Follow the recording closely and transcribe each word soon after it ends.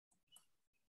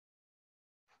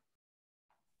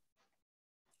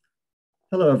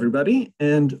Hello, everybody,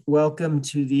 and welcome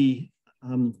to the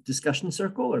discussion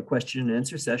circle or question and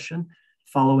answer session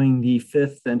following the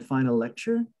fifth and final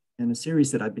lecture in a series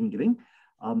that I've been giving.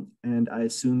 And I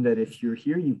assume that if you're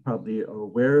here, you probably are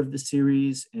aware of the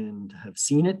series and have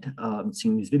seen it,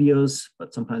 seen these videos,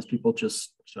 but sometimes people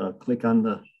just click on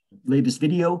the latest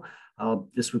video.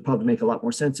 This would probably make a lot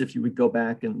more sense if you would go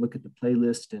back and look at the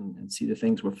playlist and see the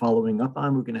things we're following up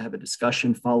on. We're going to have a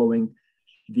discussion following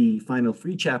the final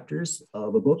three chapters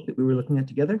of a book that we were looking at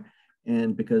together.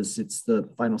 And because it's the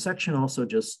final section, also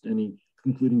just any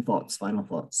concluding thoughts, final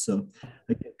thoughts. So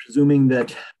again, presuming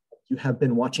that you have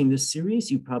been watching this series,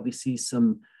 you probably see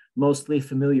some mostly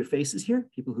familiar faces here,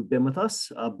 people who've been with us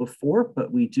before,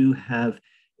 but we do have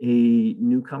a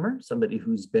newcomer, somebody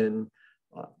who's been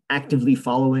actively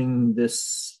following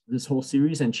this whole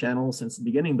series and channel since the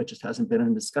beginning, but just hasn't been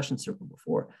in a discussion circle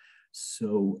before.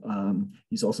 So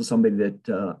he's also somebody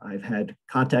that I've had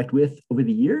contact with over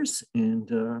the years and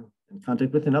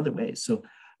contact with in other ways. So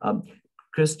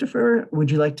Christopher, would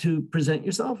you like to present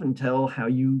yourself and tell how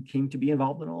you came to be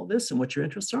involved in all this and what your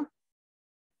interests are?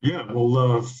 Yeah,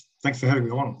 well, thanks for having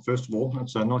me on, first of all.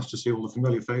 It's nice to see all the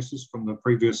familiar faces from the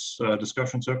previous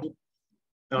discussion circle.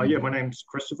 Yeah, my name's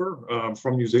Christopher. I'm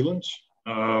from New Zealand.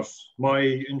 My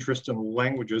interest in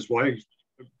languages,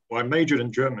 I majored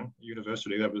in German at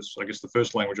university. That was, I guess, the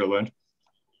first language I learned.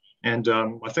 And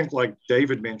I think, like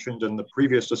David mentioned in the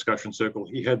previous discussion circle,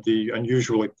 he had the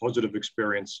unusually positive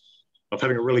experience of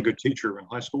having a really good teacher in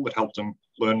high school that helped him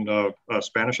learn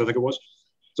Spanish, I think it was.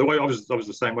 So I was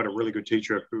the same. I had a really good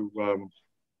teacher who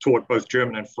taught both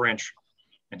German and French.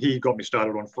 And he got me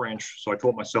started on French. So I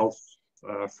taught myself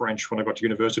French when I got to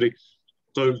university.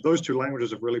 So those two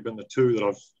languages have really been the two that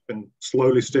I've been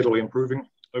slowly, steadily improving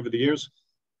over the years.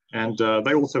 And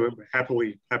they also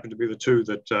happily happen to be the two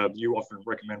that you often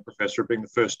recommend, Professor, being the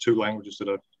first two languages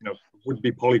that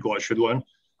would-be polyglots should learn.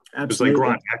 Absolutely. Because they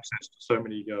grant access to so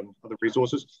many other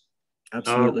resources.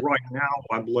 Absolutely. Right now,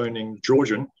 I'm learning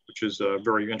Georgian, which is a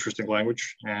very interesting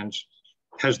language and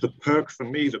has the perk for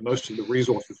me that most of the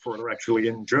resources for it are actually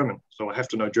in German. So I have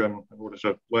to know German in order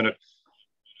to learn it.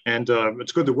 And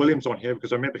it's good that William's on here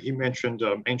because I remember he mentioned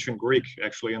ancient Greek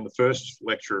actually in the first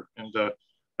lecture. And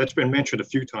that's been mentioned a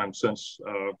few times since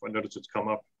I noticed it's come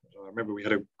up. I remember we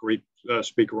had a Greek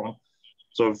speaker on.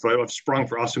 So I've sprung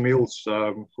for Asimil's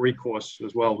Greek course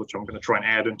as well, which I'm going to try and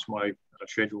add into my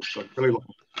schedule. So I'm really looking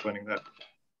forward to learning that.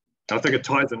 And I think it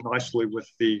ties in nicely with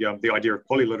the idea of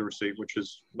polyliteracy, which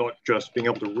is not just being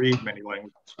able to read many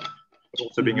languages, but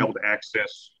also being able to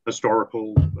access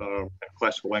historical and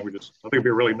classical languages. I think it'd be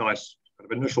a really nice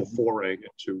kind of initial foray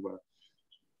into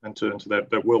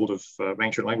that world of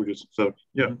ancient languages. So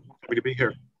yeah, happy to be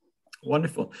here.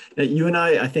 Wonderful. Now, you and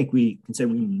I think we can say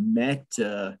we met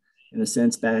in a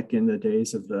sense back in the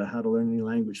days of the How to Learn Any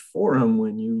Language forum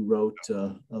when you wrote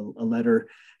a letter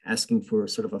asking for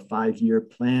sort of a 5-year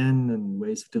plan and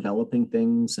ways of developing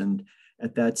things. And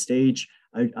at that stage,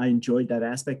 I enjoyed that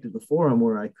aspect of the forum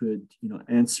where I could,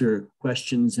 answer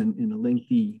questions in a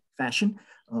lengthy fashion.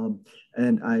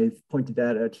 And I've pointed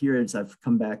that out here as I've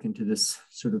come back into this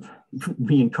sort of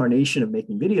reincarnation of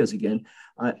making videos again.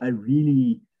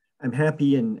 I'm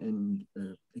happy and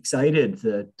excited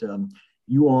that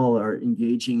you all are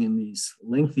engaging in these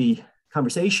lengthy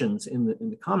conversations in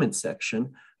the comments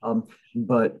section.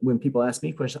 But when people ask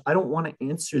me questions, I don't want to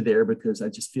answer there because I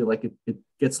just feel like it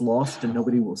gets lost and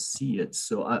nobody will see it.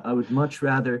 So I would much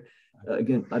rather,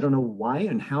 again, I don't know why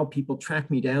and how people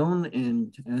track me down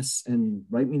and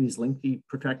write me these lengthy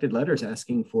protracted letters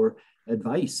asking for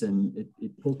advice. And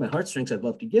it pulls my heartstrings. I'd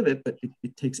love to give it, but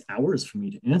it takes hours for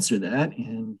me to answer that.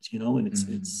 And,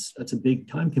 that's a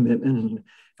big time commitment. And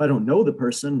if I don't know the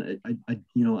person,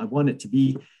 I want it to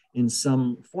be in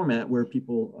some format where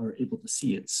people are able to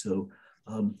see it. So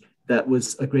that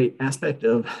was a great aspect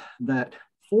of that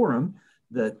forum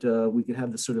that we could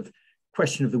have this sort of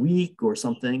question of the week or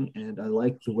something. And I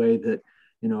like the way that,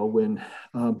 when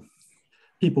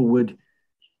people would,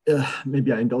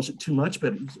 maybe I indulge it too much,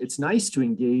 but it's nice to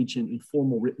engage in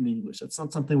informal written English. That's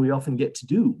not something we often get to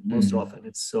do most often.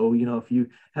 It's so, if you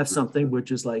have something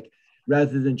which is like,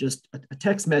 rather than just a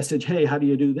text message, hey, how do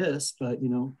you do this? But,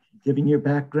 giving your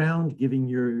background, giving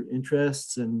your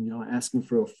interests and, asking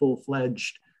for a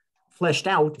full-fledged, fleshed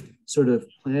out sort of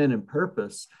plan and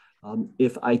purpose.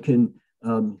 If I can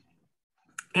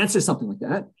answer something like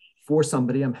that for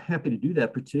somebody, I'm happy to do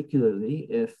that, particularly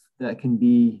if that can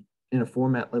be in a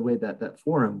format the way that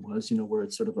forum was, where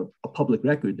it's sort of a public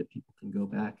record that people can go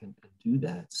back and do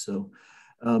that. So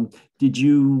did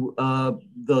you,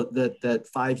 that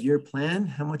 5-year plan,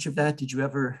 how much of that did you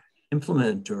ever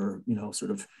implement or,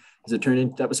 sort of as it turned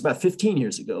into, that was about 15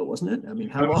 years ago, wasn't it? I mean,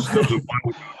 how long? That was a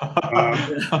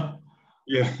while ago.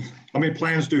 Yeah, I mean,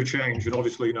 plans do change, and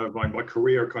obviously, my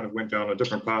career kind of went down a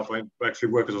different path. I actually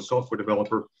work as a software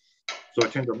developer, so I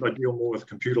deal more with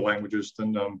computer languages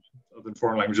than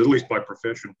foreign languages, at least by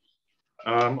profession.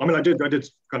 I mean, I did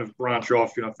kind of branch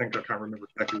off. I think I can't remember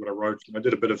exactly what I wrote. I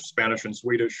did a bit of Spanish and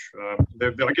Swedish. I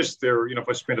guess they're, if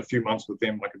I spent a few months with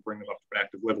them, I could bring them up to an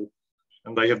active level,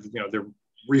 and they have, they're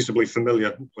reasonably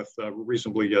familiar with,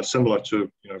 reasonably similar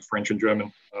to, French and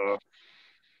German.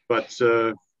 But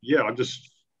yeah, I'm just,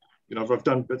 I've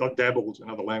dabbled in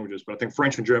other languages, but I think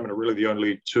French and German are really the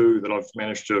only two that I've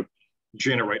managed to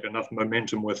generate enough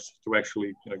momentum with to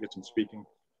actually, get some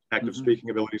active speaking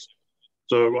abilities.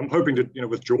 So I'm hoping to,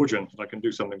 with Georgian, I can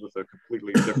do something with a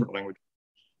completely different language.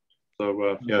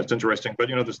 So yeah, it's interesting. But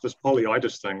this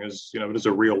polyitis thing is, it is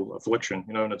a real affliction.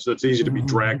 And it's easy to be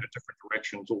dragged in different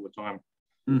directions all the time.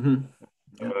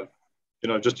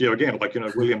 Just again, like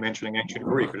William mentioning ancient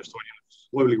Greek, I just thought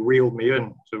slowly reeled me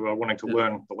in to wanting to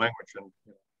learn the language, and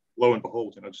lo and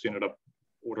behold, just ended up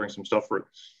ordering some stuff for it.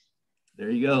 There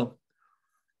you go.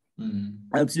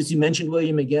 Since you mentioned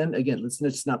William again,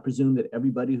 let's not presume that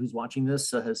everybody who's watching this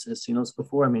has seen us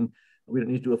before. I mean, we don't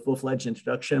need to do a full-fledged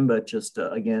introduction, but just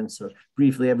again, so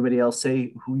briefly, everybody else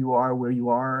say who you are, where you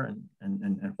are,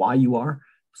 and why you are.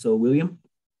 So, William.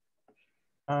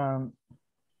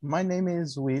 My name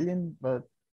is William, but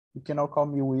you can all call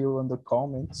me Will in the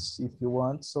comments if you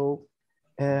want. So,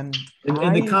 in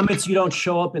the comments, you don't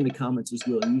show up in the comments as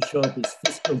Will. You show up as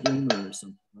Fiscal Gamer or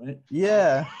something, right?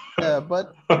 Yeah,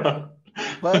 but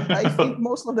I think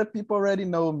most of the people already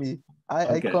know me.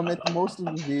 I comment most of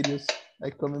the videos.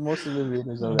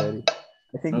 Already.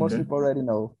 I think most people already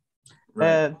know.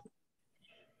 Right.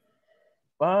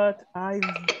 But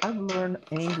I've learned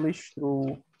English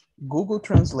through Google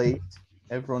Translate.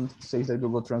 Everyone says that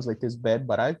Google Translate is bad,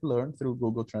 but I've learned through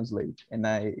Google Translate, and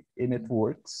it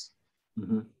works.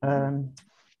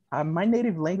 My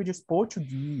native language is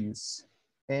Portuguese,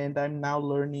 and I'm now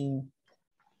learning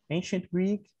Ancient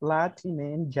Greek, Latin,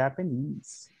 and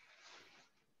Japanese.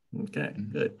 Okay,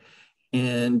 good.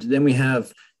 And then we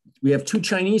have two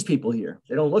Chinese people here.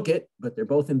 They don't look it, but they're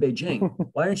both in Beijing.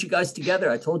 Why aren't you guys together?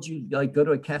 I told you, go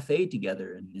to a cafe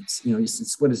together, and it's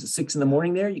what is it, 6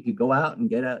 a.m. there? You could go out and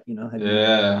get out.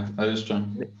 Yeah, that is true.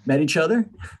 Met each other.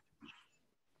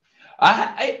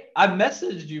 I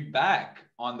messaged you back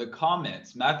on the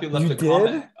comments. Matthew left a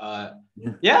comment.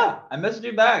 Yeah, I messaged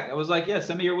you back. I was like, yeah,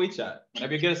 send me your WeChat.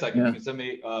 Whenever you get a second, you can send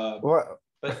me. But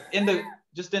in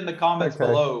the comments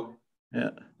below. Yeah.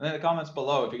 In the comments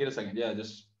below, if you get a second,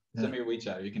 just send me your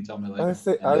WeChat. You can tell me later.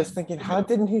 I was thinking, how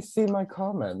didn't he see my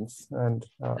comments? And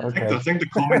I think the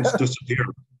comments disappear.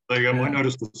 I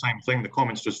noticed the same thing. The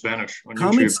comments just vanish on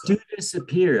comments YouTube. Do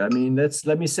disappear. I mean,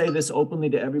 let me say this openly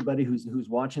to everybody who's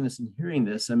watching this and hearing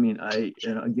this. I mean, I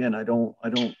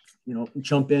don't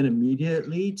jump in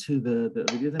immediately to the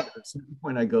video. But at some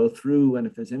point, I go through, and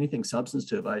if there's anything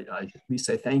substantive, I at least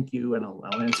say thank you, and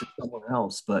I'll answer someone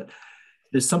else. But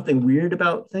there's something weird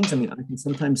about things. I mean, I can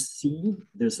sometimes see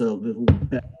there's a little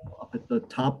bell up at the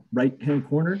top right-hand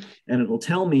corner, and it'll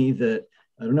tell me that,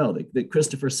 I don't know, that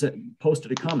Christopher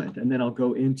posted a comment, and then I'll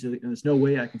go into, and there's no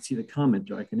way I can see the comment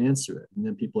or I can answer it. And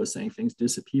then people are saying things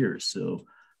disappear. So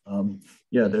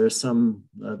yeah, there's some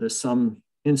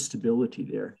instability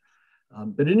there.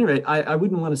 But at any rate, I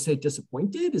wouldn't want to say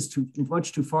disappointed is too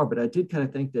much too far, but I did kind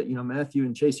of think that, Matthew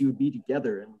and Chase, you would be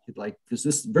together, and we could, because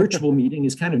this virtual meeting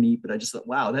is kind of neat, but I just thought,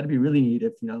 wow, that'd be really neat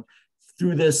if,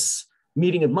 through this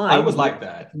meeting of mine, I would like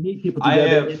that. Meet people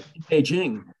together in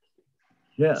Beijing.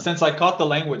 Yeah. Since I caught the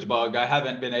language bug, I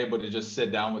haven't been able to just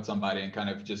sit down with somebody and kind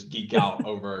of just geek out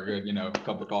over a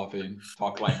cup of coffee and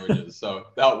talk languages. So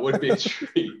that would be a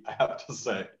treat, I have to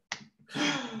say.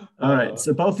 All right,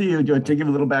 so both of you, to give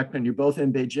a little background, you're both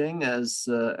in Beijing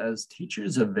as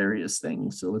teachers of various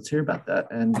things. So let's hear about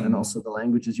that, and also the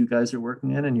languages you guys are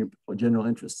working in and your general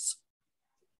interests.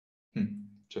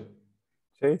 Sure.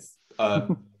 Chase.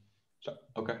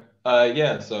 Okay.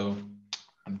 Yeah. So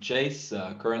I'm Chase.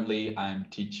 Currently, I'm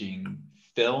teaching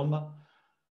film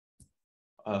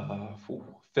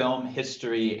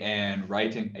history and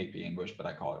writing. AP English, but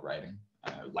I call it writing.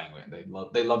 Language.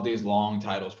 They love these long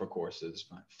titles for courses.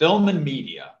 Film and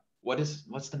media. What's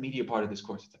the media part of this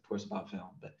course? It's of course about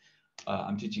film, but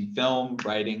I'm teaching film,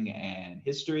 writing, and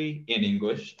history in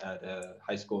English at a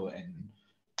high school in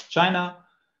China.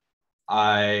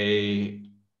 I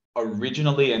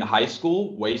originally in high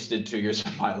school wasted 2 years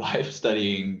of my life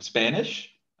studying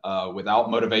Spanish without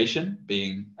motivation,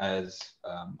 being as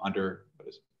under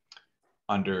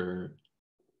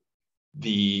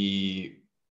the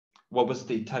what was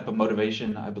the type of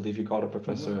motivation, I believe you called it,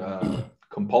 Professor?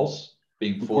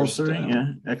 Being forced. Compulsory,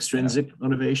 yeah. Extrinsic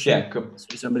motivation. Yeah,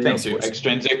 somebody thank else you.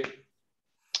 Extrinsic.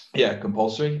 Yeah,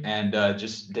 compulsory, and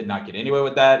just did not get anywhere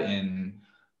with that. In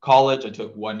college, I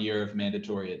took 1 year of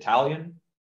mandatory Italian.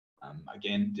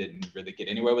 Again, didn't really get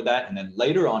anywhere with that. And then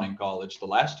later on in college, the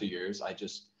last 2 years,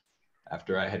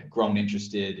 after I had grown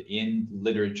interested in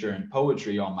literature and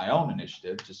poetry on my own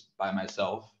initiative, just by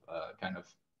myself, kind of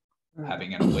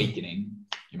having an awakening,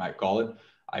 you might call it,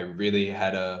 I really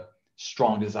had a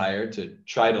strong desire to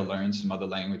try to learn some other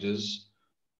languages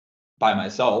by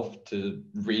myself, to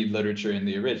read literature in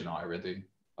the original. I really,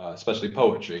 especially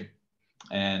poetry.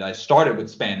 And I started with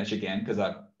Spanish again, because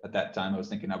at that time I was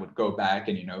thinking I would go back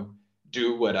and,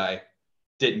 do what I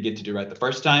didn't get to do right the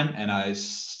first time. And I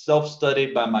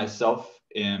self-studied by myself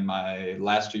in my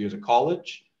last 2 years of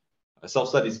college. I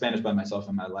self-studied Spanish by myself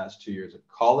in my last 2 years of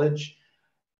college.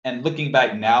 And looking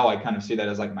back now, I kind of see that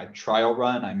as like my trial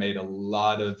run. I made a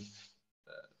lot of,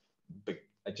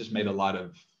 I just made a lot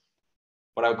of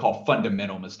what I would call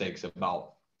fundamental mistakes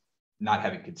about not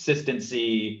having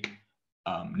consistency,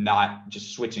 not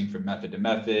just switching from method to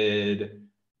method,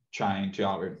 trying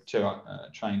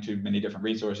too many different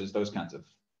resources, those kinds of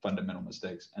fundamental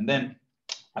mistakes. And then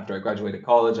after I graduated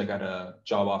college, I got a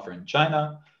job offer in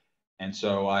China. And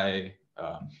so I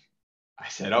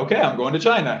said, okay, I'm going to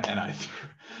China.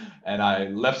 And I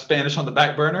left Spanish on the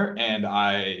back burner, and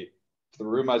I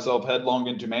threw myself headlong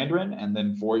into Mandarin. And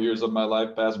then 4 years of my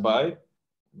life passed by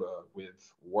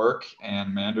with work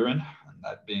and Mandarin, and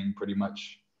that being pretty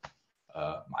much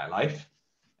my life.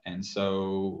 And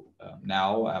so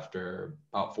now, after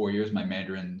about 4 years, my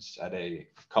Mandarin's at a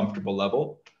comfortable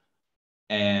level,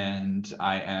 and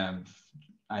I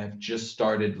have just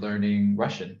started learning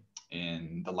Russian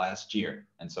in the last year,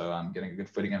 and so I'm getting a good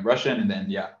footing in Russian, and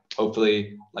then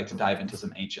hopefully like to dive into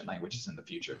some ancient languages in the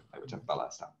future, like we talked about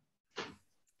last time.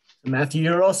 Matthew,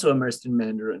 you're also immersed in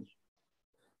Mandarin.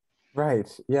 Right.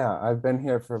 Yeah, I've been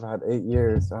here for about 8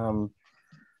 years.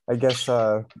 I guess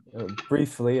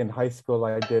briefly in high school,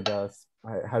 I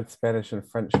had Spanish and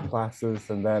French classes,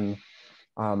 and then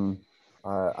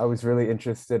I was really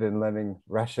interested in learning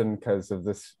Russian because of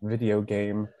this video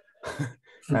game,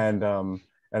 and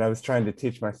I was trying to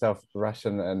teach myself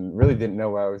Russian and really didn't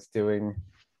know what I was doing.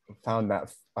 Found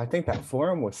that I think that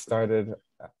forum was started,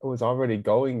 it was already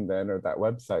going then, or that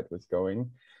website was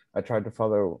going. I tried to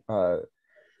follow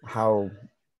how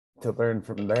to learn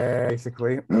from there,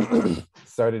 basically.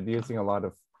 Started using a lot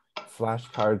of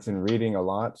flashcards and reading a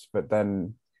lot, but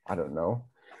then I don't know,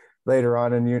 later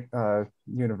on in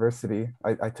university,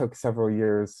 I took several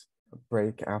years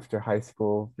break after high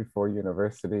school before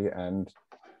university, and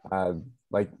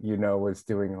was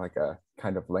doing like a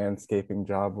kind of landscaping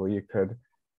job where you could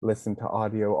listen to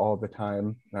audio all the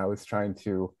time. And I was trying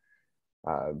to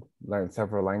learn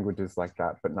several languages like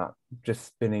that, but not just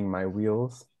spinning my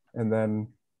wheels. And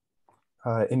then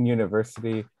in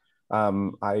university,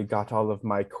 I got all of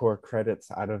my core credits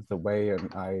out of the way,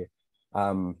 and I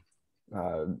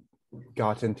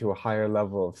got into a higher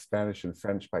level of Spanish and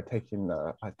French by taking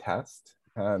a test.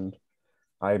 And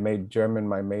I made German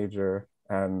my major,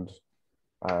 and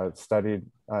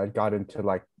got into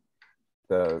like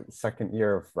the second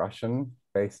year of Russian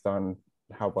based on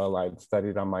how well I'd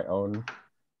studied on my own.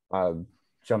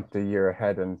 Jumped a year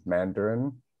ahead in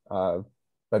Mandarin.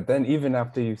 But then even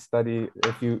after you study,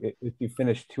 if you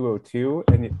finish 202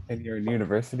 and you're in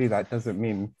university, that doesn't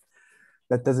mean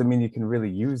you can really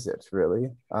use it, really.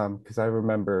 Because I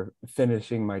remember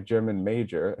finishing my German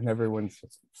major and everyone's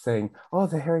saying, oh,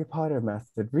 the Harry Potter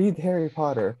method, read Harry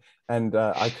Potter. And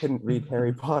I couldn't read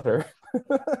Harry Potter.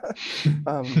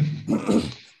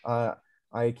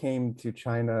 I came to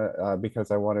China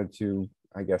because I wanted to,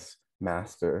 I guess,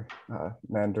 master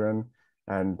Mandarin.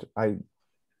 And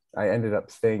I ended up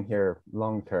staying here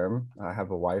long term. I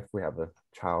have a wife, we have a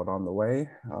child on the way.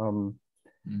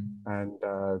 And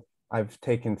I've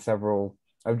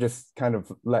just kind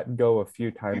of let go a few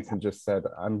times and just said,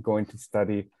 I'm going to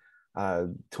study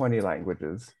 20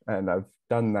 languages. And I've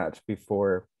done that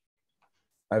before.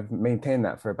 I've maintained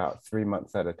that for about 3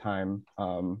 months at a time.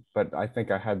 But I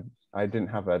think I didn't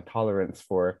have a tolerance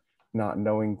for not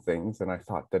knowing things, and I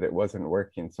thought that it wasn't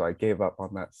working. So I gave up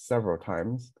on that several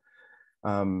times.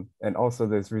 And also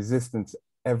there's resistance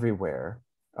everywhere.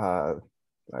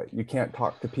 You can't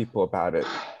talk to people about it.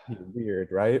 You're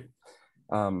weird, right?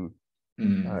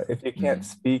 If you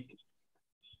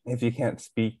can't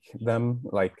speak them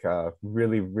like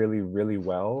really, really, really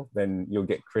well, then you'll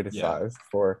get criticized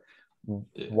for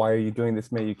why are you doing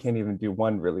this, man? You can't even do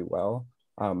one really well.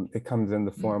 It comes in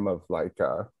the form of like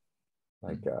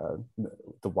like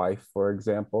the wife, for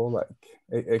example. Like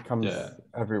it comes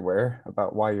everywhere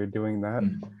about why you're doing that.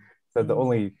 So the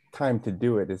only time to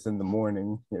do it is in the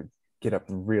morning. You get up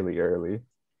really early.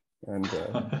 And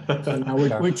so now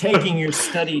we're taking your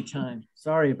study time.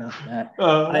 Sorry about that.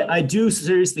 I do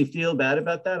seriously feel bad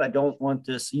about that. I don't want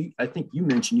this. I think you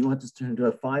mentioned you want this to turn into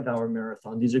a 5-hour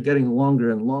marathon. These are getting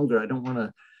longer and longer. I don't want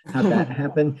to have that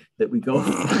happen, that we go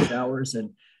for 5 hours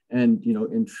and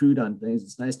intrude on things.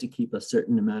 It's nice to keep a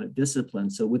certain amount of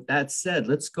discipline. So with that said,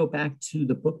 let's go back to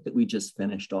the book that we just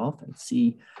finished off and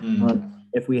see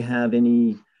if we have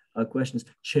any questions.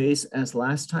 Chase, as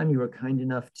last time, you were kind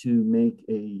enough to make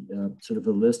a sort of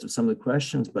a list of some of the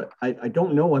questions, but I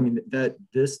don't know. I mean, that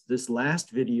this last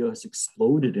video has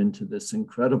exploded into this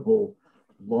incredible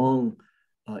long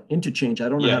interchange. I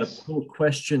don't know how to pull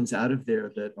questions out of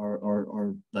there that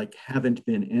are like haven't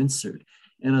been answered.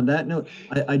 And on that note,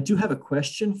 I do have a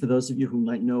question for those of you who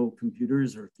might know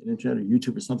computers or internet or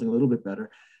YouTube or something a little bit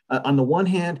better. On the one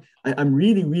hand, I'm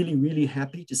really, really, really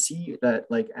happy to see that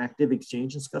like active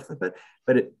exchange and stuff like that.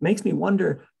 But it makes me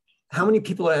wonder how many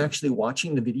people are actually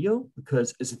watching the video,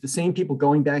 because is it the same people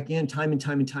going back in time and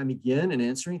time and time again and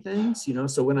answering things?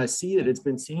 So when I see that it's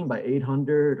been seen by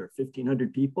 800 or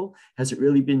 1,500 people, has it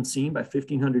really been seen by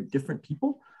 1,500 different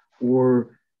people?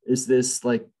 Or is this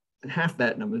like half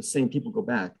that number, the same people go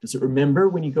back? Does it remember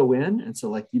when you go in? And so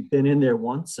like you've been in there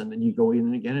once and then you go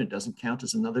in again, it doesn't count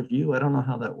as another view. I don't know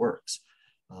how that works.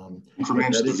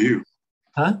 Increments the view.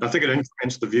 Huh? I think it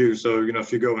increments the view. So,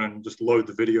 if you go in and just load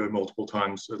the video multiple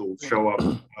times, it'll show up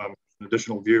an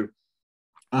additional view.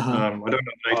 I don't know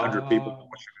 800 people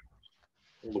watching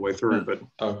it all the way through, but.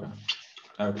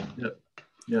 Okay.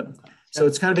 Yep. So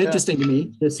it's kind of interesting to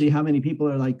me to see how many people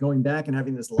are like going back and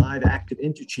having this live active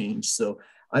interchange. So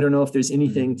I don't know if there's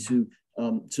anything to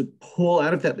pull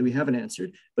out of that we haven't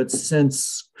answered. But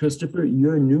since Christopher,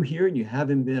 you're new here and you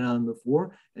haven't been on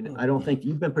before, and I don't think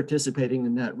you've been participating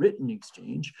in that written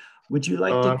exchange, would you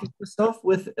like to kick us off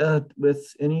with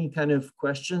any kind of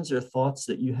questions or thoughts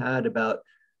that you had about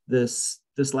this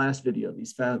last video,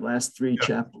 these last 3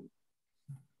 chapters?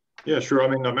 Yeah, sure. I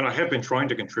mean, I have been trying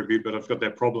to contribute, but I've got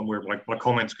that problem where my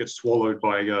comments get swallowed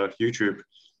by YouTube.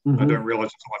 I don't realize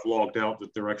until I've logged out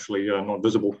that they're actually not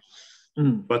visible.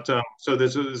 But so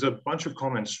there's a bunch of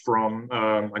comments from,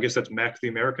 I guess that's Mac the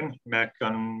American, Mac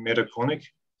Metaconic.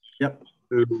 Yep.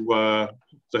 Who,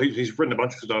 so he's written a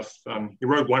bunch of stuff. He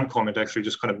wrote one comment actually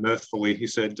just kind of mirthfully. He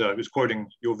said, he was quoting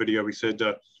your video, he said,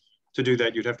 to do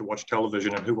that, you'd have to watch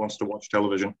television, and who wants to watch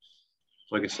television?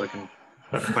 So I guess I can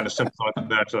kind of sympathize with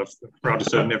that. I'm proud to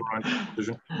say I've never owned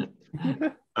television.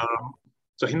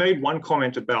 So he made one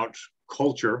comment about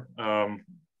culture.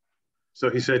 So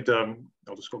he said,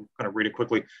 I'll just kind of read it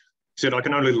quickly. He said, I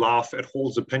can only laugh at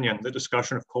Hall's opinion that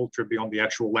discussion of culture beyond the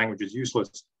actual language is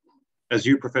useless. As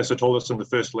you, Professor, told us in the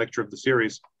first lecture of the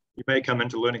series, you may come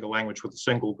into learning a language with a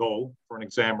single goal for an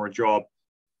exam or a job,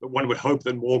 but one would hope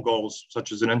that more goals,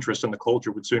 such as an interest in the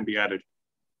culture, would soon be added.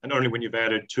 And only when you've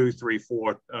added 2, 3,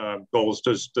 4 goals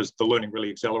does the learning really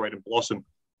accelerate and blossom.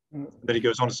 Then he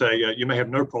goes on to say, you may have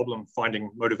no problem finding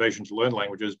motivation to learn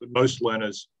languages, but most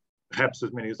learners, perhaps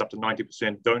as many as up to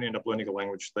 90%, don't end up learning a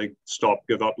language. They stop,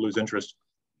 give up, lose interest.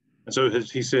 And so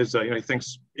he says, he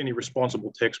thinks any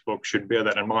responsible textbook should bear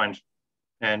that in mind.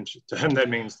 And to him, that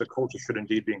means the culture should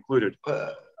indeed be included.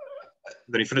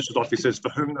 Then he finishes off, he says,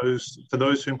 for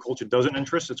those whom culture doesn't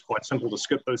interest, it's quite simple to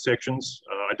skip those sections.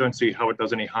 I don't see how it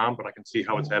does any harm, but I can see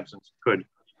how its absence could.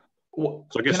 So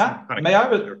I guess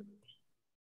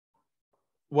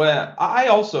well, I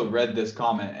also read this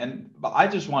comment, but I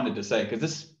just wanted to say, because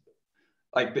this,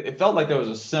 like, it felt like there was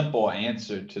a simple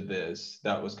answer to this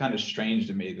that was kind of strange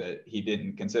to me that he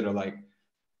didn't consider. Like,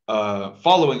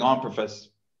 following on,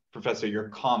 Professor, your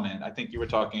comment, I think you were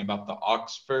talking about the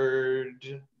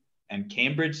Oxford and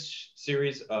Cambridge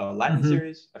series, Latin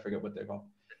series. I forget what they're called.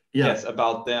 Yeah. Yes,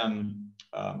 about them.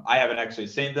 I haven't actually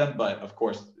seen them, but of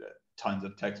course, tons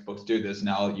of textbooks do this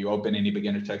now. You open any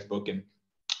beginner textbook and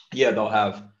they'll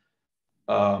have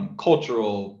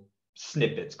cultural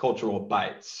snippets, cultural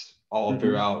bites all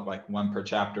throughout, like one per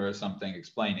chapter or something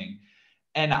explaining.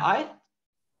 And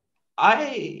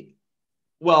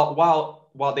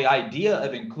while the idea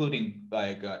of including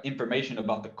like information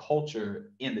about the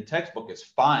culture in the textbook is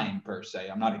fine per se,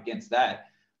 I'm not against that.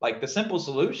 Like the simple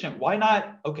solution, why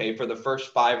not, okay, for the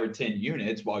first 5 or 10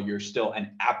 units, while you're still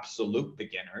an absolute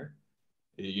beginner,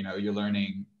 you're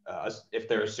learning, if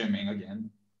they're assuming again,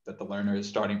 that the learner is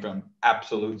starting from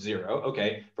absolute 0.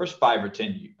 Okay, first 5 or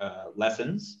 10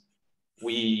 lessons,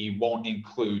 we won't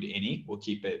include any. We'll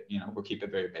keep it, we'll keep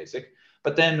it very basic.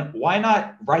 But then why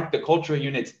not write the cultural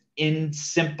units in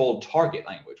simple target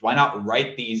language? Why not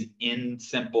write these in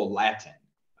simple Latin?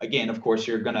 Again, of course,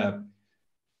 they're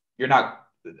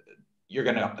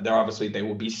obviously, they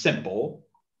will be simple.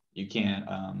 You can't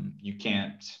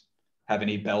have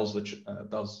any bells, how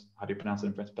do you pronounce it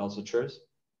in French? Bells Lectures?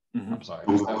 Mm-hmm. I'm sorry.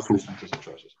 French is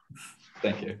atrocious.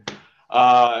 Thank you.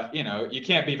 You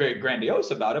can't be very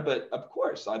grandiose about it, but of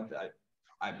course,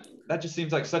 that just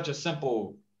seems like such a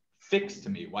simple fix to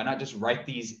me. Why not just write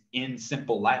these in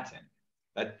simple Latin?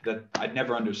 That I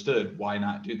never understood. Why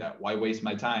not do that? Why waste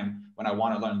my time when I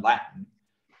want to learn Latin?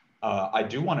 I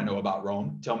do want to know about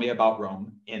Rome. Tell me about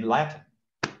Rome in Latin.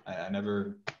 I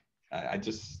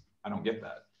don't get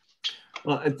that.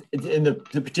 Well, in the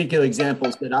particular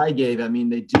examples that I gave, I mean,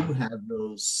 they do have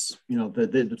those,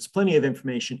 there's plenty of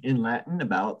information in Latin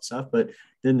about stuff, but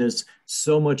then there's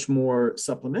so much more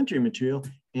supplementary material,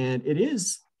 and it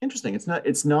is interesting. It's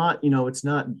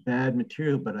not bad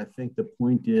material, but I think the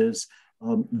point is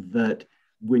that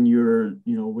when you're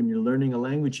learning a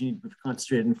language, you need to be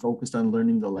concentrated and focused on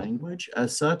learning the language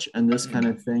as such. And this kind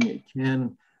of thing, it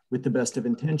can, with the best of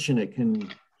intention, it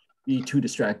can be too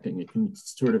distracting. It can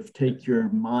sort of take your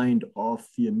mind off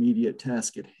the immediate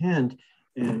task at hand.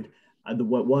 And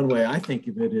one way I think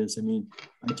of it is, I mean,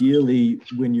 ideally,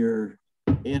 when you're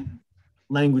in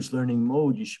language learning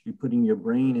mode, you should be putting your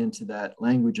brain into that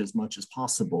language as much as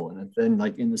possible. And then,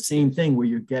 like in the same thing where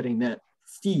you're getting that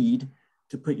feed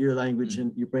to put your language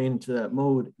and your brain into that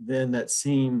mode, then that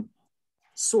same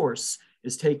source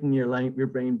is taking your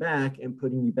brain back and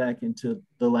putting you back into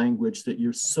the language that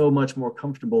you're so much more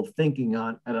comfortable thinking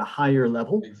on at a higher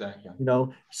level. Exactly.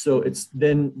 So it's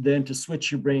then to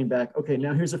switch your brain back. Okay,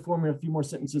 now here's a few more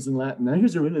sentences in Latin. Now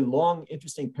here's a really long,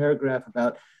 interesting paragraph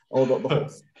about all the whole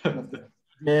the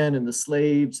men and the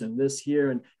slaves and this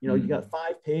here, and you got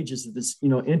 5 pages of this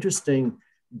interesting,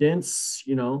 dense,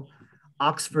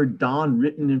 Oxford Don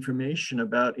written information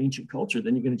about ancient culture.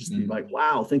 Then you're going to just be like,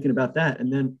 wow, thinking about that.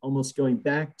 And then almost going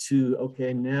back to,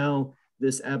 okay, now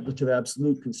this ablative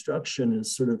absolute construction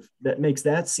is sort of, that makes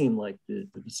that seem like the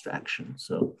distraction.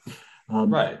 So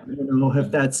right. I don't know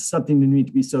if that's something you need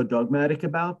to be so dogmatic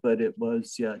about, but it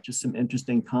was, just some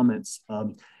interesting comments.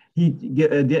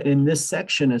 In this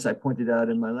section, as I pointed out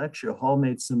in my lecture, Hall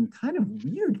made some kind of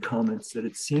weird comments that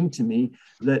it seemed to me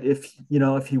that if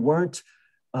he weren't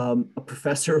a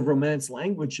professor of Romance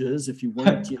languages, if you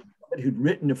weren't somebody who'd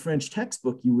written a French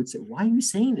textbook, you would say, why are you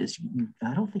saying this?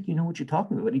 I don't think you know what you're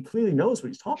talking about. He clearly knows what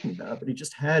he's talking about, but he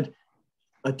just had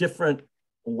a different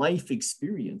life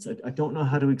experience. I don't know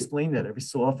how to explain that. Every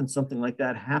so often something like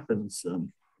that happens.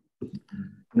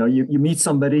 You meet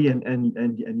somebody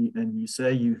and you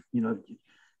say,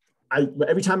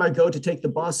 every time I go to take the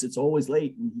bus, it's always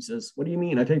late. And he says, what do you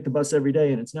mean? I take the bus every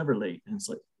day and it's never late. And it's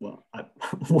like, well,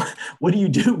 what do you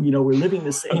do? We're living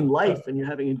the same life and you're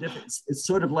having a different, it's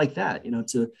sort of like that,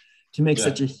 to make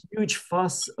such a huge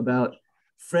fuss about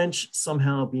French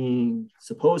somehow being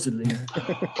supposedly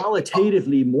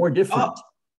qualitatively more difficult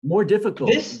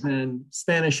than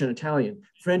Spanish and Italian.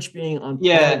 French being on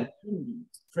par with Hindi.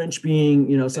 French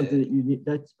being, something that you need,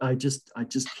 that I just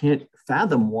can't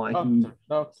fathom why he.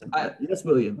 Yes,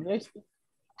 William.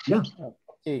 Yeah.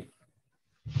 Okay.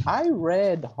 I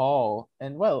read Hall,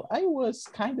 and well, I was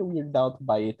kind of weirded out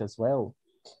by it as well.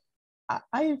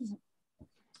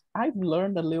 I've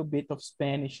learned a little bit of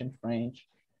Spanish and French.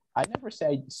 I never say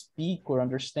I speak or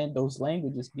understand those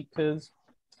languages because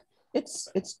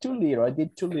it's too little. I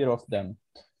did too little of them.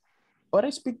 But I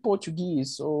speak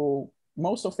Portuguese, so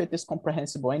most of it is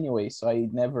comprehensible anyway, so I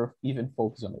never even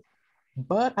focus on it.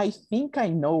 But I think I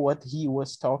know what he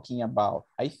was talking about.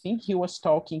 I think he was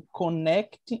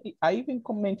connecting, I even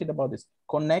commented about this,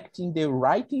 connecting the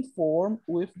writing form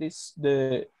with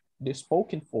the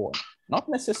spoken form. Not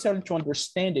necessarily to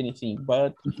understand anything,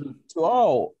 but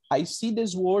I see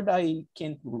this word, I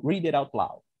can read it out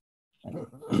loud.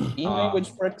 In language,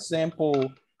 for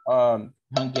example,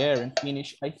 Hungarian,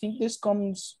 Finnish, I think this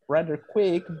comes rather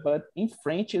quick, but in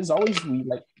French is always weird.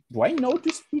 Like, do I know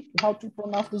to speak how to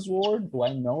pronounce this word? Do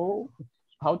I know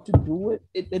how to do it?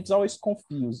 It's always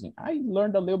confusing. I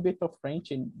learned a little bit of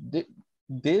French, and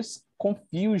this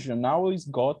confusion always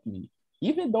got me.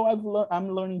 Even though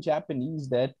I'm learning Japanese,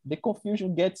 that the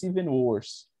confusion gets even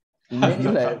worse in many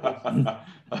levels.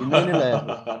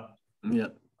 Yeah.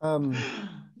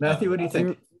 Matthew, what do you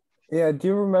think? Do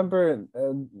you remember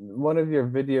one of your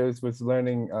videos was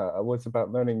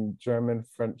about learning German,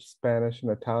 French, Spanish,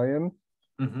 and Italian?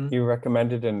 Mm-hmm. You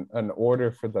recommended an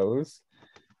order for those,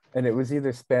 and it was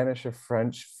either Spanish or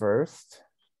French first,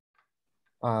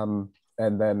 and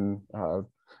then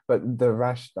but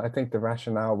I think the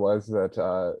rationale was that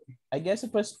I guess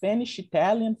it was Spanish,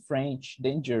 Italian, French,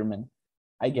 then German.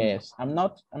 I guess I'm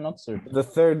not certain.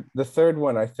 the third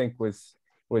one I think was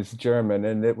German,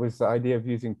 and it was the idea of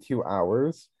using 2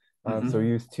 hours. So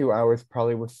use 2 hours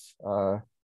probably with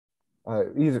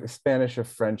either Spanish or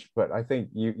French, but I think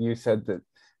you said that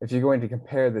if you're going to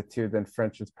compare the two, then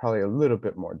French is probably a little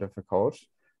bit more difficult.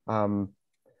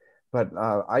 But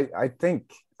I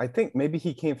think maybe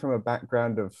he came from a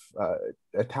background of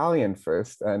Italian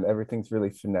first, and everything's really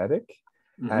phonetic,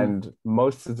 and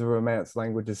most of the Romance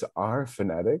languages are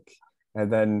phonetic,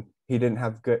 and then he didn't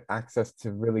have good access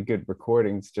to really good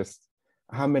recordings. Just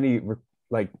how many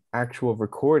like actual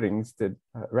records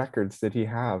did he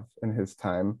have in his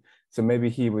time? So maybe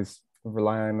he was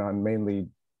relying on mainly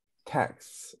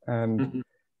texts, and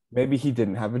maybe he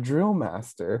didn't have a drill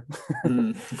master.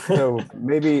 So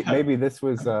maybe this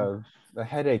was a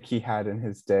headache he had in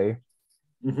his day.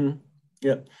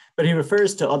 Yeah, but he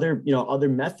refers to other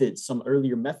methods, some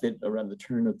earlier method around the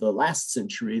turn of the last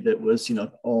century that was,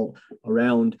 all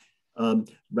around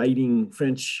writing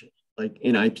French like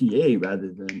in IPA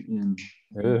rather than in.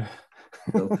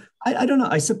 So I don't know.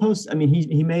 I suppose,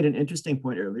 he made an interesting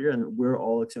point earlier, and we're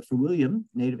all, except for William,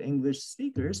 native English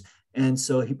speakers. And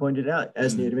so he pointed out,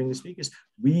 as native English speakers,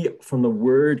 we, from the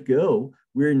word go,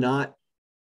 we're not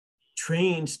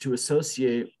trained to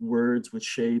associate words with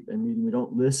shape and meaning. We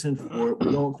don't listen for it.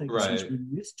 We don't think we're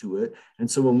used to it.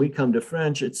 And so when we come to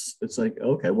French, it's like,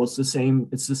 okay, well, it's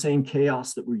the same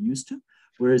chaos that we're used to.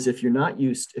 Whereas if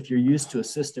you're used to a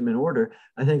system and order,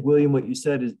 I think, William, what you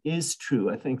said is true.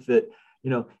 I think that,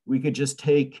 we could just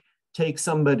take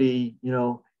somebody,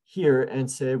 here and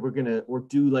say, or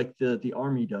do like the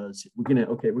army does. We're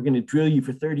going to drill you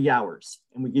for 30 hours,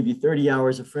 and we give you 30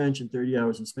 hours of French and 30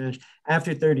 hours of Spanish.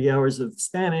 After 30 hours of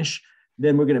Spanish,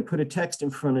 then we're going to put a text in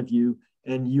front of you,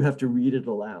 and you have to read it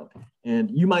aloud. And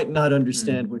you might not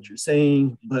understand what you're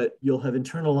saying, but you'll have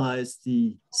internalized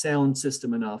the sound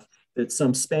system enough that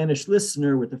some Spanish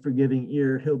listener with a forgiving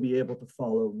ear, he'll be able to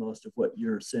follow most of what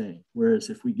you're saying. Whereas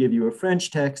if we give you a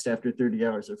French text after 30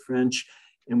 hours of French,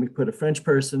 and we put a French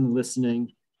person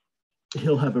listening,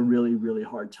 he'll have a really, really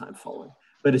hard time following.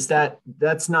 But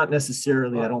that's not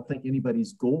necessarily, I don't think,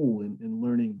 anybody's goal in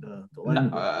learning the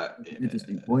language.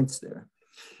 Interesting points there.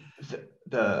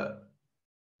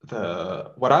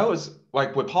 What I was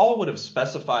like, what Paul would have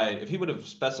specified, if he would have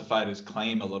specified his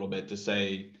claim a little bit to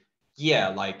say, yeah,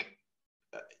 like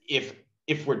if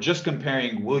we're just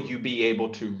comparing, will you be able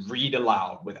to read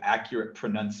aloud with accurate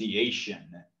pronunciation,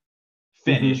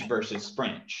 Finnish versus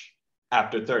French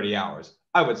after 30 hours?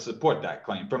 I would support that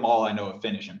claim. From all I know of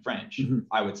Finnish and French,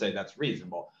 I would say that's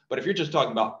reasonable. But if you're just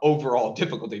talking about overall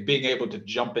difficulty, being able to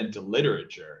jump into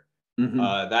literature,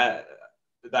 I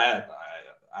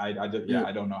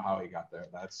don't know how he got there.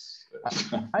 That's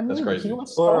crazy. He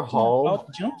was talking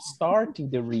about jump-starting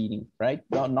the reading, right?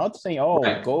 Not saying,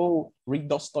 go read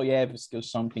Dostoevsky or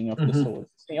something of the sort.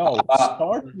 Saying,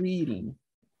 start reading.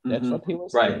 That's what he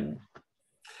was saying.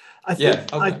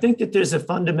 I think that there's a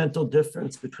fundamental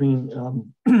difference between,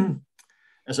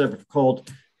 as I've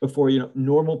called before,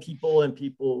 normal people and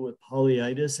people with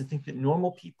polyitis. I think that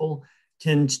normal people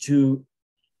tend to,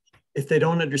 if they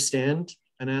don't understand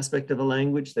an aspect of a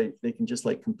language, they can just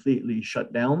like completely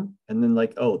shut down, and then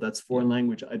like, oh, that's foreign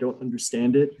language, I don't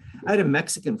understand it. I had a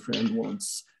Mexican friend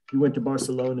once who went to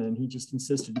Barcelona, and he just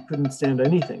insisted he couldn't understand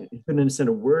anything. He couldn't understand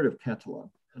a word of Catalan.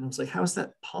 And I was like, how is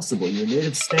that possible? You're a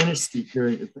native Spanish speaker.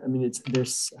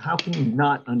 How can you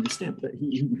not understand? But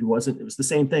he wasn't. It was the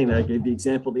same thing that I gave the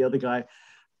example. The other guy,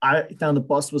 I found the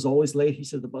bus was always late. He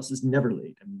said the bus is never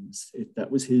late.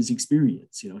 That was his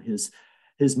experience.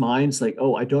 His mind's like,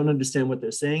 oh, I don't understand what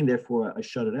they're saying, therefore I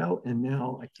shut it out, and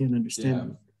now I can't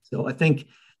understand. So I think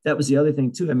that was the other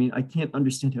thing too. I can't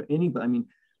understand how anybody,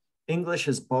 English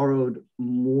has borrowed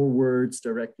more words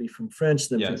directly from French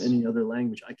than from any other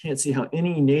language. I can't see how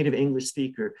any native English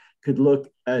speaker could look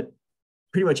at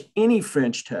pretty much any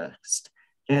French text,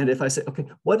 and if I say, okay,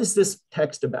 what is this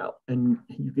text about? And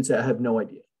you could say, I have no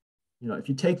idea. If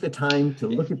you take the time to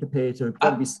look at the page, there are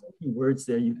going to be so many words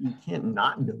there, you can't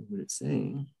not know what it's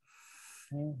saying.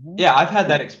 Yeah, I've had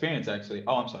that experience actually.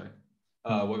 Oh, I'm sorry.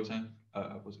 What were you saying?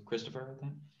 Was it Christopher, I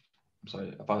think? I'm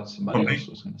sorry. I thought somebody else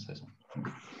was going to say something.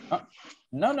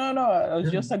 No. I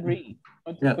was just agreeing.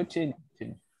 Continue.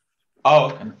 Oh,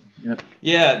 okay.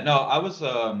 Yeah. No, I was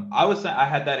saying I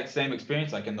had that same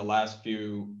experience. Like in the last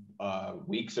few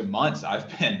weeks or months, I've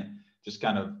been just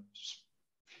kind of,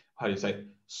 how do you say,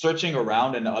 searching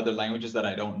around in other languages that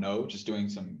I don't know, just doing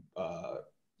some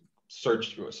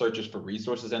searches for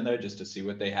resources in there just to see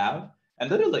what they have. And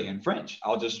literally in French,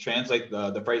 I'll just translate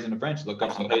the phrase into French, look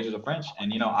up some pages of French,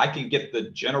 and I can get the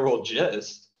general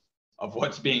gist of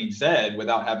what's being said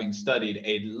without having studied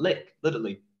a lick,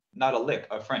 literally not a lick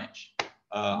of French.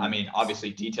 I mean,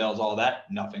 obviously details, all that,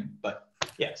 nothing, but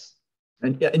yes.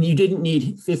 And you didn't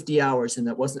need 50 hours, and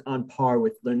that wasn't on par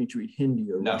with learning to read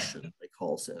Hindi or Russian, like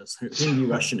Hall says. Hindi,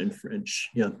 Russian, and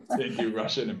French. Yeah. Hindi,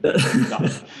 Russian, and French.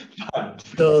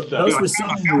 So those were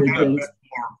some weird things.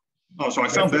 I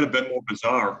found that a bit more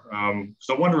bizarre.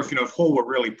 So I wonder if Hall were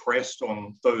really pressed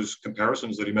on those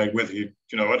comparisons that he made with he,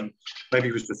 maybe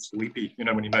he was just sleepy,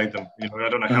 when he made them. I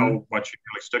don't know how much he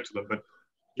really stick to them, but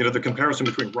the comparison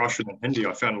between Russian and Hindi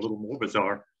I found a little more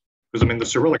bizarre because the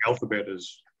Cyrillic alphabet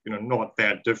is not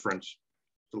that different to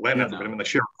the Latin alphabet. I mean, they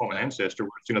share a common ancestor.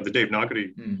 The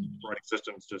Devanagari writing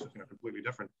system is just completely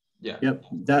different. Yeah. Yep.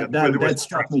 That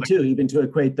struck me too. Even to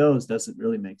equate those doesn't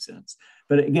really make sense.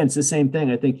 But again, it's the same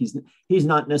thing. I think he's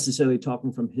not necessarily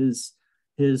talking from his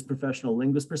professional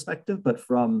linguist perspective, but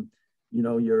from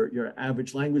your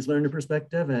average language learner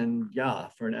perspective. And yeah,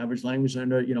 for an average language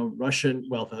learner, Russian,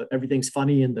 everything's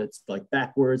funny and that's like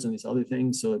backwards and these other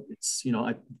things. So it's,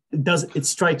 it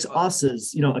strikes us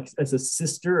as, as a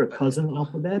sister, a cousin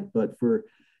alphabet, but for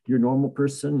your normal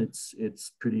person,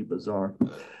 it's pretty bizarre.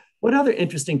 What other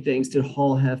interesting things did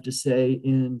Hall have to say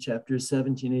in chapters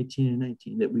 17, 18, and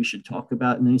 19 that we should talk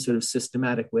about in any sort of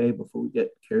systematic way before we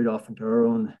get carried off into our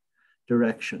own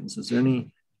directions? Is there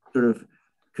any sort of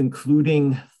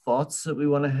concluding thoughts that we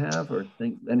want to have, or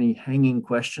think any hanging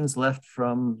questions left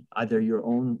from either your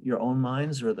own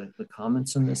minds or the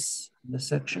comments in this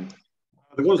section?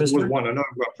 There was one. I know,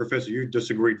 Professor, you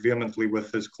disagreed vehemently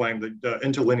with his claim that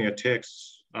interlinear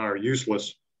texts are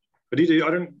useless, but I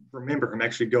don't remember him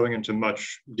actually going into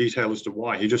much detail as to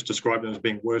why. He just described them as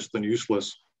being worse than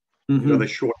useless. They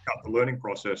shortcut the learning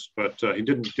process, but he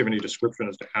didn't give any description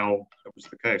as to how that was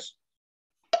the case.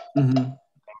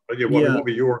 But what were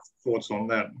your thoughts on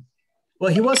that?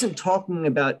 Well, he wasn't talking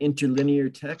about interlinear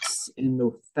texts in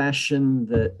the fashion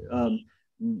that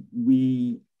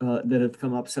that have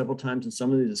come up several times in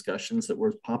some of the discussions that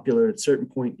were popular at a certain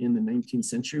point in the 19th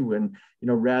century when,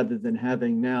 rather than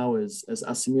having now as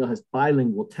Assimil has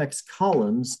bilingual text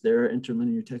columns, there are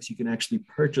interlinear texts, you can actually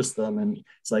purchase them. And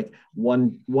it's like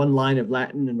one line of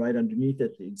Latin and right underneath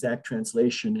it, the exact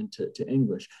translation into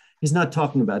English. He's not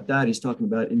talking about that. He's talking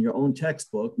about in your own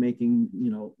textbook, making,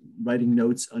 writing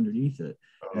notes underneath it.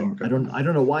 And I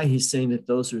don't know why he's saying that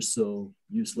those are so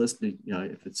useless. But,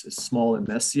 if it's small and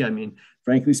messy, I mean,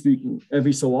 frankly speaking,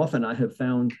 every so often I have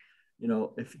found,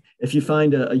 if you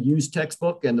find a used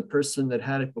textbook and the person that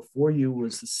had it before you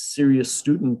was a serious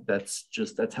student, that's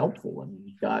helpful. I mean,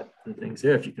 you've got the things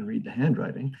there if you can read the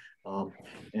handwriting.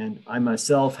 And I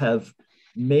myself have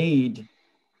made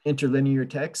interlinear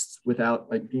texts without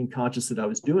being conscious that I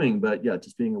was doing, but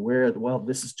just being aware that,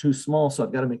 this is too small, so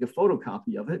I've got to make a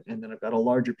photocopy of it, and then I've got a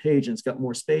larger page and it's got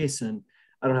more space, and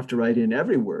I don't have to write in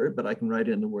every word, but I can write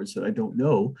in the words that I don't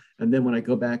know, and then when I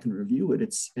go back and review it,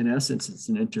 it's in essence it's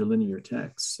an interlinear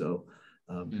text. So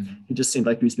he just seemed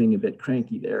like he was being a bit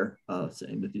cranky there,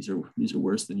 saying that these are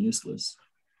worse than useless.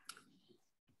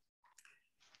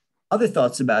 Other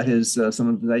thoughts about some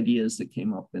of the ideas that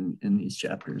came up in these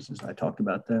chapters as I talked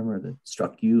about them, or that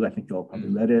struck you? I think you all probably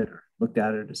read it or looked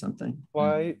at it or something.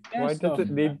 Why does it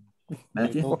need,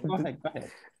 Matthew? Go ahead.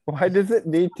 Why does it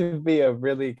need to be a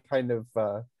really kind of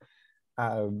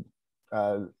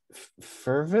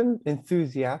fervent,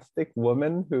 enthusiastic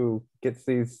woman who gets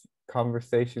these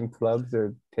conversation clubs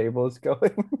or tables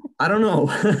going? I don't know.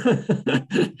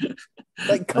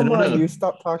 Come on, you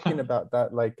stop talking about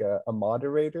that like a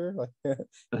moderator,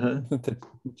 to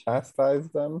chastise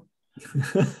them.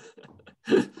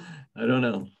 I don't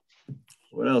know.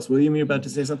 What else? William, you about to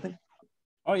say something?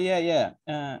 Oh, yeah.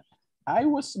 I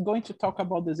was going to talk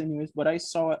about this anyways, but I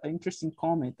saw an interesting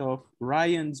comment of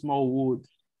Ryan Smallwood.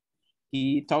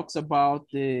 He talks about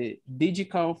the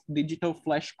digital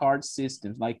flashcard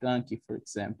systems like Anki, for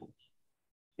example.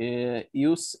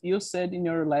 You said in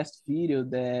your last video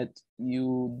that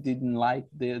you didn't like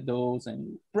those,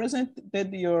 and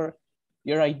presented your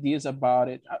ideas about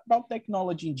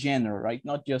technology in general, right?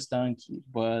 Not just Anki,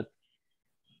 but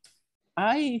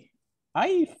I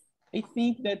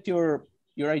think that your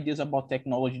ideas about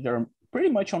technology are pretty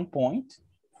much on point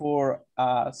for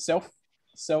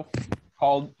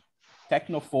self-called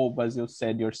technophobe, as you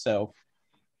said yourself.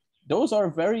 Those are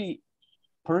very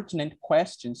pertinent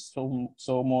questions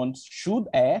someone should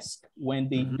ask when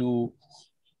they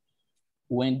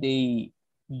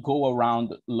go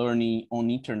around learning on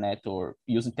internet or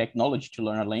using technology to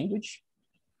learn a language.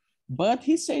 But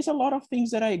he says a lot of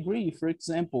things that I agree. For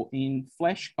example, in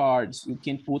flashcards, you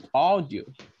can put audio.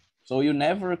 So you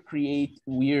never create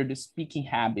weird speaking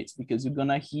habits because you're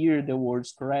gonna hear the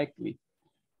words correctly.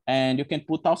 And you can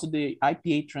put also the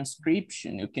IPA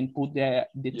transcription. You can put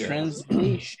the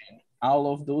translation,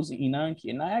 all of those in Anki.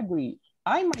 And I agree.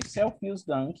 I myself used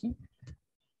Anki,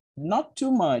 not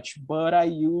too much, but I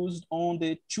used on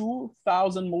the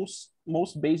 2,000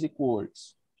 most basic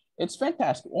words. It's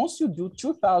fantastic. Once you do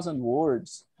 2,000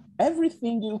 words,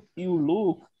 everything you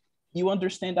look, you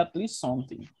understand at least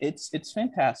something. It's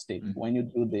fantastic when you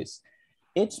do this.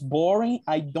 It's boring.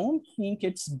 I don't think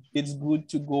it's good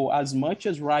to go as much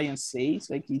as Ryan says.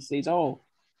 Like he says, oh,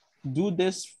 do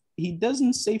this. He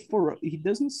doesn't say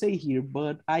here,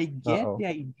 but I get the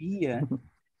idea.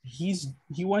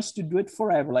 He wants to do it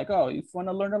forever. Like, oh, if you want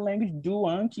to learn a language, do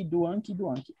Anki, do Anki, do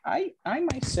Anki. I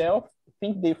myself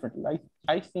think differently. Like,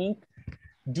 I think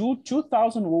do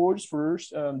 2,000 words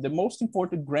first. The most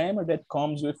important grammar that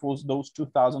comes with those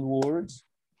 2,000 words.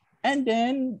 And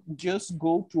then just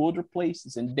go to other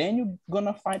places. And then you're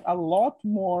gonna find a lot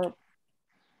more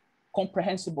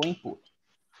comprehensible input.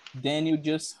 Then you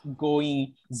just go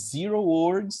in 0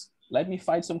 words. Let me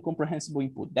find some comprehensible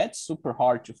input. That's super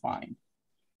hard to find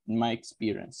in my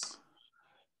experience.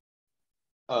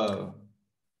 Well,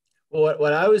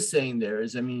 what I was saying there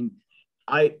is, I mean,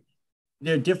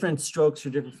 there are different strokes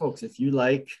for different folks. If you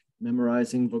like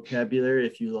memorizing vocabulary,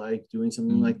 if you like doing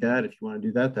something like that, if you want to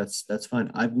do that, that's fine.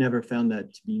 I've never found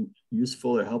that to be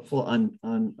useful or helpful on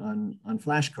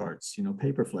flashcards,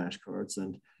 paper flashcards.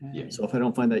 And so if I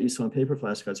don't find that useful on paper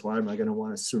flashcards, why am I going to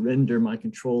want to surrender my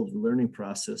control of the learning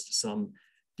process to some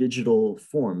digital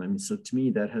form? I mean, so to me,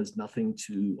 that has nothing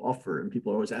to offer. And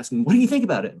people are always asking, what do you think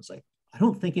about it? And it's like, I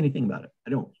don't think anything about it. I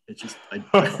don't. It's just, it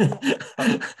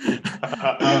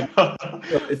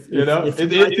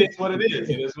is what it is.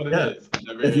 It is what it is.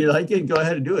 If you like it, go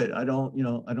ahead and do it. I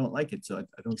don't like it. So I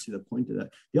don't see the point of that.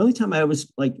 The only time I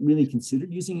was like really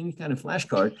considered using any kind of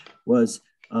flashcard was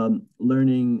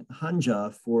learning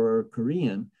Hanja for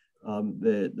Korean.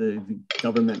 The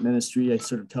government ministry, I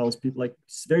sort of tells people, like,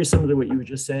 it's very similar to what you were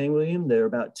just saying, William. There are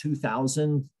about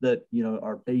 2,000 that,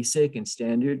 are basic and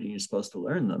standard, and you're supposed to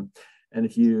learn them. And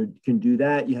if you can do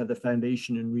that, you have the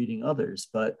foundation in reading others.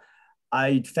 But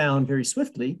I found very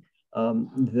swiftly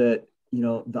that,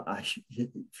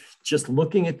 just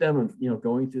looking at them and,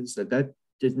 going through this, that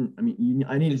didn't, I mean,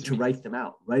 I needed to write them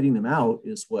out. Writing them out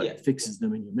is what fixes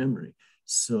them in your memory.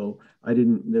 So I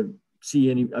didn't see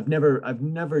any, I've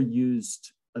never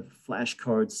used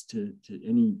flashcards to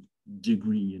any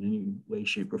degree in any way,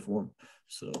 shape, or form.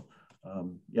 So,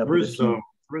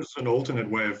 there is an alternate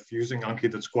way of using Anki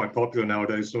that's quite popular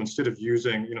nowadays. So instead of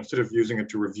using it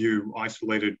to review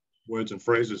isolated words and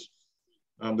phrases,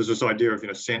 there's this idea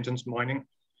of sentence mining.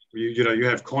 Where you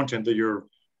have content that you're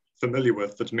familiar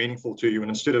with that's meaningful to you, and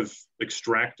instead of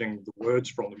extracting the words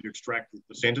from them, you extract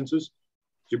the sentences.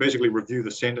 So you basically review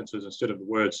the sentences instead of the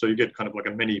words. So you get kind of like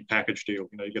a mini package deal.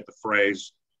 You get the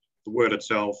phrase, the word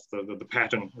itself, the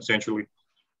pattern essentially.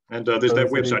 And there's that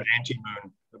website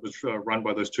Antimoon that was run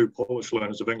by those 2 Polish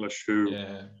learners of English who,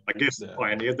 I guess,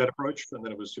 pioneered that approach. And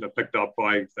then it was picked up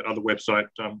by that other website,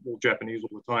 all Japanese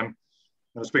all the time.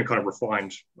 And it's been kind of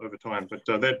refined over time. But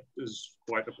that is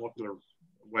quite a popular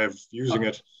way of using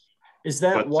it. Is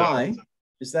that why?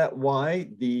 Is that why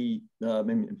the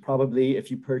probably if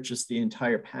you purchase the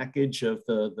entire package of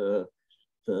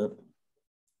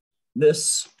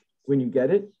this when you get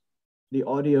it, the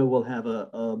audio will have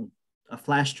a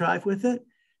flash drive with it,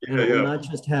 and it will not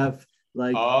just have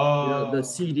like the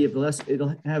CD of the lesson.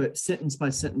 It'll have it sentence by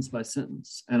sentence by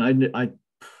sentence. And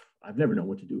I've never known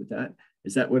what to do with that.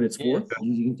 Is that what it's for?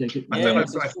 You can take it. I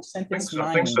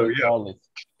think so. Yeah.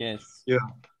 Yes. Yeah.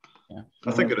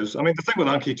 I think it is. I mean, the thing with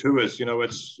Anki too is,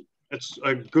 it's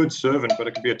a good servant, but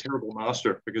it can be a terrible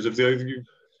master, because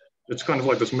it's kind of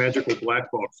like this magical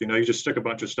black box. You just stick a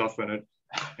bunch of stuff in it,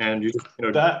 and you just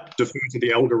defer to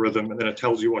the algorithm, and then it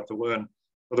tells you what to learn.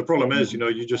 But the problem is, you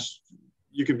can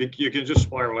just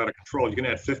spiral out of control. You can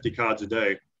add 50 cards a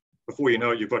day. Before you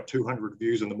know it, you've got 200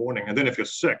 reviews in the morning, and then if you're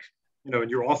sick, and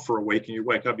you're off for a week, and you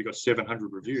wake up, you've got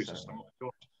 700 reviews. Oh my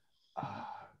God.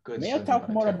 Good. May I talk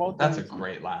more about that's that? a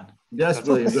great line. Yes,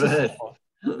 William, go ahead.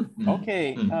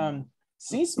 Okay.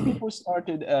 Since people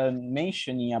started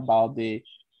mentioning about the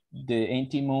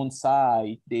Antimoon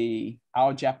site, the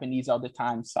All Japanese All the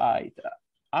Time site,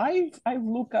 I've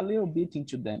looked a little bit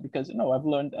into them because I've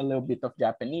learned a little bit of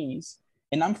Japanese,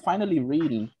 and I'm finally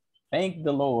reading. Thank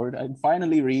the Lord, I'm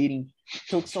finally reading.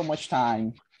 Took so much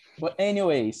time, but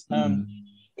anyways,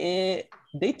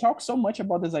 they talk so much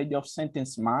about this idea of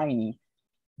sentence mining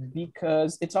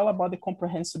because it's all about the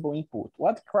comprehensible input.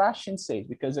 What Krashen says,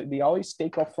 because they always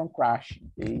take off from Krashen.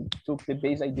 They took the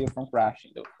base idea from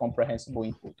Krashen, the comprehensible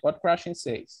input. What Krashen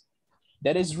says,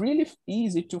 that is really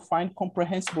easy to find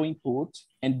comprehensible input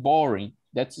and boring,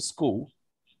 that's school.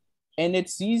 And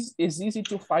it's easy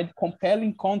to find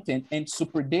compelling content and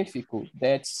super difficult,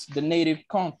 that's the native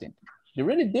content. The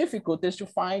really difficult is to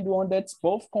find one that's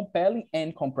both compelling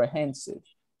and comprehensive,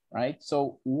 right?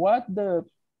 So what the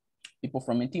people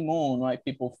from Intimon, right?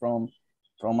 People from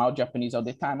All Japanese All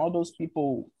the Time, all those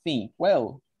people think,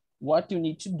 well, what you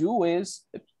need to do is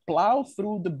plow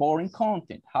through the boring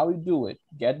content. How you do it?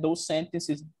 Get those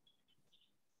sentences,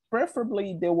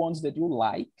 preferably the ones that you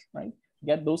like, right?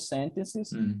 Get those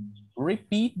sentences,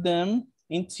 repeat them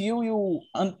until you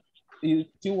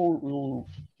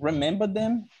remember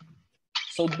them.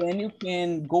 So then you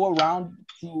can go around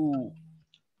to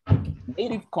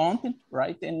native content,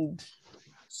 right? And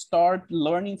start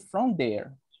learning from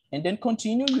there. And then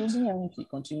continue using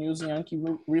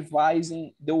Anki,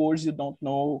 revising the words you don't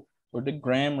know or the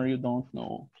grammar you don't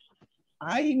know.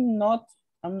 I'm not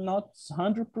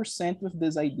 100% with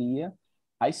this idea.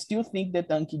 I still think that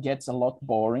Anki gets a lot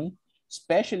boring,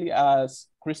 especially as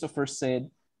Christopher said,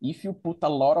 if you put a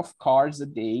lot of cards a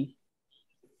day,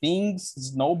 things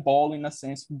snowball in a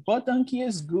sense, but Anki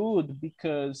is good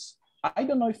because I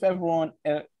don't know if everyone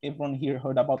here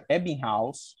heard about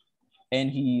Ebbinghaus and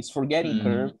his forgetting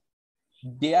curve.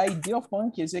 The idea of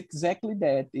Anki is exactly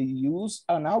that. They use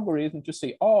an algorithm to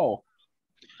say, oh,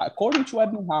 according to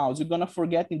Ebbinghaus, you're going to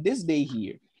forget in this day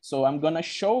here. So I'm going to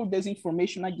show this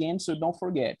information again so don't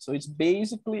forget. So it's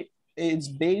based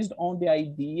on the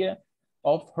idea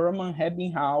of Hermann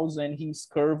Ebbinghaus and his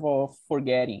curve of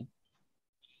forgetting.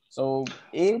 So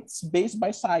it's based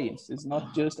by science. It's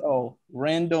not just,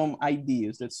 random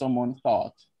ideas that someone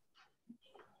thought.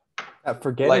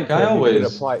 Forgetting curve, you can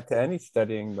apply it to any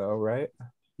studying though, right?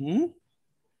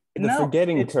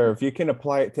 Forgetting curve, you can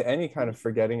apply it to any kind of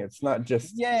forgetting. It's not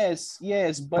just yes,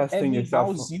 but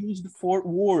Ebbinghaus used for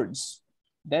words.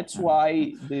 That's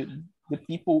why the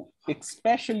people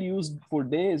especially used for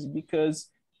this, because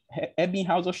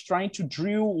Ebbinghaus was trying to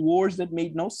drill words that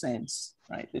made no sense,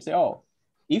 right? They say, oh,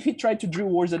 if he tried to drill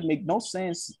words that make no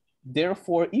sense,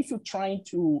 therefore, if you're trying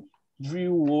to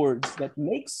drill words that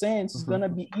make sense, it's gonna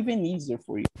be even easier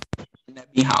for you. In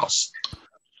Ebbinghaus.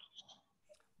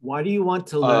 Why do you want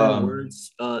to learn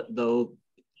words, though,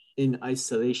 in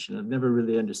isolation? I've never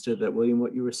really understood that, William,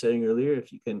 what you were saying earlier.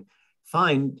 If you can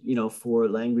find, for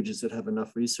languages that have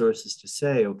enough resources to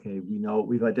say, okay,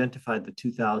 we've identified the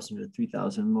 2,000 or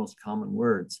 3,000 most common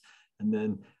words. And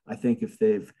then I think if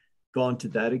they've gone to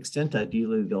that extent,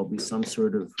 ideally, there'll be some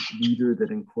sort of reader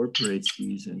that incorporates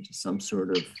these into some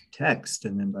sort of text.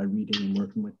 And then by reading and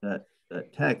working with that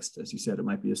text, as you said, it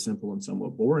might be a simple and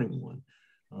somewhat boring one.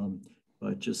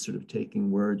 But just sort of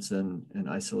taking words in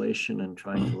isolation and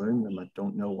trying to learn them, I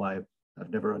don't know why.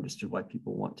 I've never understood why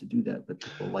people want to do that, but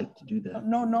people like to do that.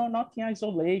 No, not in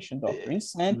isolation, doctor. In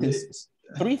sentences,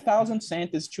 3,000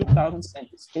 sentences, 2,000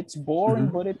 sentences. It's boring,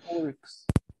 but it works.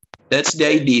 That's the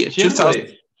idea.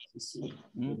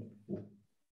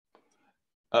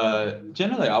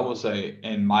 Generally, I will say,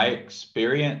 in my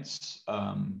experience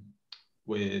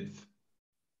with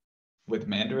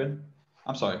Mandarin,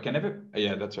 I'm sorry,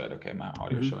 yeah, that's right. Okay, my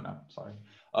audio's showing up, sorry.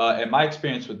 In my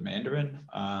experience with Mandarin,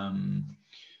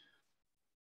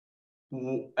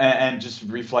 and just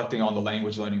reflecting on the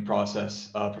language learning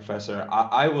process, Professor,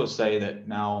 I will say that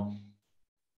now,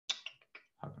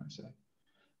 how can I say?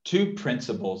 Two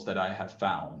principles that I have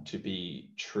found to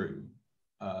be true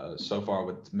so far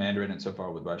with Mandarin and so far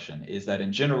with Russian is that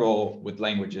in general, with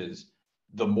languages,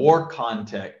 the more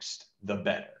context, the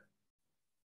better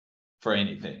for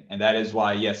anything. And that is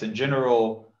why, yes, in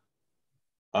general,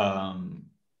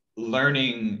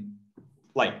 learning,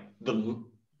 like the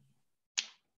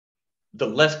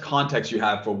less context you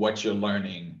have for what you're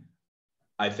learning,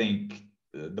 I think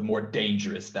the more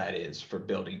dangerous that is for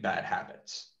building bad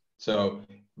habits. So,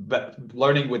 but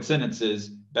learning with sentences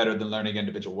better than learning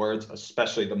individual words,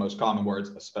 especially the most common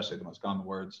words,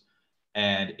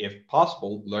 And if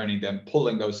possible, learning them,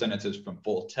 pulling those sentences from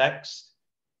full text,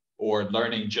 or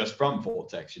learning just from full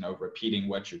text, repeating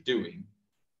what you're doing,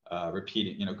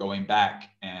 going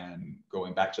back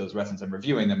to those lessons and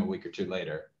reviewing them a week or two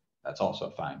later. That's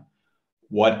also fine.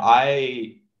 What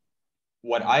I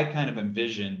kind of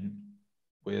envision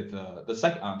with the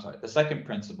second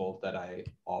principle that I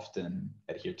often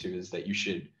adhere to is that you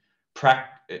should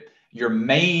practice your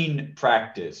main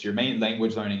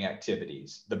language learning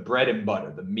activities, the bread and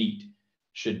butter, the meat,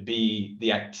 should be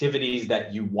the activities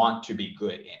that you want to be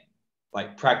good in.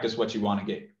 Like practice what you want to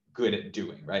get good at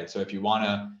doing, right? So if you want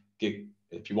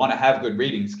to have good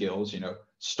reading skills,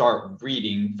 start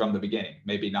reading from the beginning.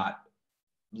 Maybe not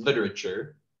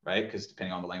literature, right? Because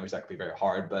depending on the language, that could be very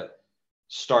hard, but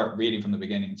start reading from the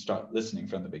beginning, start listening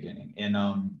from the beginning.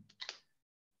 And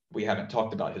we haven't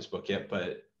talked about his book yet,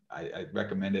 but I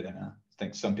recommend it. And I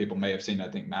think some people may have seen it.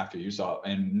 I think Matthew, you saw it.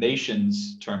 In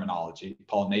Nation's terminology,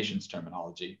 Paul Nation's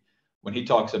terminology, when he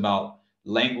talks about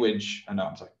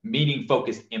meaning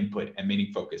focused input and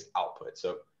meaning focused output.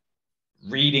 So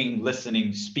reading,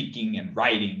 listening, speaking, and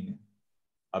writing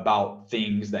about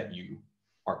things that you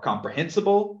are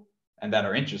comprehensible and that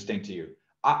are interesting to you.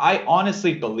 I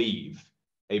honestly believe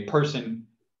a person,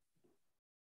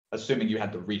 assuming you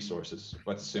had the resources,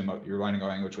 let's assume you're learning a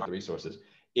language with the resources.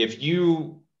 If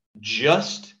you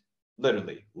just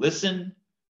literally listen,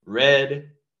 read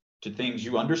to things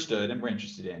you understood and were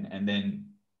interested in, and then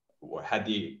had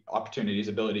the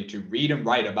ability to read and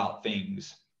write about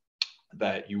things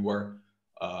that you were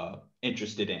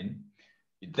interested in,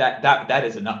 that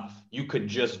is enough. You could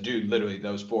just do literally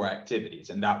those 4 activities,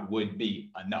 and that would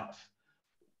be enough.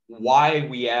 Why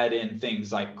we add in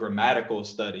things like grammatical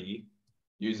study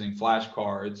using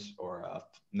flashcards, or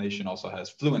Nation also has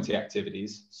fluency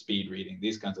activities, speed reading,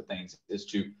 these kinds of things, is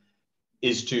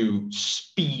to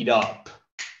speed up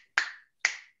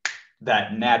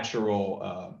that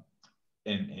natural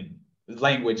in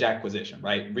language acquisition,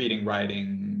 right? Reading,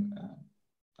 writing,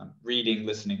 reading,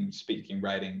 listening, speaking,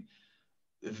 writing.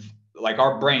 Like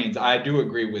our brains, I do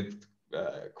agree with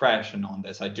Crashing on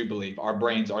this. I do believe our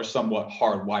brains are somewhat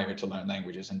hardwired to learn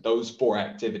languages, and those 4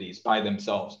 activities by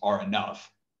themselves are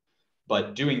enough.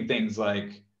 But doing things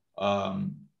like,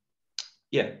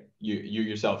 you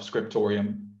yourself,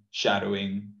 scriptorium,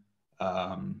 shadowing,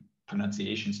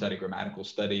 pronunciation study, grammatical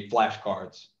study,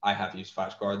 flashcards. I have used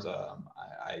flashcards.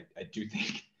 I do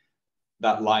think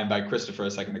that line by Christopher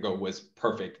a second ago was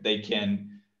perfect. They can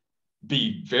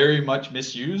be very much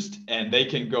misused, and they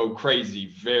can go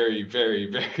crazy very,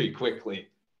 very, very quickly.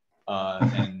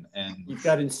 And you've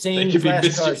got insane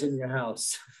flashcards in your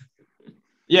house.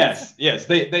 Yes.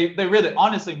 They really,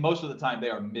 honestly, most of the time they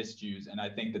are misused, and I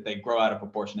think that they grow out of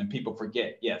proportion, and people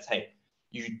forget. Yes, hey,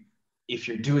 if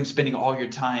you're spending all your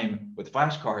time with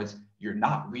flashcards, you're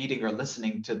not reading or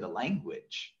listening to the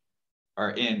language,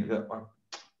 or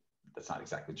that's not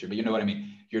exactly true, but you know what I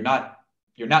mean.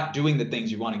 You're not doing the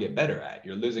things you want to get better at.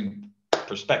 You're losing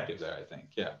perspective there, I think.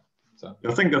 Yeah. So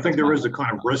I think there is a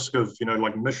kind of risk of,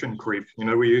 like mission creep,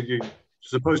 where you're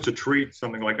supposed to treat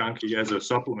something like Anki as a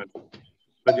supplement.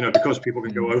 But, because people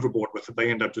can go overboard with it,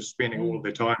 they end up just spending all of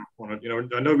their time on it.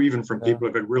 I know even from people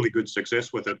who've had really good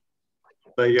success with it,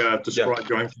 they described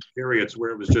going through periods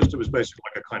where it was basically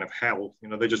like a kind of hell.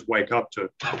 They just wake up to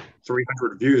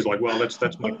 300 views, like, well,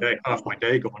 that's my day, half my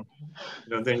day gone.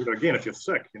 Then again, if you're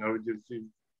sick,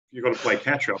 you got to play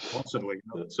catch up constantly.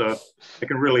 So it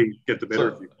can really get the better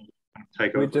of you.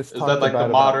 Take over. Is that like the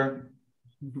modern?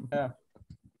 Yeah.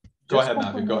 Go ahead,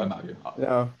 Matthew.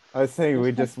 No, I was saying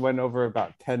we just went over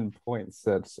about 10 points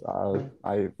that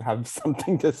I have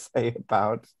something to say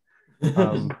about.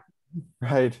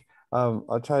 Right.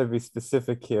 I'll try to be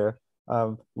specific here.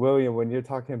 William, when you're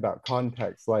talking about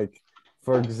context, like,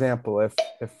 for example,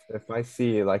 if I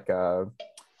see like a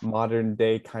modern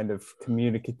day kind of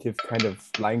communicative kind of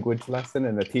language lesson,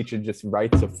 and the teacher just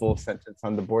writes a full sentence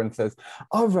on the board and says,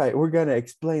 all right, we're going to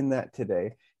explain that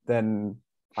today, then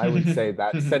I would say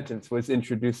that sentence was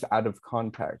introduced out of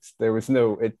context.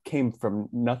 It came from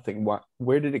nothing.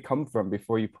 Where did it come from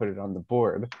before you put it on the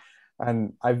board?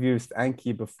 And I've used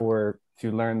Anki before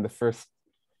to learn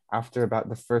after about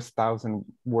the first 1,000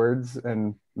 words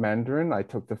in Mandarin, I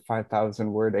took the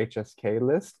 5,000 word HSK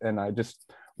list, and I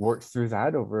just worked through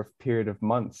that over a period of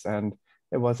months, and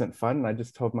it wasn't fun. I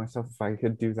just told myself if I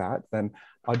could do that, then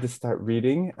I'll just start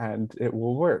reading and it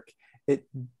will work. It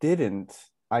didn't.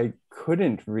 I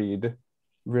couldn't read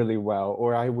really well,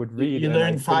 or I would read. You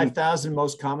learned 5,000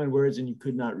 most common words and you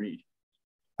could not read.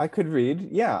 I could read.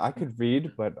 Yeah, I could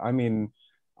read. But I mean,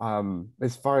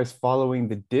 as far as following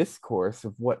the discourse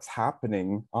of what's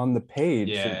happening on the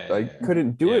page, I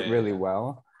couldn't do it really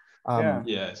well.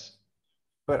 Yes.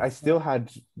 But I still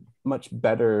had much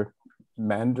better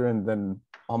Mandarin than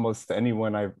almost any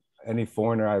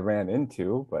foreigner I ran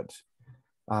into. But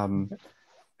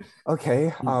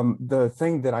okay, the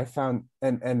thing that I found,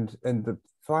 and the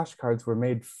flashcards were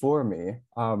made for me.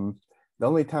 The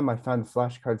only time I found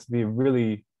flashcards to be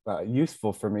really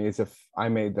useful for me is if I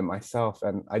made them myself,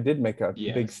 and I did make a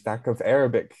big stack of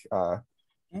Arabic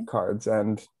cards,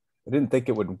 and I didn't think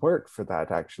it would work for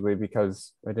that actually,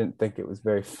 because I didn't think it was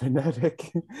very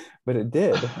phonetic, but it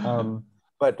did.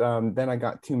 but then I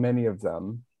got too many of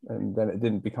them, and then it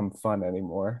didn't become fun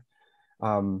anymore.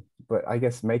 But I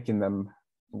guess making them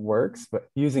works, but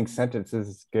using sentences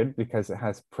is good because it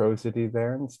has prosody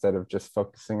there instead of just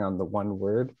focusing on the one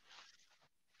word.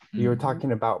 You were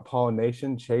talking about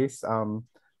pollination, Chase.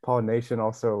 Pollination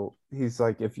also, he's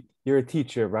like, if you're a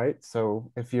teacher, right? So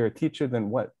if you're a teacher,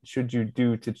 then what should you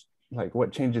do to, like,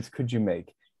 what changes could you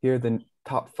make? Here are the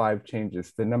top 5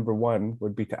 changes. The number 1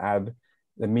 would be to add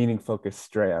the meaning focused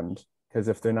strand, because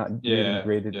if they're not reading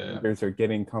graded readers or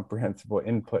getting comprehensible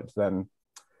inputs, then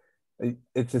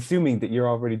it's assuming that you're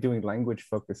already doing language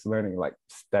focused learning, like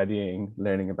studying,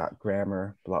 learning about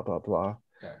grammar, blah, blah, blah.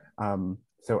 Okay.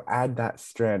 So add that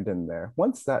strand in there.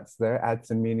 Once that's there, add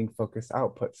some meaning focused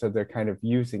output. So they're kind of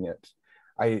using it.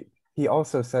 He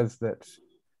also says that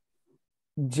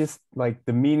just like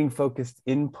the meaning focused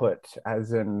input,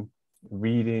 as in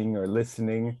reading or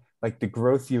listening, like the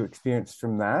growth you experience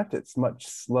from that, it's much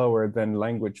slower than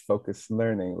language focused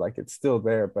learning. Like it's still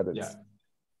there, but it's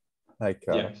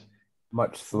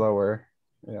much slower.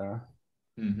 Yeah.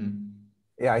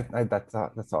 Yeah,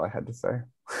 that's all I had to say.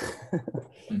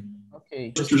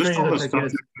 Okay. Just on the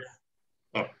subject.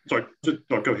 Oh, sorry.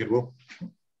 Go ahead, Will.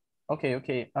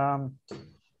 Okay.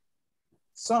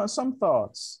 Some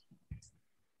thoughts.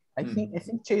 I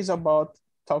think Chase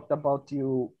talked about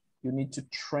you need to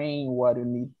train what you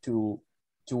need to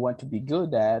want to be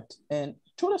good at, and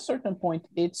to a certain point,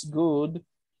 it's good,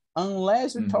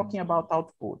 unless you're talking about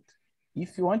output.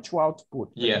 If you want to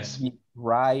output, yes, be it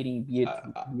writing, be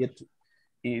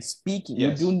it speaking,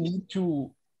 you do need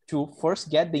to first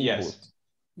get the input.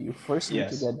 You first need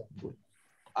to get the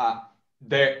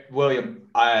input. William,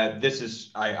 this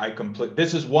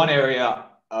is one area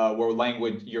where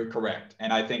language, you're correct.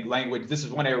 And I think this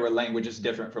is one area where language is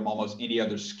different from almost any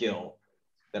other skill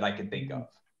that I can think of.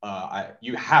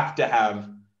 You have to have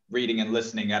reading and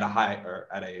listening at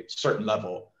a certain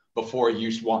level before you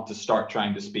want to start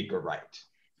trying to speak or write.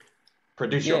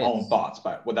 Produce your own thoughts,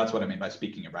 but that's what I mean by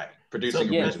speaking and writing.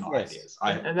 Producing original ideas.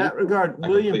 In that regard,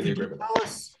 William,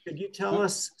 could you tell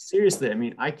us seriously? I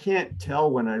mean, I can't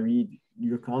tell when I read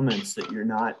your comments that you're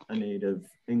not a native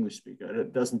English speaker.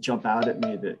 It doesn't jump out at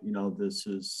me that, you know, this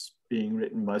is being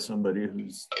written by somebody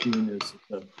who's doing this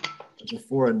as a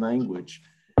foreign language.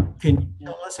 Can you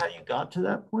tell us how you got to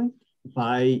that point?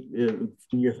 By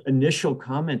your initial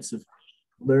comments of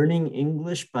learning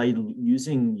English by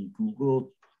using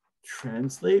Google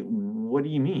Translate? What do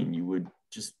you mean? You would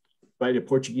just write a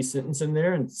Portuguese sentence in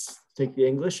there and take the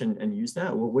English and use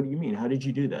that? What do you mean? How did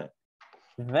you do that?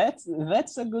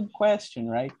 That's a good question,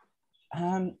 right?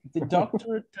 The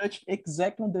doctor touched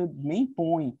exactly on the main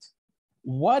point.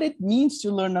 What it means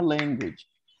to learn a language.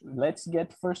 Let's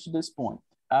get first to this point.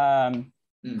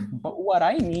 But what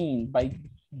I mean by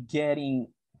getting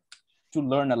to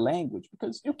learn a language,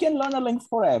 because you can learn a language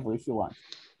forever if you want.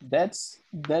 That's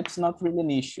not really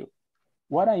an issue.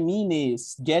 What I mean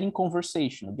is getting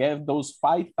conversation, get those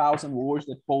 5,000 words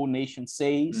that Pollination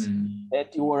says,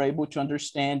 that you are able to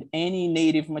understand any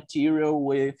native material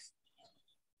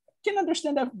can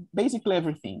understand basically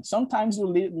everything. Sometimes you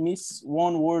miss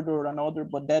one word or another,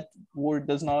 but that word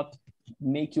does not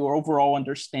make your overall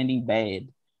understanding bad.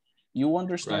 You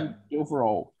understand the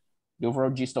overall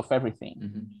gist of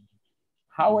everything.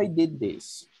 How I did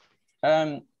this.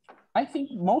 I think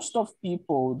most of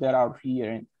people that are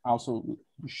here and also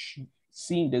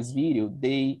seeing this video,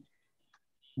 they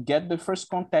get the first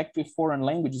contact with foreign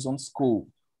languages on school,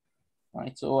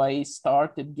 right? So I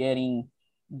started getting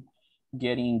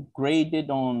graded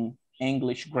on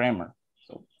English grammar.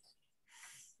 So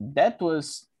that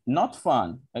was not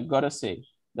fun, I gotta say.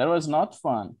 That was not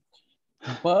fun,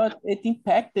 but it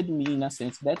impacted me in a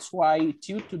sense. That's why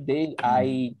till today,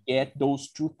 I get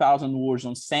those 2,000 words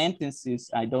on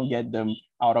sentences. I don't get them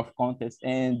out of context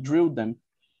and drill them,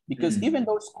 because even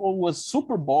though school was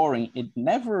super boring, it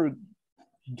never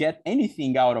get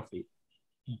anything out of it,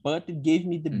 but it gave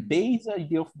me the base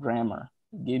idea of grammar.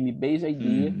 It gave me base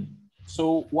idea.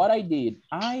 So what I did,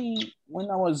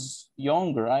 when I was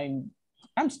younger,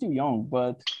 I'm still young,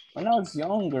 but when I was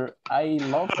younger, I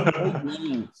loved to play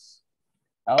games.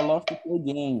 I love to play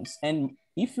games. And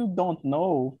if you don't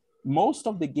know, most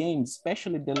of the games,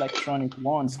 especially the electronic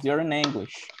ones, they're in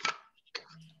English.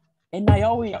 And I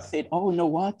always said, oh, you know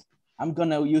what? I'm going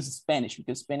to use Spanish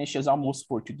because Spanish is almost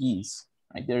Portuguese.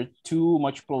 Right? They're too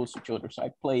much close to each other. So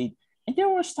I played. And there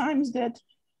was times that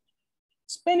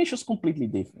Spanish was completely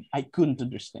different. I couldn't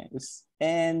understand this.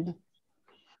 And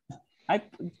I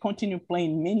continued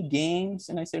playing many games.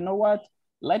 And I said, you know what?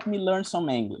 Let me learn some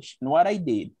English. And what I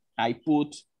did, I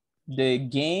put the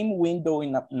game window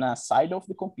in a side of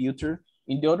the computer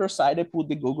In the other side, I put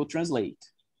the Google Translate.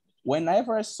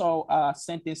 Whenever I saw a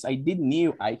sentence I didn't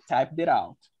know, I typed it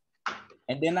out.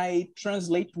 And then I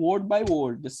translate word by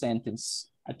word the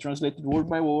sentence. I translated word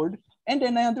by word. And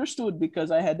then I understood because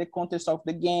I had the context of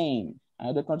the game. I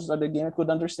had the context of the game. I could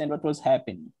understand what was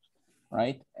happening,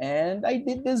 right? And I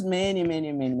did this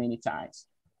many times.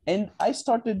 And I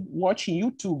started watching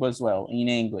YouTube as well in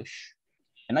English.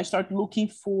 And I started looking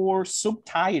for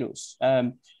subtitles,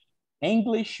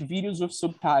 English videos with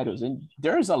subtitles. And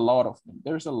there's a lot of them.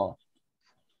 There's a lot.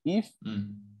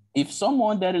 If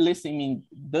someone that is listening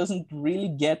doesn't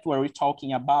really get what we're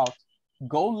talking about,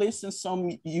 go listen some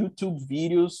YouTube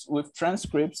videos with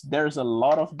transcripts. There's a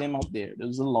lot of them out there.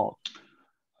 There's a lot.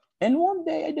 And one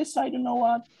day I decided, you know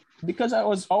what? Because I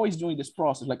was always doing this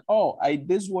process, like, oh,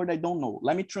 this word I don't know.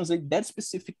 Let me translate that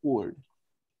specific word.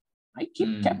 I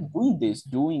kept doing this,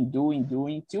 doing,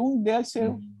 till I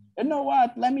said, you know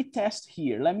what? Let me test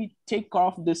here. Let me take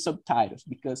off the subtitles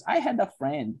because I had a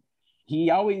friend.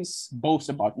 He always boasts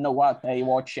about, you know what? I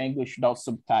watch English without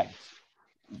subtitles.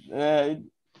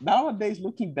 Nowadays,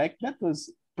 looking back, that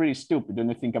was pretty stupid when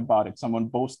you think about it. Someone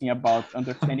boasting about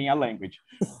understanding a language.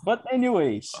 But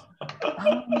anyways,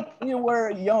 we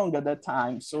were young at that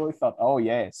time. So we thought, oh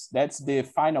yes, that's the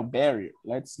final barrier.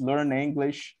 Let's learn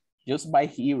English just by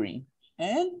hearing.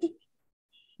 And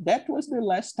that was the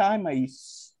last time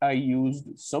I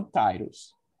used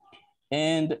subtitles.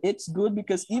 And it's good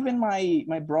because even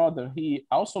my brother, he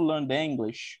also learned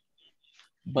English,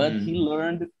 but he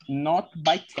learned not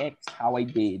by text how I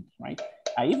did, right?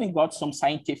 I even got some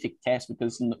scientific tests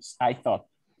because I thought,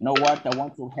 you know what? I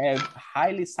want to have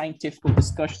highly scientific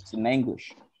discussions in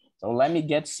English. So let me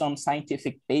get some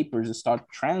scientific papers and start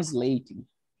translating.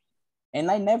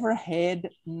 And I never had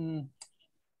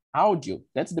audio.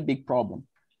 That's the big problem.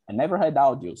 I never had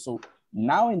audio. So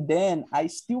now and then I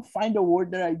still find a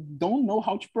word that I don't know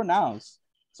how to pronounce.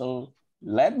 So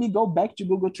let me go back to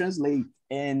Google Translate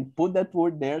and put that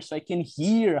word there so I can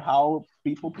hear how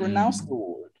people pronounce the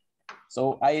word.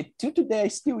 So till today, I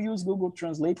still use Google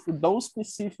Translate for those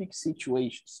specific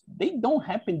situations. They don't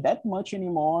happen that much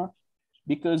anymore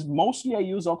because mostly I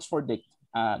use Oxford Dict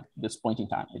at this point in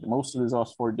time. It mostly is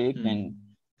Oxford Dict. And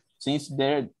since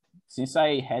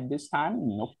I had this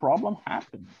time, no problem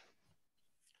happened.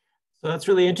 So that's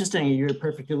really interesting. You're a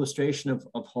perfect illustration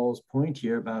of Hall's point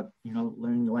here about,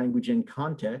 learning the language in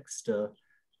context. The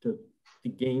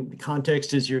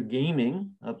context is you're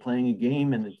gaming, playing a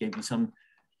game, and it gave you some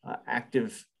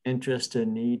active interest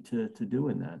and need to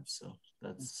doing that. So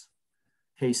that's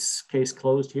case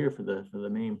closed here for the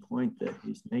main point that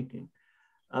he's making.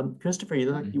 Christopher,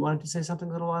 you wanted to say something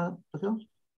a little while ago?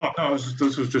 Oh, no,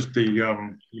 this was just the,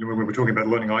 when we were talking about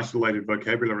learning isolated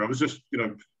vocabulary, I was just,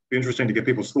 be interesting to get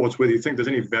people's thoughts, whether you think there's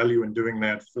any value in doing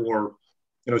that for,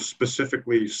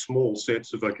 specifically small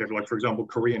sets of vocabulary, like, for example,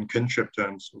 Korean kinship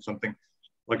terms or something.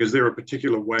 Like, is there a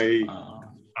particular way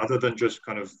other than just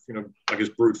kind of, I guess,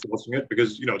 brute forcing it?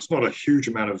 Because, it's not a huge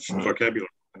amount of vocabulary.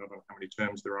 I don't know how many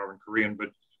terms there are in Korean,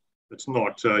 but it's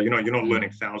not, you're not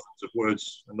learning thousands of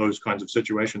words in those kinds of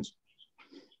situations.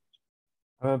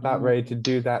 I'm about ready to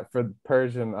do that for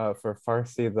Persian, for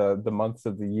Farsi, the months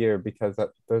of the year, because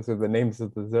those are the names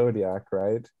of the zodiac,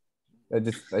 right? I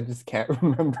just can't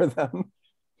remember them.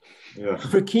 Yeah.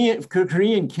 For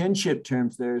Korean kinship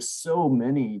terms, there's so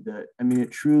many that, it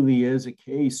truly is a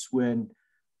case when,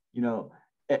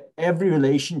 every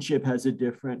relationship has a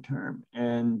different term.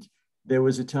 And there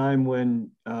was a time when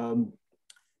my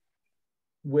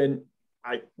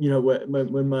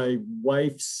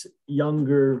wife's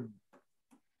younger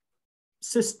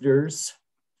sister's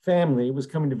family was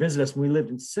coming to visit us when we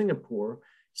lived in Singapore.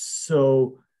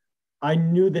 So I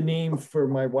knew the name for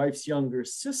my wife's younger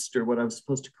sister, what I was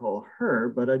supposed to call her,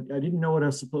 but I didn't know what I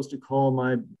was supposed to call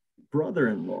my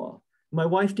brother-in-law. My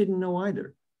wife didn't know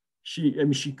either. She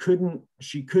couldn't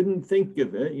think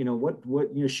of it.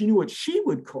 She knew what she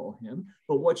would call him,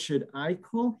 but what should I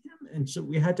call him? And so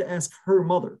we had to ask her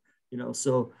mother.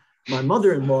 So my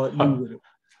mother-in-law knew what it was.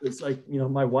 It's like,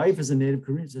 my wife is a native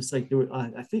Korean. It's just like,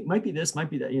 I think might be this, might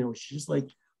be that, she just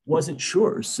wasn't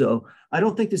sure. So I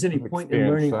don't think there's any point in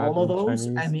learning all of those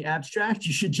and the abstract.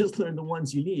 You should just learn the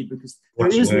ones you need because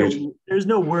there's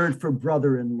no word for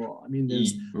brother-in-law.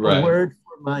 There's a word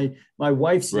for my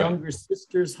wife's younger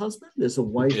sister's husband. There's a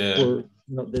wife for,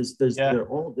 they're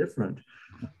all different.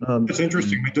 It's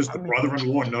interesting. Does the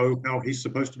brother-in-law know how he's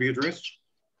supposed to be addressed?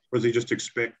 Or does he just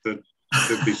expect that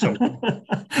Could be something.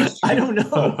 I don't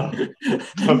know.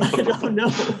 I don't know.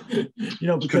 You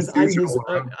know, because I'm his,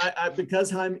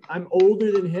 because I'm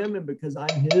older than him, and because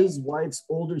I'm his wife's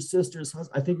older sister's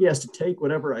husband. I think he has to take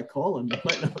whatever I call him. He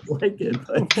might not like it,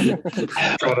 but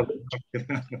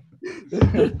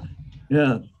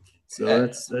yeah. So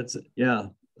that's yeah.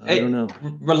 I don't know.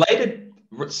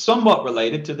 Somewhat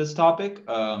related to this topic,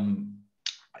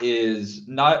 is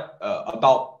not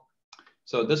about.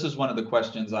 So this is one of the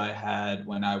questions I had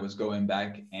when I was going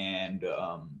back and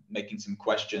making some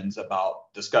questions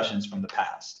about discussions from the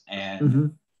past.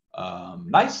 And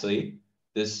nicely,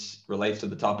 this relates to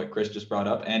the topic Chris just brought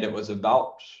up. And it was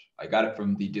about, I got it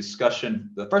from the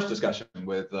first discussion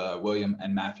with William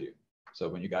and Matthew. So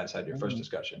when you guys had your first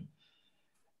discussion.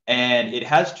 And it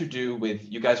has to do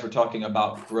with, you guys were talking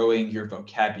about growing your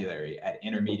vocabulary at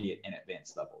intermediate and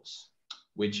advanced levels,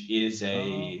 which is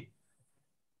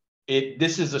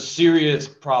this is a serious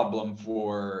problem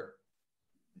for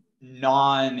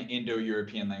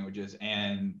non-Indo-European languages,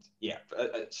 and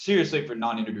seriously for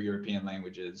non-Indo-European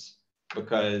languages,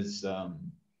 because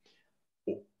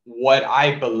what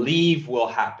I believe will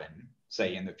happen,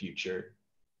 say in the future,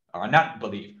 or not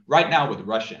believe, right now with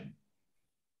Russian,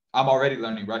 I'm already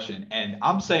learning Russian, and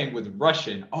I'm saying with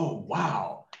Russian, oh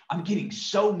wow, I'm getting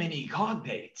so many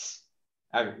cognates.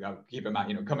 I'll keep in mind,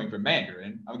 you know, coming from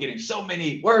Mandarin, I'm getting so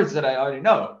many words that I already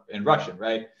know in Russian,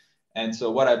 right? And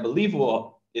so what I believe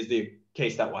is the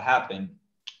case that will happen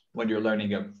when you're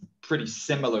learning a pretty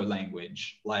similar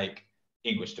language like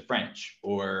English to French,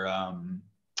 or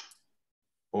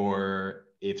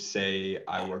if, say,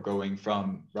 I were going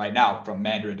from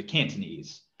Mandarin to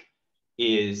Cantonese,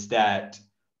 is that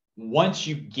once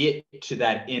you get to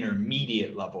that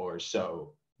intermediate level or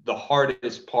so, the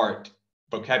hardest part,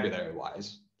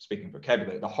 vocabulary-wise, speaking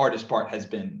vocabulary, the hardest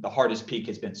peak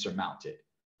has been surmounted.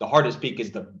 The hardest peak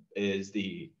is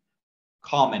the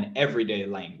common everyday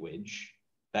language.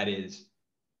 That is,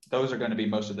 those are going to be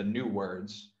most of the new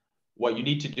words. What you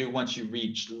need to do once you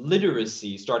reach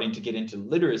literacy, starting to get into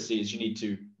literacy, is you need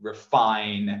to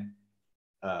refine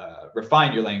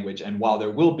your language. And while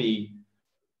there will be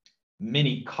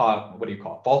many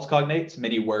false cognates,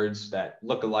 many words that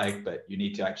look alike, but you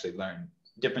need to actually learn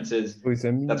differences,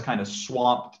 that's kind of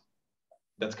swamped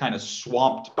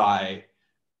by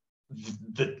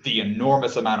the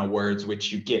enormous amount of words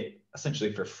which you get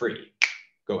essentially for free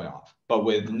going off. But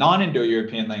with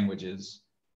non-Indo-European languages,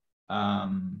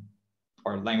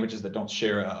 or languages that don't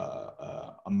share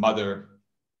a mother,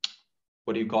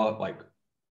 what do you call it? Like,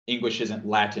 English isn't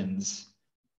Latin's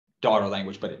daughter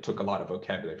language, but it took a lot of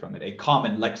vocabulary from it, a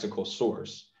common lexical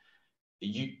source.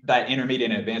 That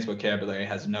intermediate and advanced vocabulary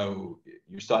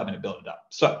you're still having to build it up.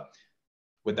 So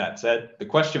with that said, the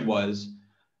question was,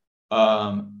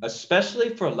 especially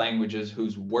for languages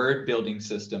whose word building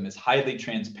system is highly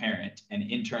transparent and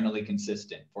internally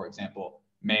consistent, for example,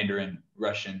 Mandarin,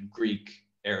 Russian, Greek,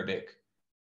 Arabic,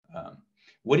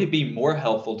 would it be more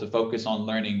helpful to focus on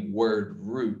learning word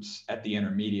roots at the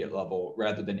intermediate level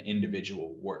rather than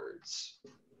individual words?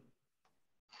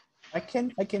 I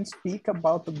can speak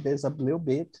about this a little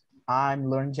bit. I'm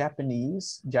learning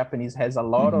Japanese. Japanese has a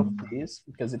lot of this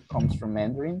because it comes from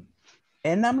Mandarin.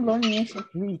 And I'm learning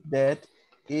ancient Greek, that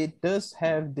it does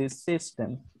have this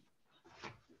system.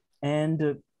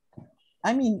 And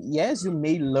I mean, yes, you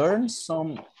may learn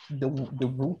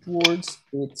the root words,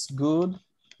 it's good,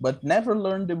 but never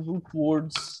learn the root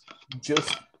words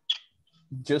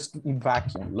just in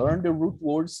vacuum. Learn the root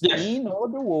words in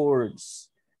other words.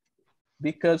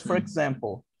 Because, for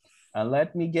example,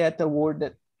 let me get a word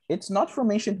that it's not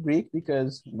from ancient Greek,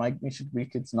 because my ancient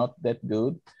Greek is not that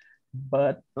good,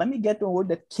 but let me get a word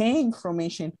that came from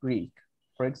ancient Greek.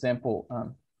 For example,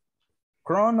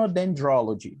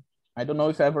 chronodendrology. I don't know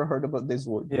if you ever heard about this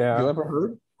word. Yeah. You ever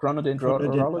heard?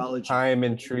 Chronodendrology? Time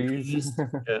in trees.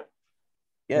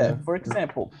 Yeah, for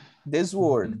example, this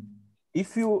word,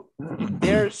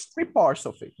 there's three parts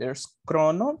of it. There's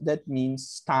chrono, that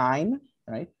means time,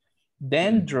 right?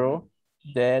 Dendro,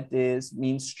 that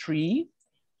means tree,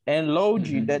 and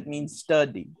logi, that means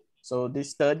study. So the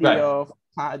study of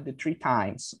the 3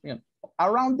 times,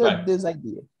 around this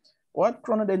idea. What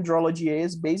chronodendrology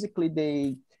is, basically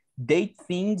they date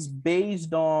things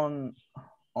based on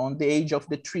the age of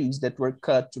the trees that were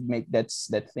cut to make that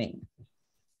thing.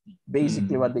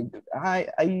 Basically what they do.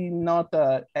 I'm not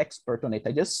an expert on it.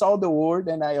 I just saw the word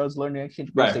and I was learning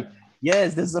ancient Greek. Like,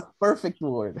 yes, this is a perfect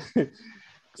word.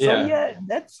 So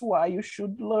that's why you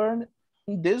should learn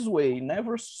in this way.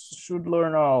 Never should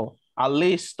learn a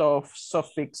list of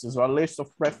suffixes or a list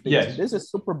of prefixes. This is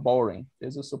super boring.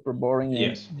 And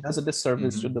does a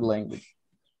disservice to the language.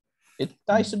 It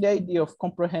ties to the idea of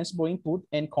comprehensible input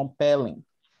and compelling.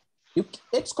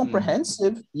 It's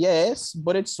comprehensive, yes,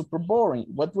 but it's super boring.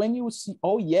 But when you see,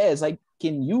 oh yes, I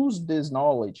can use this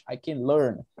knowledge, I can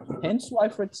learn. Hence why,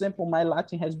 for example, my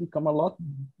Latin has become a lot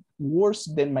worse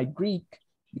than my Greek,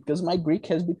 because my Greek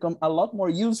has become a lot more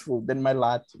useful than my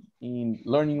Latin in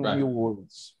learning new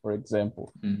words, for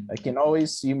example. I can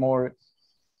always see more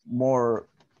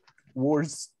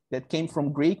words that came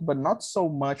from Greek, but not so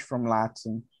much from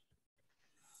Latin.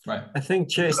 Right. I think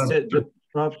Chase,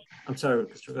 I'm sorry,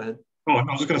 go ahead. Oh, I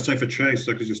was just going to say for Chase,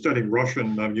 because you're studying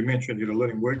Russian, you mentioned you're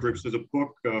learning word groups. There's a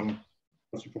book.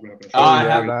 That's probably not going to show I you.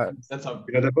 have that. That's a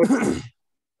You know that book?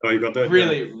 Oh, you got that?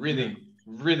 really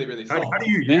How solid. do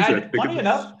you use And it? Funny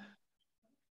enough,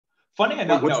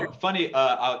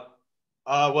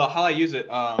 well, how I use it,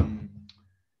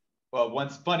 well, when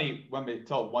we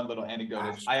told one little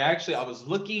anecdote is I was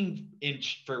looking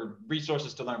for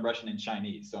resources to learn Russian in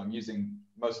Chinese. So I'm using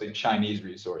mostly Chinese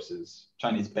resources,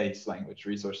 Chinese-based language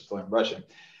resources to learn Russian.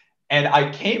 And I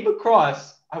came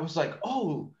across, I was like,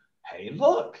 oh, hey,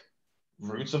 look,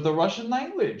 Roots of the Russian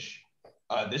Language.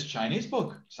 This Chinese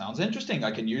book sounds interesting.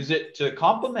 I can use it to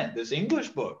complement this English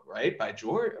book, right? By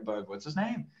George, what's his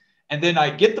name? And then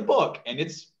I get the book, and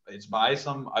it's by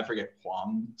some, I forget,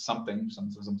 Huang something.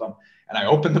 And I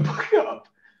open the book up,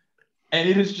 and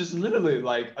it is just literally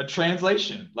like a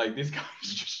translation. Like these guys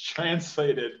just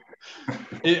translated.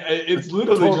 It's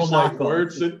literally Total just like knockoff.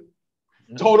 words and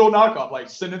total knockoff, like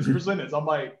sentence for sentence. I'm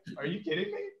like, are you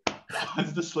kidding me?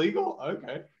 Is this legal?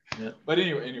 Okay. Yeah. But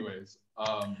anyways,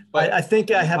 but I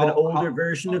think I have an older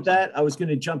version of that. I was going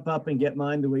to jump up and get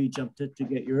mine the way you jumped it to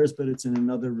get yours, but it's in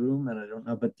another room, and I don't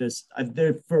know. But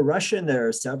for Russian, there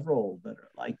are several that are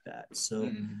like that. So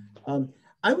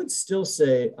I would still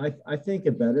say I think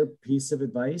a better piece of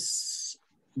advice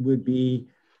would be,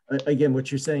 again,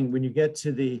 what you're saying, when you get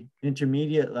to the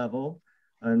intermediate level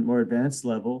and more advanced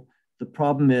level, the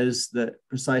problem is that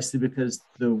precisely because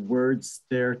the words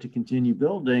there to continue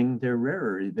building, they're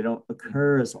rarer. They don't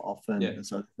occur as often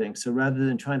as other things. So rather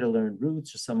than trying to learn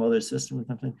roots or some other system or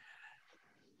something,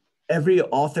 every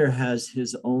author has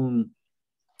his own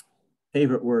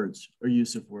favorite words or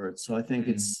use of words. So I think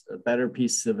it's a better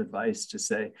piece of advice to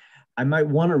say, I might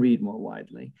want to read more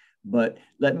widely, but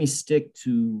let me stick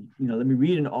to, let me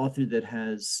read an author that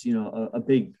has, a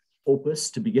big opus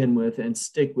to begin with and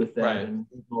stick with that and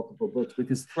multiple books,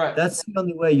 because that's the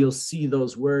only way you'll see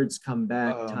those words come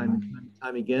back time and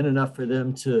time again, enough for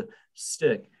them to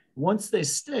stick. Once they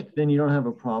stick, then you don't have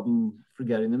a problem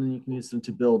forgetting them, and you can use them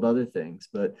to build other things.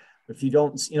 But if you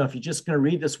don't, if you're just going to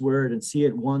read this word and see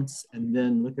it once and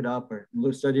then look it up or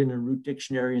study it in a root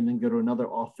dictionary and then go to another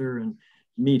author and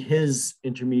meet his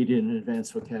intermediate and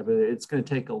advanced vocabulary, it's going to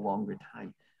take a longer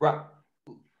time. Right.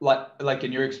 Like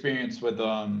in your experience with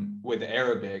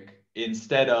Arabic,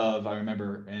 instead of, I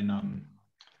remember in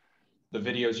the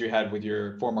videos you had with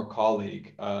your former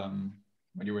colleague,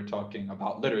 when you were talking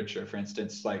about literature, for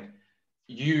instance, like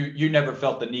you never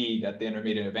felt the need at the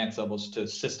intermediate advanced levels to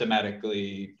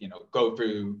systematically, go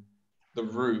through the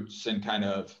roots and kind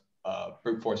of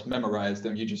brute force memorize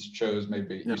them. You just chose,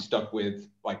 maybe you stuck with,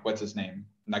 like, what's his name?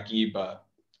 Naguib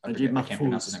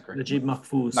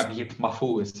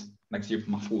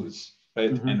Mahfouz,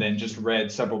 right? And then just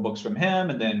read several books from him,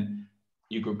 and then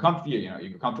you grew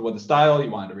comfortable with the style. You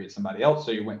wanted to read somebody else,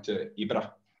 so you went to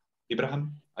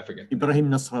Ibrahim. I forget. Ibrahim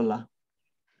Nasrallah.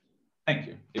 Thank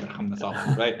you, Ibrahim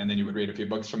Nasrallah, right? And then you would read a few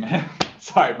books from him.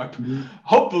 Sorry,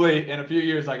 hopefully in a few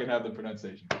years I can have the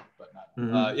pronunciation, but not.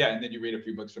 And then you read a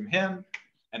few books from him,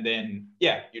 and then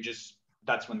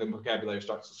that's when the vocabulary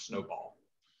starts to snowball.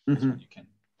 That's when you can.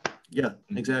 Yeah,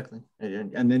 exactly.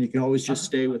 And then you can always just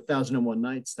stay with 1001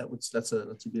 Nights. That's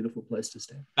a beautiful place to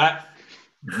stay. That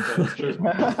is true.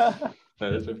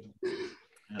 That is true.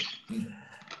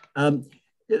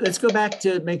 Let's go back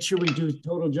to make sure we do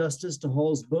total justice to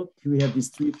Hall's book. We have these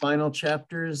 3 final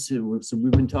chapters. So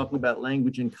we've been talking about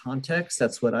language and context.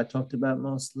 That's what I talked about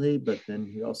mostly, but then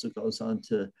he also goes on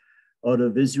to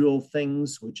audiovisual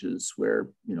things, which is where,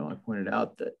 I pointed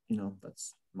out that,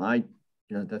 that's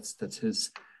that's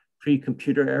his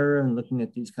pre-computer era and looking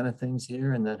at these kind of things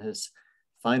here, and then his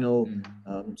final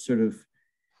sort of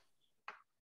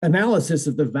analysis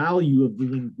of the value of the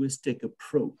linguistic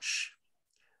approach.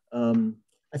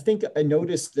 I think I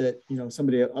noticed that,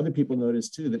 other people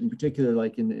noticed too, that in particular,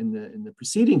 like in the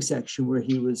preceding section where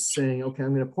he was saying, okay,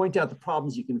 I'm going to point out the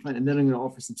problems you can find, and then I'm going to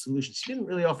offer some solutions. He didn't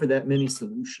really offer that many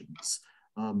solutions.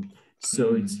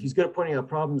 He's good at pointing out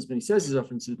problems, but he says he's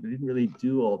offering solutions, but he didn't really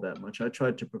do all that much. I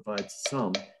tried to provide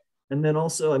some. And then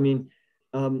also,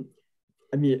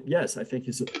 yes, I think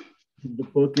his the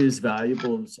book is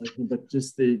valuable, but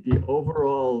just the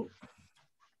overall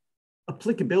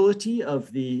applicability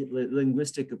of the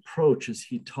linguistic approach as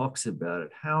he talks about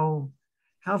it. How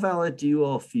valid do you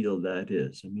all feel that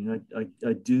is? I mean,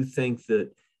 I do think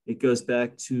that it goes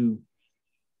back to,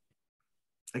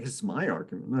 I guess it's my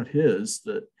argument, not his,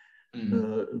 that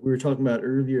we were talking about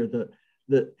earlier,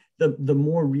 the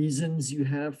more reasons you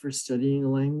have for studying a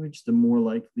language, the more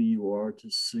likely you are to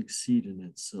succeed in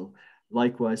it. So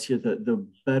likewise here, the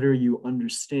better you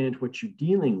understand what you're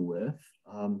dealing with,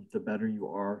 the better you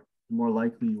are, the more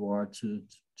likely you are to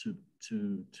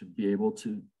be able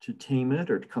to tame it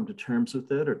or to come to terms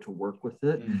with it or to work with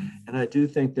it. And I do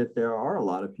think that there are a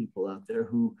lot of people out there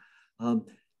who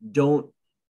don't,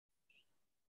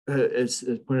 as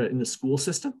pointed out in the school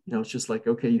system, you know, it's just like,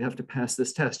 okay, you have to pass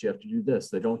this test, you have to do this.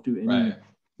 They don't do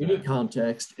any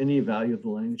context, any value of the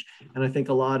language. And I think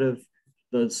a lot of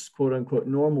the quote unquote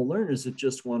normal learners that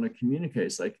just want to communicate,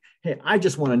 it's like, hey, I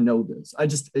just want to know this. I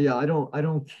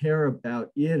don't care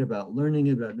about learning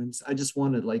about this. I just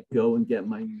want to like go and get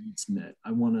my needs met.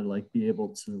 I want to like be able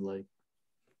to like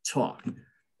talk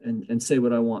and say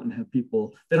what I want and have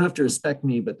people, they don't have to respect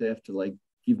me, but they have to like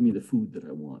give me the food that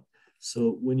I want.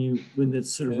 So when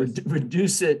it's sort of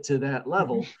reduce it to that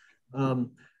level,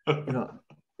 you know,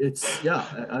 it's,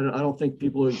 I don't think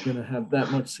people are going to have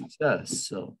that much success.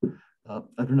 So I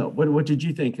don't know. What did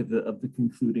you think of the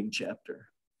concluding chapter?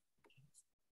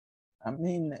 I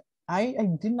mean, I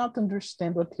did not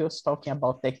understand what he was talking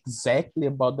about exactly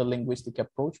about the linguistic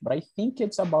approach, but I think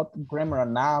it's about grammar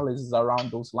analysis around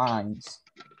those lines.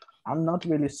 I'm not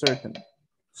really certain.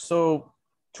 So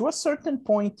to a certain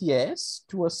point, yes,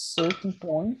 to a certain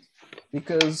point,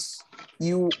 because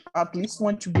you at least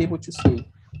want to be able to say,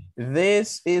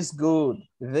 this is good,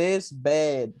 this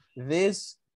bad,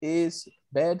 this is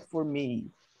bad for me.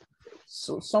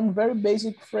 So some very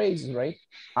basic phrases, right?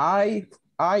 I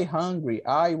hungry,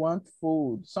 I want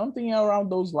food, something around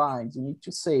those lines you need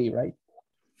to say, right?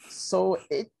 So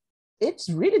it's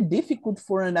really difficult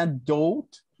for an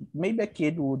adult, maybe a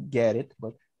kid would get it,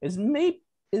 but it's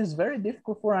very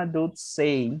difficult for an adult to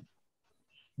say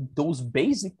those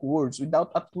basic words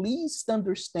without at least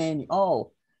understanding,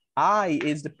 oh, I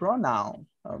is the pronoun,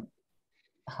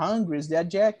 hungry is the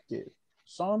adjective,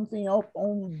 something up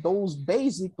on those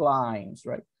basic lines,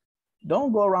 right?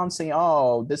 Don't go around saying,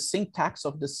 oh, the syntax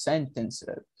of the sentence,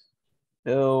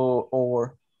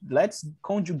 or let's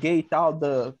conjugate all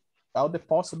the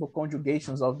possible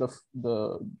conjugations of the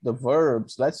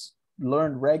verbs. Let's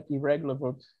learn irregular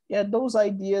verbs. Yeah, those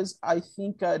ideas, I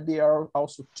think they are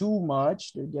also too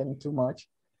much. They're getting too much.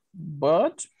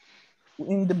 But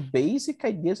in the basic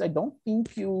ideas, I don't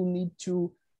think you need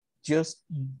to just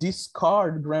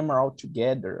discard grammar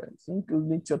altogether. I think you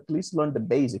need to at least learn the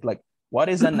basic, like what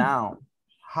is a noun?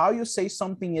 How you say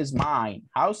something is mine?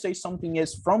 How you say something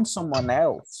is from someone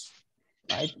else?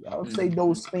 Right? I would say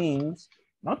those things,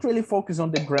 not really focus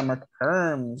on the grammar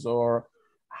terms or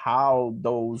how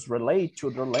those relate to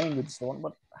the language, so on,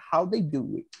 but how they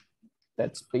do it.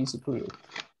 That's basically it.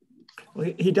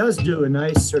 Well, he does do a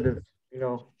nice sort of, you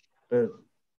know,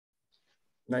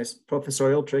 nice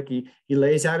professorial trick. He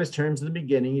lays out his terms in the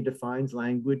beginning. He defines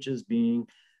language as being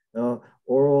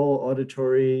oral,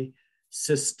 auditory,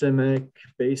 systemic,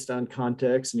 based on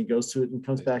context, and he goes through it and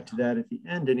comes back to that at the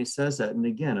end, and he says that. And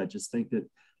again, I just think that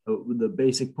the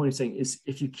basic point of saying is,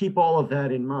 if you keep all of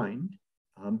that in mind,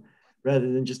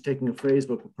 rather than just taking a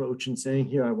phrasebook approach and saying,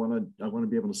 here, I want to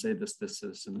be able to say this,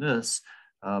 and this,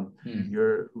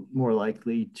 you're more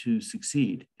likely to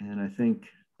succeed. And I think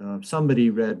somebody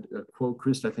read a quote,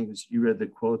 Chris, I think you read the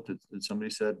quote that somebody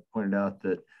said, pointed out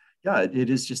that, yeah, it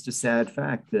is just a sad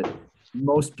fact that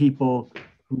most people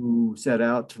who set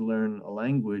out to learn a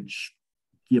language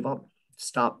give up,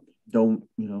 stop, don't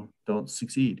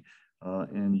succeed.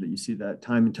 And you see that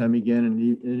time and time again,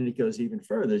 and it goes even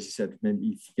further. As you said, maybe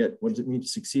you forget, what does it mean to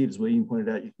succeed? As William pointed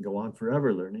out, you can go on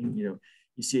forever learning. You know,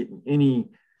 you see it in any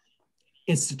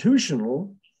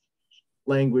institutional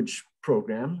language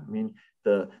program. I mean,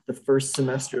 the first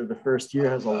semester of the first year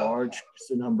has a large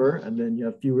number, and then you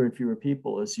have fewer and fewer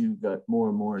people as you got more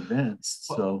and more advanced.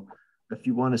 So if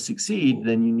you want to succeed,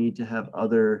 then you need to have a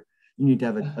better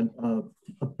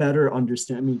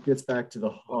understanding. I mean, it gets back to the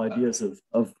whole ideas of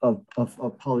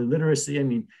polyliteracy. I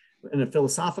mean, in a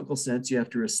philosophical sense, you have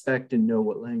to respect and know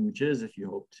what language is if you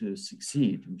hope to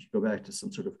succeed. If you go back to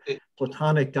some sort of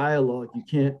Platonic dialogue, you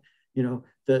can't, you know,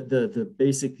 the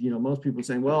basic, you know, most people are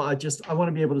saying, well, I want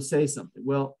to be able to say something.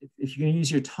 Well, if you're going to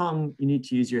use your tongue, you need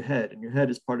to use your head, and your head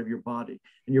is part of your body,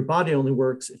 and your body only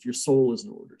works if your soul is in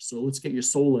order. So let's get your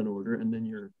soul in order, and then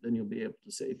you'll be able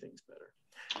to say things better.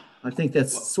 I think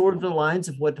that's sort of the lines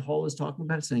of what Hall is talking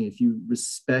about, saying if you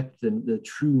respect the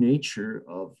true nature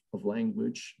of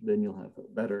language, then you'll have a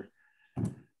better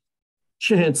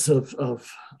chance of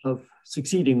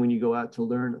succeeding when you go out to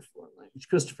learn a foreign language.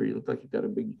 Christopher, you look like you've got a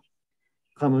big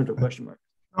comment or question mark.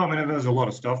 I mean, there's a lot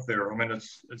of stuff there. I mean,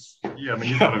 it's yeah. I mean,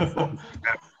 you've got to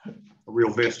have a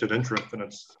real vested interest, and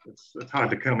it's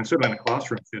hard to come. And certainly in the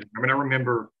classroom setting. I mean, I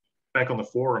remember back on the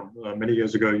forum many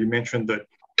years ago, you mentioned that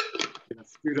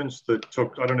students that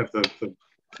took, I don't know if the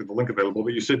link available,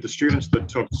 but you said the students that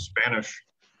took Spanish,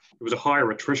 there was a higher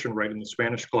attrition rate in the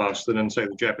Spanish class than in, say,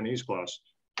 the Japanese class,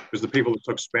 because the people that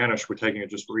took Spanish were taking it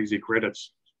just for easy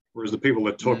credits, whereas the people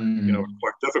that took, you know,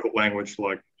 quite difficult language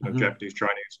like Japanese,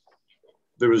 Chinese,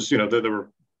 there was, you know, they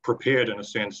were prepared in a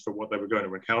sense for what they were going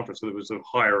to encounter. So there was a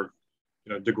higher,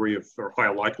 you know, degree of, or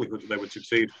higher likelihood that they would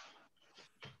succeed.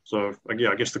 So yeah,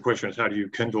 I guess the question is, how do you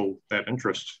kindle that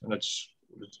interest? And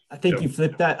I think you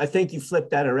flipped that. I think you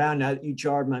flipped that around. Now that you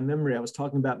jarred my memory, I was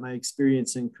talking about my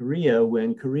experience in Korea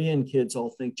when Korean kids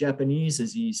all think Japanese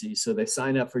is easy, so they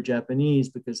sign up for Japanese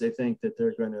because they think that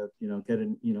they're going to, you know, get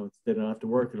in, you know, they don't have to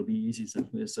work. It'll be easy.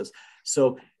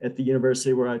 So at the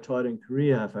university where I taught in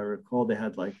Korea, if I recall, they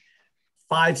had like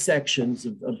 5 sections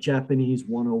of Japanese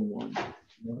 101,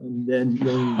 and then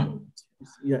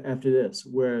after this,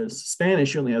 whereas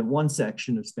Spanish, you only had 1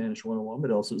 section of Spanish 101, but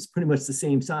also it's pretty much the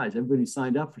same size. Everybody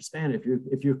signed up for Spanish.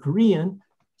 If you're Korean,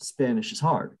 Spanish is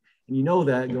hard, and you know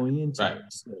that going into it,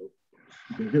 so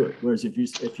you can do it. Whereas if you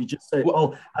just say,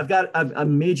 "Oh,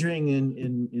 I'm majoring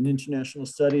in international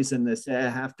studies," and they say I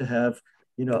have to have,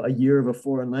 you know, a year of a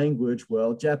foreign language.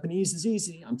 Well, Japanese is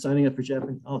easy. I'm signing up for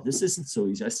Japanese. Oh, this isn't so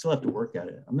easy. I still have to work at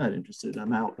it. I'm not interested.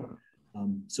 I'm out.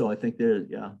 So I think I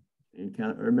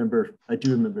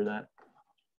do remember that.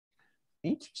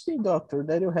 Interesting, doctor,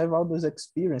 that you have all those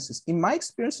experiences. In my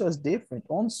experience was different.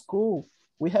 On school,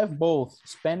 we have both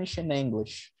Spanish and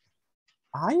English.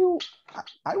 I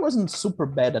wasn't super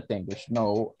bad at English.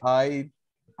 No, I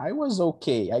was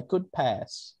okay. I could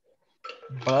pass.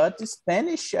 But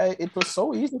Spanish, it was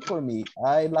so easy for me.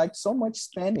 I liked so much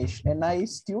Spanish, and I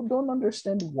still don't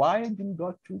understand why I didn't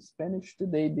go to Spanish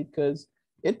today, because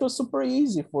it was super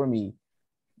easy for me.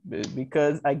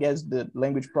 Because I guess the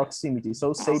language proximity.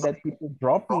 So say that people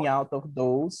dropping out of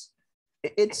those,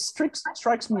 it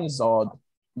strikes me as odd.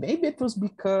 Maybe it was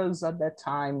because at that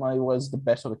time I was the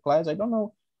best of the class. I don't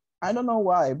know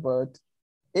why, but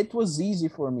it was easy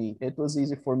for me. It was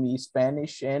easy for me,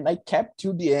 Spanish, and I kept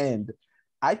to the end.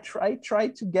 I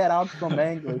tried to get out from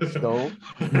English though,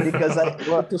 because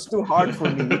it was too hard for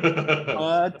me.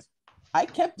 But I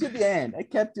kept to the end.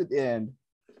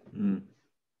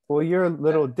 Well, you're a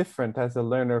little different as a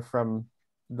learner from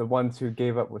the ones who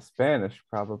gave up with Spanish,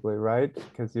 probably, right?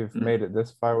 Because you've made it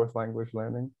this far with language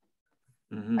learning.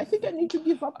 I think I need to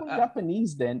give up on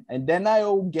Japanese then, and then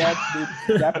I'll get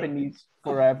the Japanese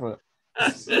forever.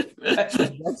 That's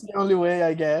the only way,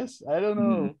 I guess. I don't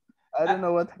know. I don't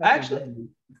know what happened. Actually,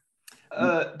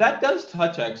 that does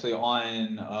touch actually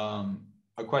on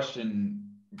a question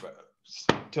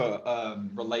to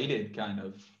related kind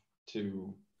of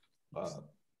to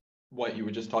what you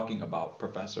were just talking about,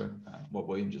 Professor, what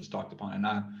William just talked upon. And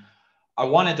I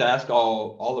wanted to ask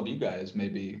all of you guys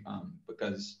maybe,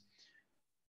 because,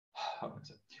 how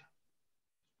is it?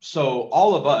 So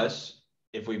all of us,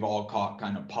 if we've all caught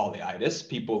kind of polyitis,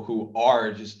 people who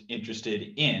are just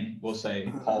interested in, we'll say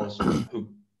Hall's, who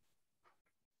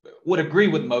would agree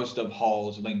with most of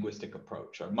Hall's linguistic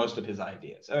approach, or most of his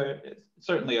ideas, or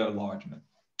certainly a large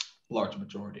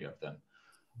majority of them,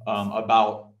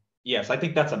 about, yes, I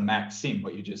think that's a maxim,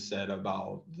 what you just said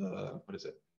about what is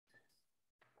it?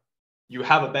 You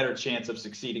have a better chance of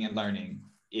succeeding in learning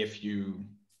if you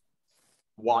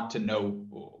want to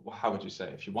know, how would you say,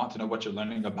 if you want to know what you're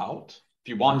learning about, if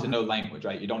you want to know language,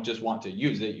 right? You don't just want to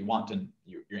use it,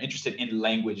 you're interested in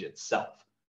language itself.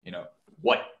 You know,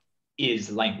 what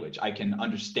is language? I can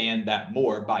understand that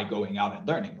more by going out and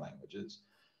learning languages.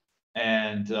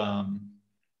 And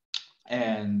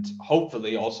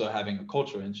hopefully also having a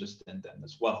cultural interest in them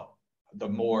as well. The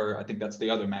more, I think that's the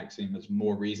other maxim, is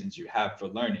more reasons you have for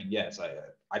learning. Yes,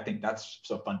 I think that's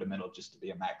so fundamental just to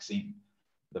be a maxim.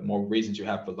 The more reasons you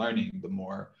have for learning, the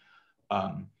more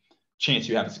chance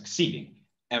you have of succeeding.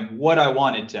 And what I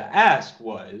wanted to ask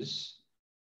was,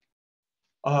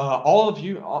 all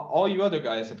you other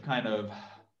guys have kind of,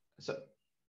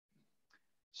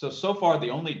 so far the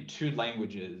only 2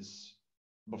 languages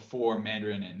before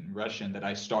Mandarin and Russian that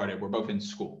I started were both in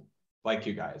school, like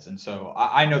you guys. And so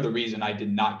I know the reason I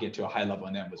did not get to a high level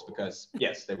in them was because,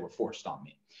 yes, they were forced on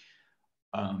me.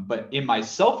 But in my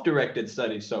self-directed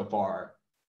studies so far,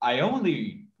 I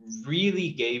only really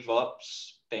gave up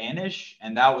Spanish,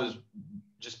 and that was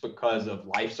just because of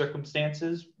life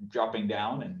circumstances dropping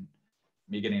down and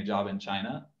me getting a job in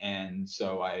China. And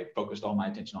so I focused all my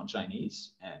attention on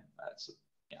Chinese, and that's,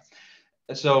 yeah.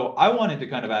 So I wanted to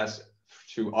kind of ask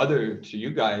to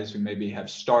you guys who maybe have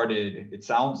started, it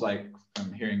sounds like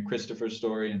from hearing Christopher's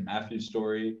story and Matthew's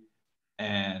story,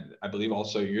 and I believe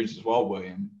also yours as well,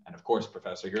 William, and of course,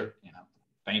 Professor, you're, you know,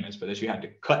 famous for this. You had to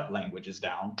cut languages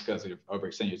down because you're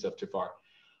overextending yourself too far.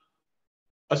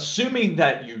 Assuming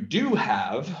that you do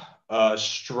have a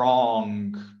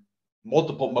strong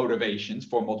multiple motivations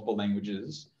for multiple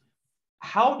languages,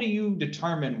 how do you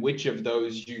determine which of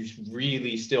those you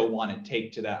really still want to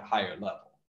take to that higher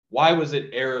level? Why was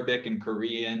it Arabic and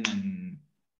Korean,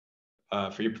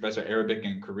 and for you, Professor, Arabic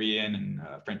and Korean, and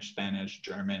French, Spanish,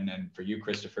 German, and for you,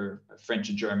 Christopher, French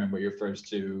and German were your first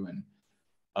two, and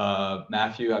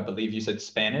Matthew, I believe you said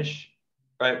Spanish,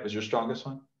 right? Was your strongest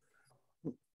one?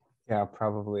 Yeah,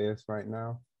 probably is right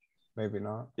now. Maybe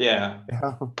not. Yeah.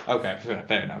 Yeah. Okay,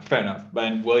 fair enough, fair enough.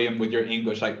 But William, with your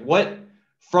English, like what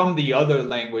from the other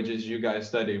languages you guys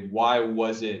studied, why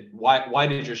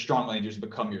did your strong languages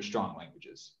become your strong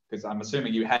languages? Because I'm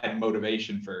assuming you had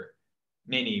motivation for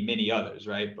many others,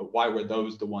 right? But why were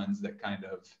those the ones that kind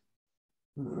of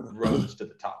rose to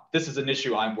the top? This is an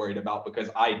issue I'm worried about because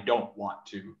I don't want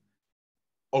to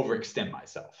overextend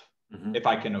myself. If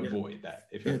I can avoid that.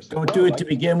 If you don't do it to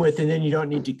begin with, and then you don't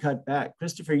need to cut back.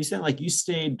 Christopher, you sound like you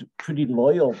stayed pretty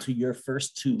loyal to your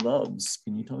first two loves.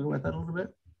 Can you talk about that a little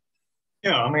bit?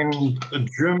 Yeah, I mean,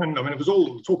 German, I mean, it's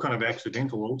all kind of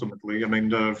accidental ultimately. I mean,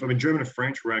 German and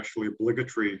French were actually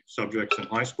obligatory subjects in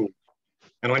high school.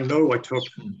 And I know I took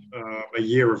a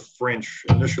year of French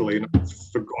initially and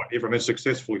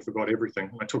successfully forgot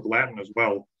everything. I took Latin as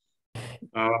well.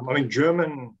 I mean,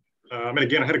 German, I mean,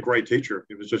 again, I had a great teacher.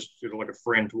 He was just, you know, like a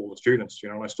friend to all the students, you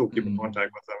know, and I still keep in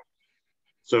contact with him.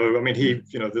 So, I mean, he,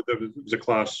 you know, there was a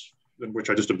class in which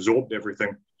I just absorbed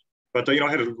everything. But, you know,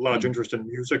 I had a large interest in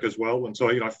music as well. And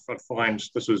so, you know, I'd find,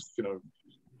 this was, you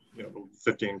know,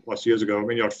 15 plus years ago, I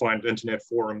mean, you know, I'd find internet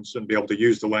forums and be able to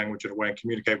use the language in a way and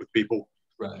communicate with people.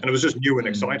 Right. And it was just new and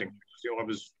exciting. Because, you know, I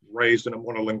was raised in a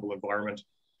monolingual environment.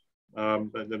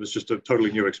 And it was just a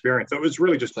totally new experience. So it was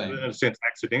really just, in a sense,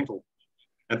 accidental.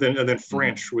 And then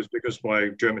French was because my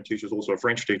German teacher is also a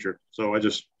French teacher. So I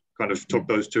just kind of took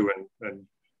those two and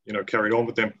you know, carried on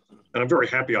with them. And I'm very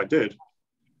happy I did.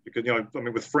 Because, you know, I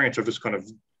mean, with French, I've just kind of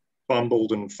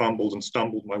bumbled and fumbled and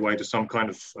stumbled my way to some kind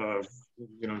of,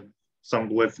 you know, some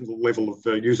level of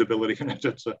usability. And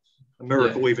it's a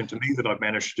miracle even to me that I've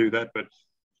managed to do that. But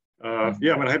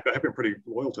yeah, I mean, I've been pretty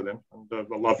loyal to them. And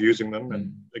I love using them.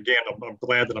 And again, I'm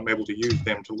glad that I'm able to use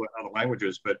them to learn other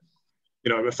languages. But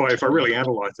you know, if I really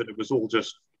analyze it, it was all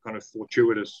just kind of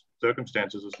fortuitous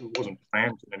circumstances. It wasn't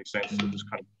planned in any sense. It just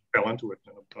kind of fell into it.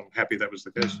 And I'm happy that was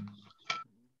the case.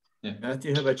 Yeah.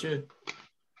 Matthew, how about you?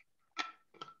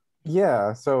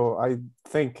 Yeah, so I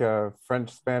think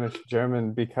French, Spanish,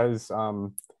 German because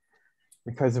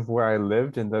of where I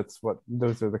lived, and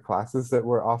those are the classes that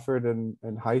were offered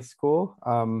in high school.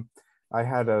 I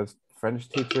had a French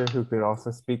teacher who could also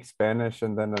speak Spanish,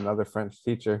 and then another French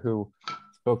teacher who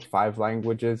spoke 5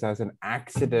 languages as an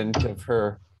accident of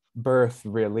her birth,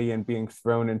 really, and being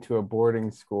thrown into a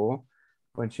boarding school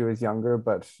when she was younger.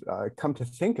 But come to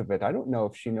think of it, I don't know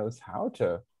if she knows how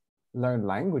to learn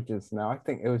languages now. I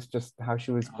think it was just how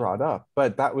she was brought up.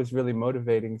 But that was really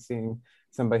motivating, seeing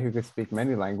somebody who could speak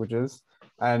many languages.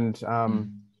 And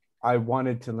I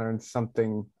wanted to learn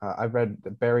something. I read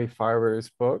Barry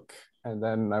Farrer's book, and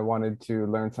then I wanted to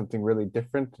learn something really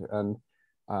different. And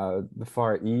the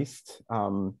Far East,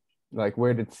 like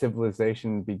where did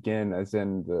civilization begin, as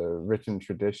in the written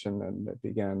tradition, and it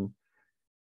began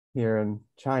here in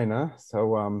China.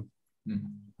 So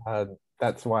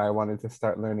that's why I wanted to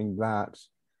start learning that.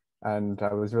 And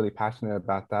I was really passionate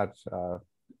about that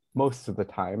most of the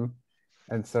time.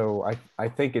 And so I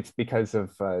think it's because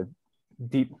of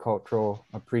deep cultural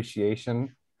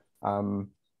appreciation.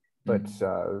 But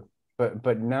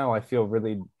now I feel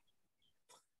really,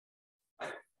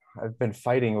 I've been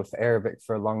fighting with Arabic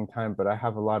for a long time, but I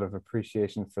have a lot of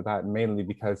appreciation for that, mainly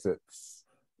because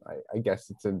I guess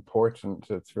it's important.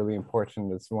 It's really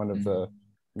important. It's one of the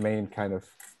main kind of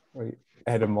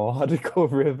etymological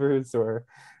rivers or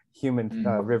human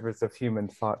rivers of human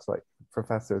thoughts, like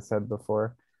Professor said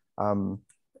before, and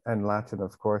Latin,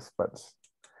 of course. But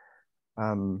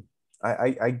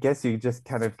I guess you just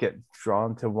kind of get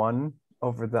drawn to one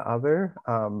over the other.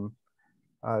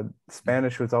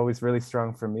 Spanish was always really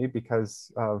strong for me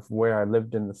because of where I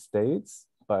lived in the States,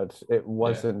 but it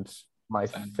wasn't my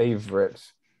favorite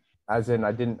as in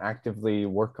I didn't actively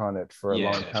work on it for a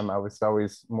long Yeah. time. I was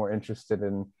always more interested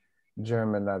in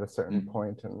German at a certain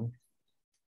point, and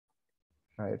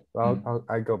right, well,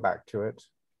 I go back to it.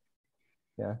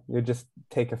 Yeah, you just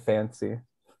take a fancy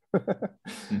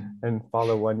and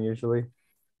follow one usually.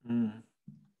 Mm.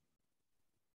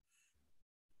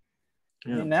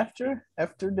 Yeah. And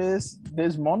after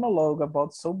this monologue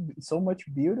about so much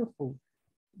beautiful,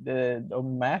 the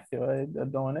Matthew, I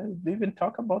don't want to even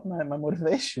talk about my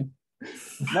motivation.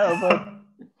 No, but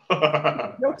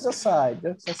jokes aside,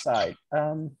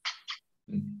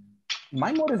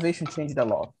 my motivation changed a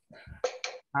lot.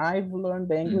 I've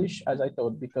learned English, as I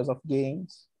told, because of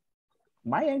games.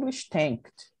 My English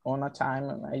tanked on a time,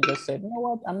 and I just said, you know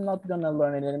what, I'm not gonna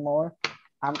learn it anymore.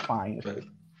 I'm fine.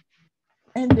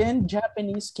 And then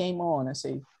Japanese came on. I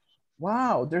say,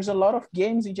 wow, there's a lot of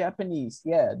games in Japanese.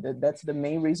 Yeah, that's the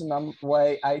main reason why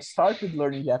I started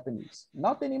learning Japanese.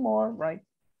 Not anymore, right?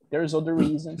 There's other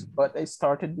reasons, but I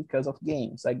started because of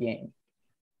games again.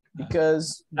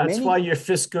 Because that's why you're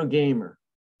Fisco Gamer.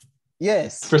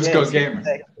 Yes. Frisco yes, Gamer.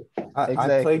 Exactly.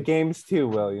 I play games too,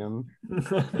 William.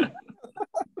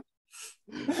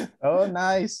 Oh,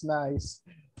 nice.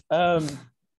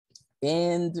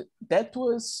 And that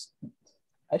was,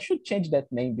 I should change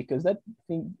that name because that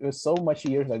thing was so much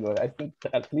years ago. I think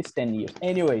at least 10 years.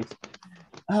 Anyways,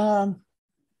 and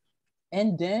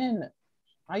then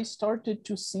I started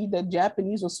to see that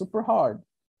Japanese was super hard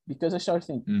because I started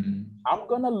thinking, I'm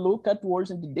gonna look at words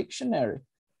in the dictionary.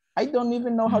 I don't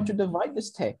even know how to divide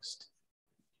this text.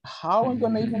 How am I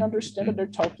gonna even understand what they're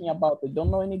talking about? I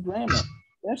don't know any grammar.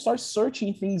 Then I start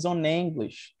searching things on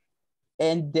English.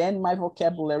 And then my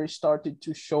vocabulary started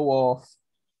to show off.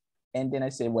 And then I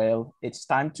say, well, it's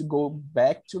time to go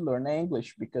back to learn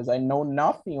English because I know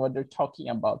nothing what they're talking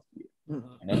about here.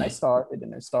 And then I started.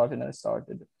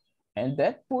 And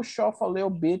that pushed off a little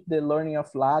bit the learning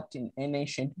of Latin and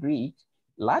ancient Greek.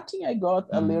 Latin, I got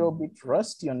a little bit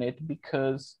rusty on it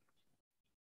because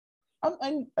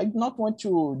I not want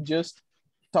to just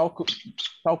talk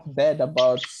bad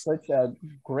about such a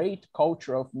great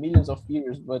culture of millions of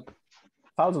years, but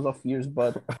thousands of years,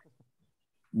 but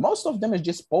most of them is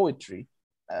just poetry.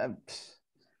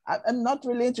 I'm not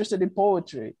really interested in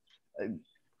poetry.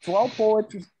 To all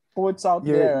poets out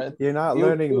there, you're not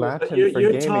learning Latin for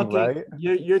gaming, right?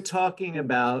 You're talking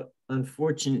about,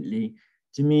 unfortunately,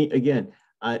 to me again,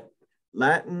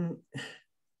 Latin.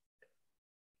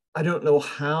 I don't know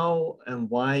how and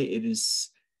why it is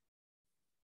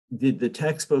the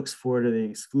textbooks for it are the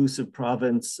exclusive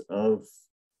province of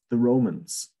the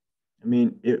Romans. I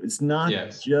mean, it's not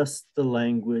just the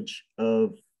language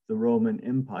of the Roman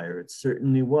Empire. It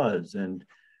certainly was. And,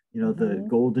 you know, the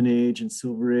golden age and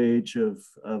silver age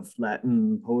of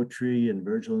Latin poetry and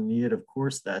Virgil and Aeneid, of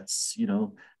course, that's, you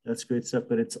know, that's great stuff,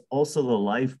 but it's also the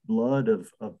lifeblood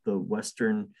of the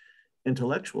Western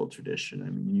intellectual tradition. I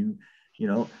mean, you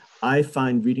know, I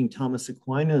find reading Thomas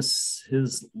Aquinas,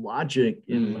 his logic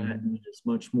in Latin is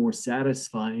much more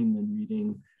satisfying than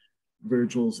reading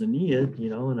Virgil's Aeneid, you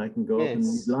know, and I can go up and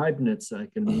read Leibniz. I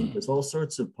can read, there's all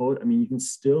sorts of I mean, you can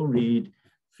still read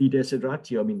Fides et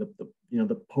Ratio. I mean,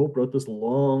 the Pope wrote this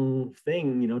long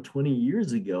thing, you know, 20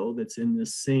 years ago that's in the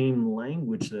same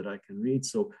language that I can read.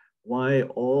 So why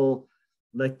all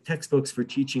like textbooks for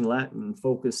teaching Latin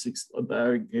focus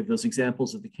I gave those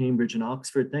examples of the Cambridge and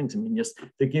Oxford things. I mean, yes,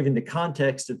 they're giving the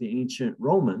context of the ancient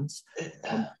Romans.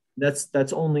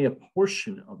 That's only a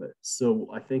portion of it. So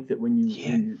I think that when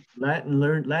you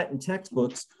Latin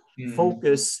textbooks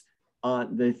focus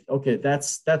on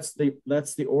that's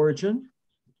the origin,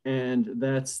 and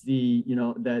that's the, you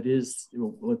know, that is, you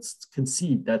know, let's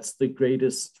concede that's the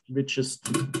greatest, richest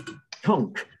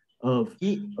chunk of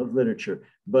literature.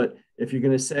 But if you're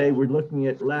going to say we're looking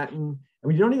at Latin, I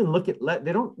mean, you don't even look at Latin.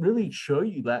 They don't really show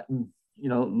you Latin, you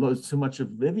know, so much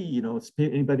of Livy. You know, it's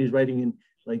anybody's writing in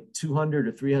like 200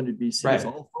 or 300 BC. Right. It's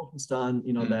all focused on,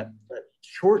 you know, that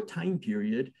short time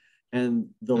period, and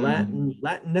the Latin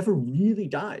never really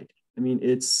died. I mean,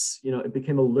 it's, you know, it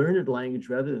became a learned language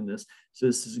rather than this. So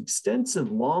this is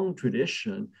extensive, long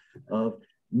tradition of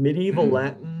medieval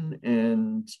Latin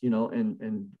and, you know,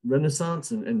 and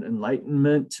Renaissance and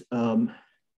Enlightenment,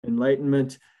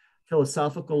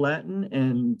 philosophical Latin,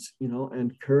 and, you know,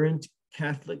 and current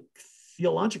Catholic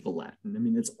theological Latin. I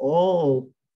mean, it's all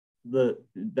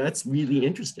that's really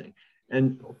interesting.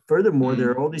 And furthermore,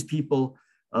 there are all these people,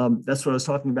 that's what I was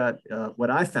talking about, what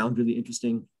I found really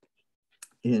interesting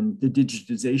in the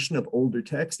digitization of older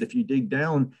text. If you dig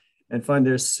down and find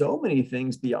there's so many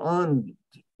things beyond,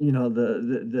 you know,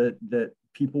 that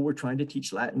people were trying to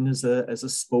teach Latin as a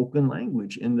spoken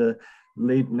language in the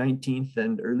late 19th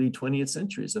and early 20th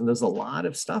centuries. And there's a lot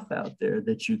of stuff out there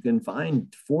that you can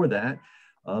find for that.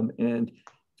 And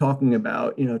talking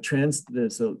about,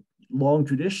 there's a long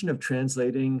tradition of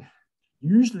translating.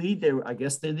 Usually I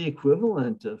guess they're the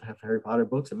equivalent of Harry Potter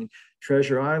books. I mean,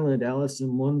 Treasure Island, Alice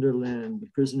in Wonderland, The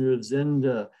Prisoner of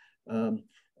Zenda,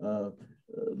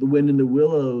 The Wind in the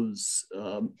Willows,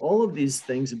 all of these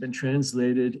things have been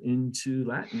translated into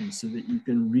Latin so that you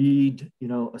can read,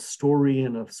 a story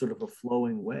in a sort of a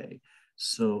flowing way.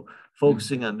 So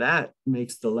focusing on that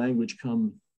makes the language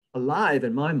come alive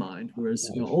in my mind. Whereas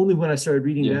only when I started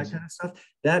reading that kind of stuff,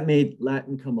 that made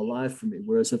Latin come alive for me.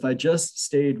 Whereas if I just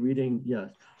stayed reading,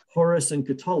 Horace and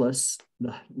Catullus,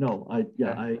 no,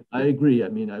 I agree. I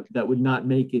mean, that would not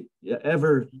make it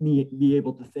ever me be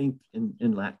able to think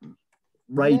in Latin.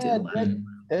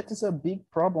 That is a big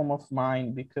problem of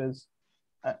mine, because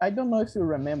I don't know if you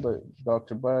remember,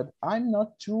 Doctor, but I'm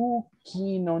not too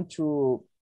keen onto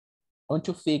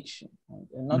fiction.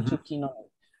 I'm not too keen on it.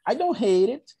 I don't hate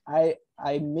it. I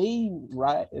may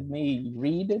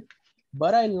read it,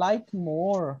 but I like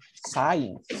more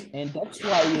science, and that's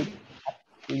why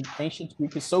ancient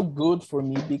Greek is so good for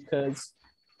me, because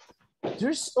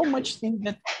there's so much thing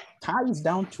that ties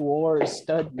down to our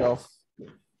study of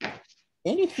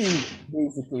anything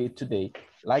basically today.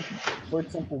 Like, for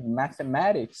example,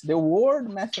 mathematics, the word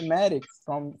mathematics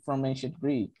from ancient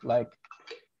Greek, like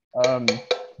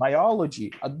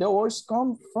biology, the words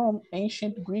come from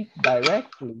ancient Greek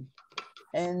directly.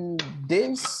 And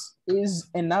this is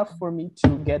enough for me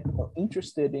to get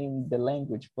interested in the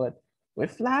language. But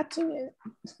with Latin,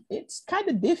 it's kind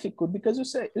of difficult, because you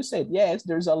said yes,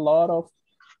 there's a lot of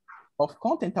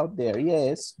content out there,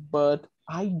 yes, but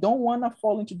I don't want to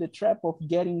fall into the trap of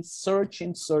getting search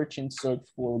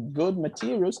for good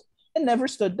materials and never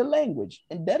study the language.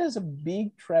 And that is a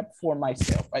big trap for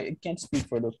myself. I can't speak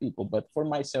for the people, but for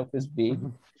myself is big,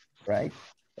 right?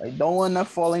 I don't want to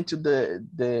fall into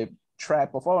the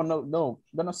trap of, oh, no,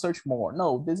 I'm going to search more.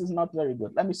 No, this is not very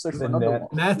good. Let me search for another one.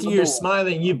 Matthew, you're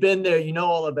smiling. You've been there. You know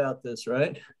all about this,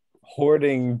 right?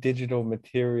 Hoarding digital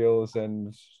materials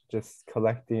and just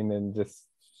collecting and just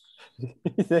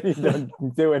you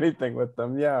don't do anything with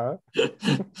them. Yeah.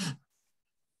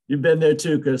 You've been there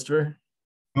too, Christopher.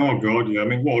 Oh God, yeah. I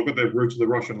mean, well, I've got the roots of the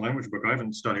Russian language book. I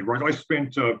haven't studied Russian. I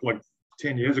spent like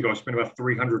 10 years ago, I spent about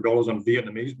 $300 on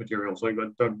Vietnamese materials. I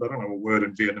don't know a word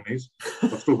in Vietnamese.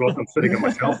 I've still got them sitting on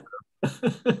my shelf.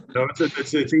 No,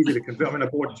 it's easy to convert. I mean, I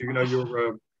bought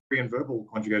your Korean verbal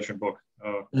conjugation book.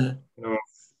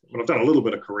 I've done a little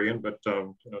bit of Korean, but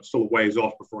it's still a ways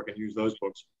off before I can use those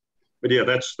books. But yeah,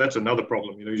 that's another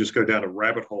problem. You just go down a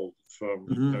rabbit hole of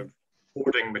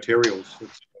hoarding materials.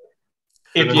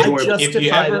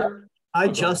 I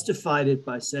justified it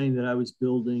by saying that I was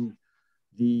building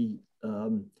the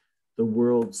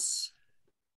world's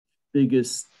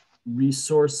biggest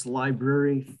resource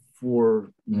library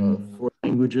for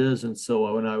languages, and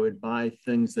so when I would buy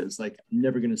things that's like, I'm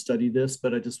never going to study this,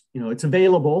 but I just it's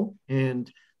available.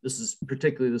 And this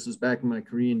was back in my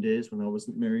Korean days when I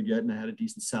wasn't married yet and I had a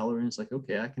decent salary, and it's like,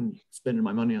 okay, I can spend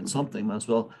my money on something, might as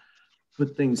well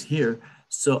put things here.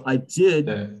 So I did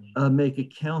make a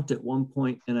count at one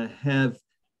point, and I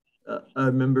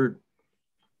remember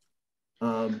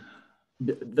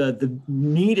the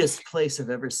neatest place I've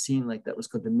ever seen like that was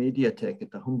called the Mediathek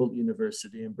at the Humboldt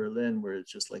University in Berlin, where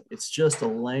it's just a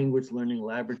language learning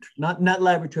laboratory, not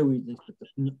laboratory, but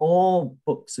all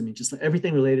books. I mean, just like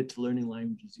everything related to learning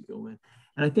languages you go in.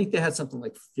 And I think they had something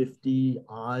like 50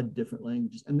 odd different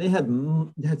languages, and they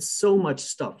had so much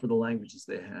stuff for the languages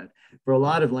they had. For a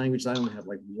lot of languages, I only had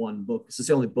like one book. This is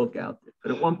the only book out there.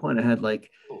 But at one point I had like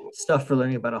stuff for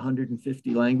learning about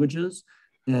 150 languages.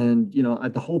 And,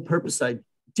 the whole purpose I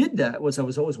did that was I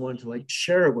was always wanting to like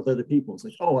share it with other people. It's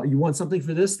like, oh, you want something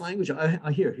for this language?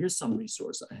 Here's some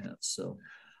resource I have. So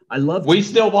I love. We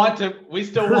still want to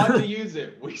use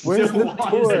it. We still want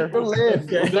to use it.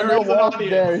 Okay.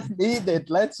 There if needed.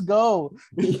 Let's go.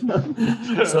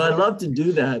 So I love to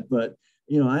do that, but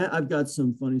I've got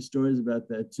some funny stories about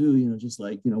that too. Just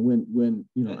like when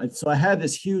so I had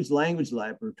this huge language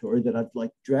laboratory that I've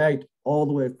like dragged all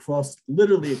the way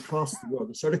literally across the world.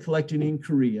 I started collecting in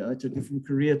Korea. I took it from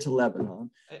Korea to Lebanon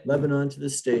to the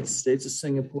States to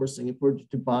Singapore to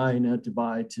Dubai, now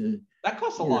Dubai to. That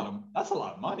costs a lot of. That's a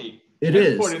lot of money. It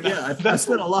is. Yeah, I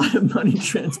spent a lot of money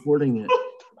transporting it.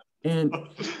 And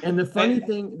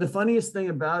the funniest thing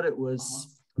about it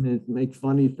was, I mean, make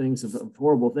funny things of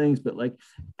horrible things, but like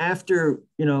after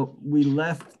we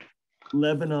left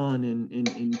Lebanon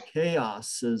in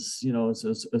chaos as you know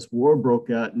as war broke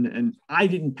out, and I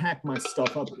didn't pack my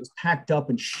stuff up. It was packed up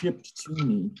and shipped to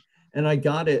me, and I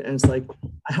got it, and it's like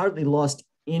I hardly lost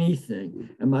anything.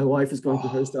 And my wife is going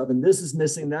through her stuff, and this is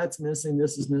missing, that's missing,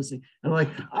 this is missing. And I'm like,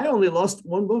 I only lost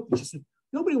one book. And she said,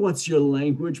 nobody wants your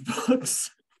language books.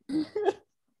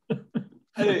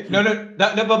 Hey, but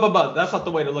that's not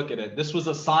the way to look at it. This was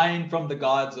a sign from the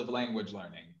gods of language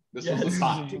learning. This was a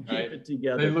sign, to keep right? it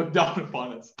together. They look down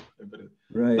upon us.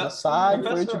 Right. A sign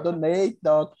for you to donate,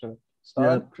 doctor.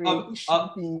 Start creating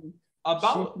shipping.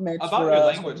 About shipments your for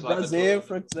us. language Brazil,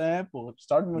 for example,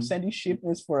 starting sending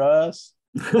shipments for us.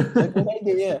 It's a good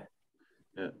idea.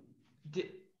 Yeah.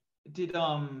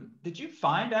 Did you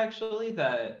find actually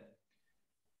that,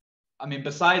 I mean,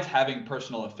 besides having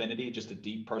personal affinity, just a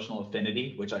deep personal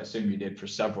affinity, which I assume you did for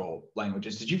several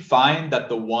languages, did you find that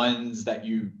the ones that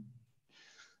you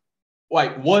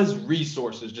like was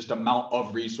resources, just amount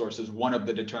of resources, one of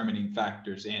the determining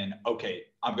factors in, okay,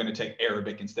 I'm going to take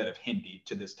Arabic instead of Hindi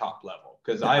to this top level?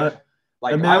 Because I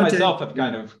myself have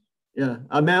kind of,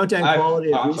 amount and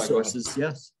quality of resources.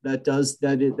 Yes, that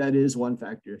is one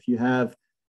factor. If you have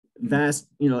vast,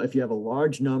 if you have a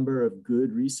large number of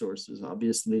good resources,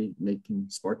 obviously they can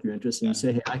spark your interest and you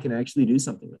say, hey, I can actually do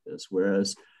something with this.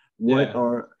 Whereas I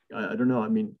don't know. I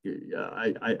mean,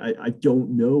 I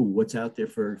don't know what's out there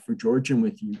for Georgian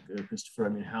with you, Christopher. I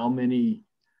mean, how many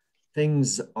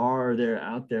things are there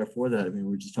out there for that? I mean,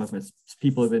 we're just talking about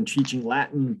people have been teaching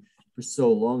Latin for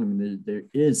so long. I mean, there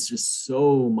is just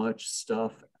so much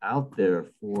stuff out there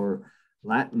for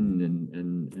Latin,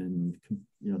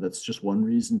 and that's just one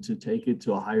reason to take it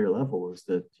to a higher level, is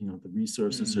that the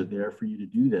resources are there for you to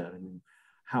do that. I mean,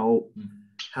 how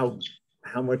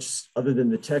much other than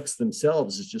the text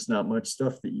themselves is just not much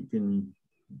stuff that you can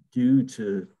do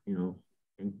to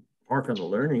embark on the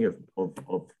learning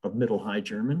of Middle High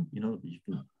German. You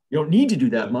don't need to do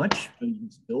that much, you can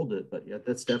just build it, but yeah,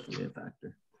 that's definitely a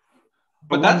factor.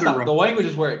 But that's not the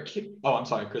languages where it. Oh, I'm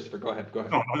sorry, Christopher. Go ahead.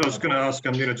 Oh, I was going to ask,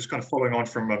 just kind of following on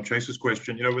from Chase's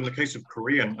question. In the case of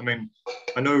Korean, I mean,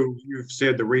 I know you've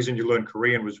said the reason you learned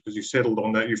Korean was because you settled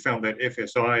on that. You found that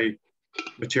FSI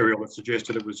material that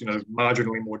suggested it was,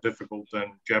 marginally more difficult than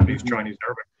Japanese, Chinese,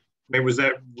 Arabic. I mean, was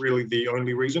that really the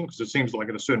only reason? Because it seems like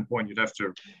at a certain point you'd have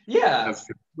to have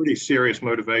pretty serious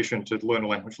motivation to learn a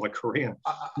language like Korean.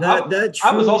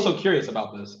 I was also curious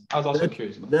about this.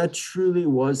 That truly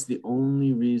was the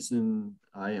only reason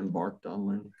I embarked on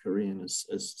learning Korean. It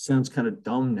sounds kind of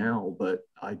dumb now, but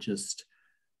I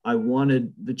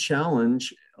wanted the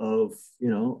challenge of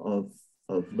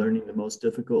learning the most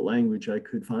difficult language I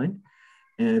could find.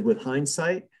 And with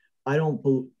hindsight,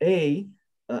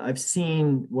 I've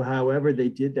seen however they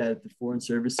did that at the Foreign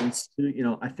Service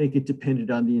Institute. I think it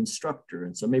depended on the instructor,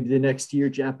 and so maybe the next year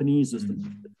Japanese was the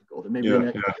most difficult, or maybe the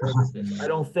next year. I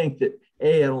don't think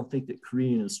that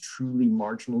Korean is truly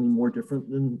marginally more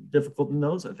difficult than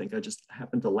those. I think I just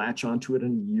happened to latch onto it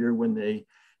in a year when they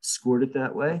scored it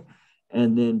that way,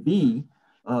 and then B,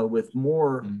 with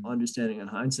more understanding and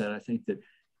hindsight, I think that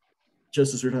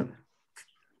just as we're talking,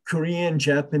 Korean,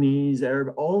 Japanese,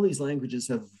 Arabic, all these languages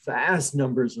have vast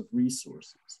numbers of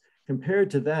resources. Compared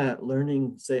to that,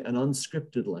 learning, say, an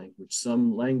unscripted language,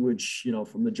 some language,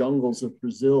 from the jungles of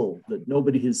Brazil that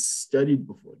nobody has studied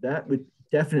before, that would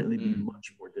definitely be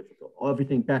much more difficult.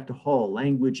 Everything back to Hall,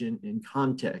 language in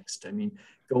context. I mean,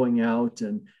 going out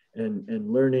and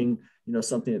learning,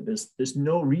 something that there's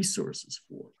no resources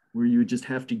for, where you would just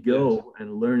have to go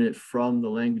and learn it from the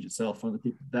language itself, from the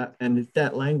people and if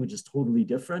that language is totally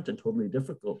different and totally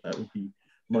difficult, that would be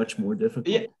much more difficult.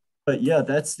 Yeah. But yeah,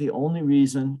 that's the only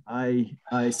reason I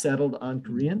settled on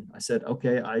Korean. I said,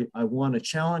 okay, I want a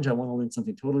challenge. I want to learn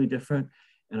something totally different,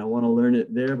 and I want to learn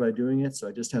it there by doing it. So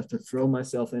I just have to throw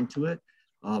myself into it.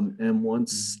 And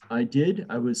once I did,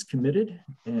 I was committed,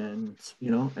 and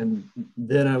and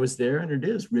then I was there, and it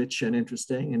is rich and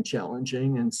interesting and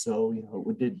challenging, and so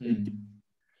it did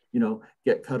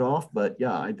get cut off, but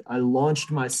yeah, I launched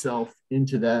myself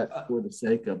into that for the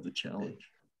sake of the challenge.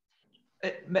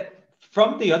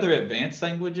 From the other advanced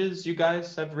languages you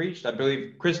guys have reached, I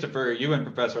believe, Christopher, you and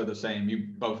Professor are the same. You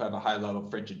both have a high level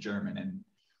of French and German, and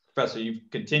Professor, you've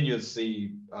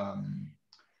continuously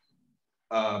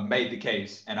made the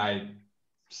case, and I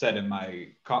said in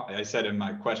my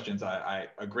questions, I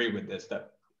agree with this,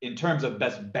 that in terms of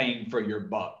best bang for your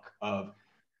buck of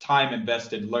time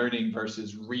invested learning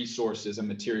versus resources and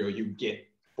material you get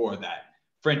for that,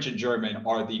 French and German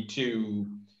are the two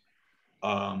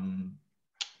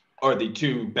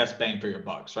best bang for your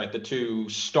bucks, right? The two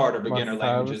starter beginner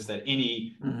languages that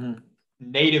any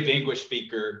native English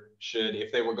speaker should,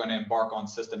 if they were going to embark on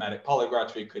systematic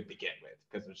polyglotry, could begin with,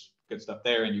 because there's good stuff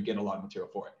there and you get a lot of material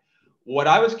for it. What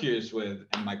I was curious with,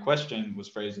 and my question was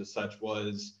phrased as such,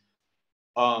 was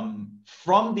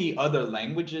from the other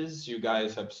languages you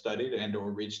guys have studied and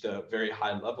or reached a very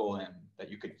high level in that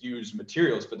you could use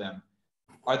materials for them,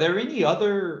 are there any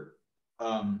other,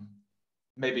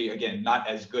 maybe again, not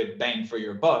as good bang for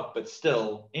your buck, but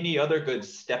still any other good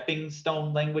stepping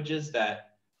stone languages that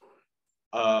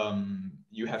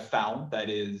you have found that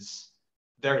is,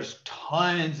 there's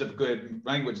tons of good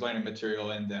language learning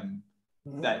material in them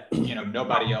that, you know,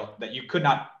 nobody else, that you could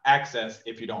not access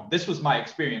if you don't. This was my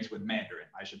experience with Mandarin,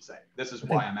 I should say. This is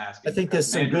why I'm asking. I think there's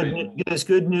some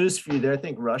good news for you there. I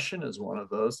think Russian is one of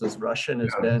those. As Russian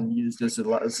has been used as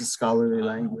a scholarly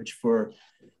language for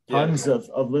tons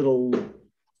of little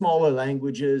smaller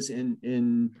languages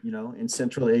in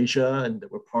Central Asia, and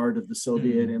that were part of the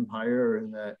Soviet Empire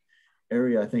in that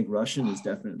area. I think Russian is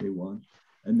definitely one.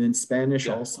 And then Spanish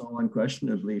also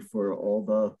unquestionably for all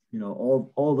the,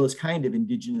 all those kind of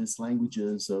indigenous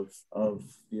languages of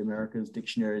the Americas,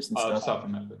 dictionaries and stuff.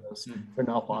 For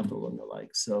Nahuatl and the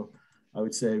like. So I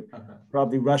would say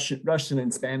probably Russian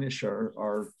and Spanish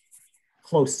are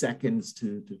close seconds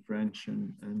to French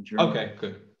and German. Okay,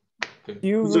 good.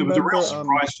 It was a real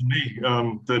surprise to me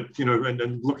that,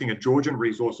 and looking at Georgian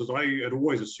resources, I had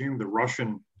always assumed that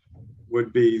Russian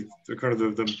would be the kind of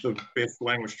the best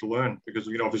language to learn because,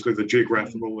 obviously the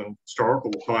geographical and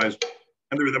historical ties.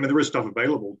 And there is stuff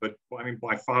available, but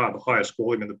by far the highest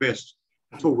quality and the best.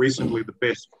 Until recently, the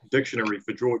best dictionary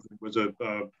for Georgian was a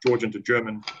Georgian to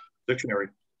German dictionary.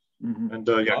 And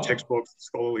textbooks,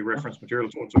 scholarly reference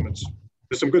materials, awesome.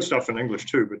 There's some good stuff in English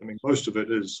too, but most of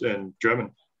it is in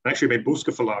German. Actually,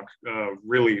 Buska Verlag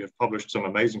really have published some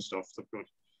amazing stuff. They've got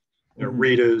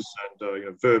readers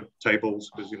and verb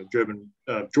tables, because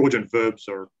Georgian verbs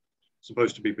are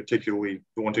supposed to be particularly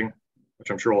daunting, which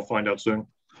I'm sure I'll find out soon.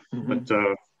 But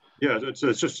it's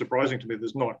just surprising to me.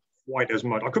 There's not quite as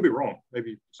much. I could be wrong.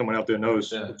 Maybe someone out there knows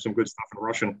some good stuff in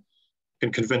Russian,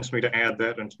 can convince me to add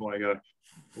that into my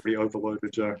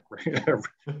re-overloaded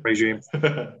regime.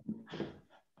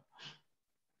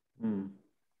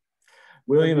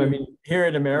 William, here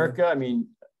in America,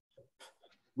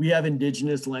 we have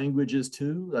indigenous languages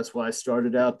too. That's why I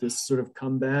started out this sort of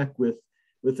comeback with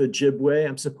Ojibwe.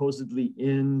 I'm supposedly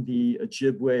in the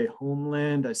Ojibwe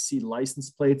homeland. I see license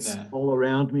plates all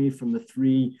around me from the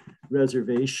 3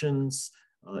 reservations.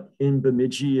 In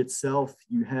Bemidji itself,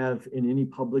 you have in any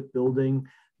public building,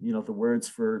 the words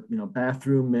for,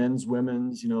 bathroom, men's,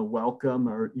 women's, welcome,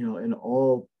 or, in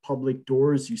all public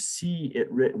doors, you see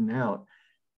it written out.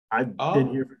 I've been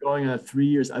here for going on 3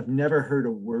 years. I've never heard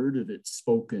a word of it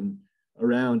spoken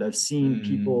around. I've seen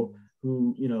people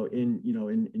who, in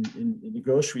the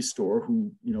grocery store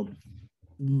who,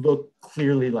 look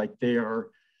clearly like they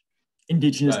are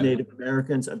indigenous Native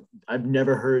Americans. I've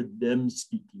never heard them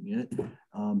speaking it.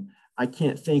 I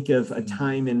can't think of a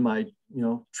time in my,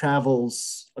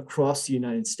 travels across the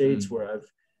United States where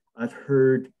I've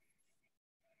heard,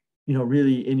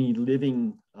 really any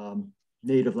living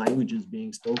Native languages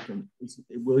being spoken.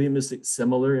 William, is it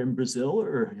similar in Brazil,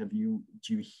 or do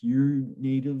you hear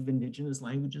Native indigenous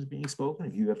languages being spoken?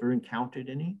 Have you ever encountered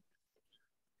any?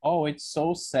 Oh, it's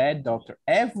so sad, Doctor.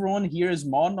 Everyone here is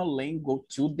monolingual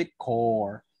to the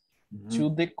core, to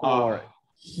the core.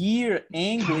 Here,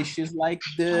 English is like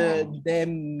the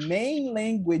main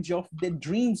language of the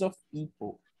dreams of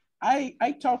people.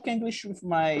 I talk English with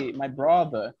my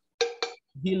brother.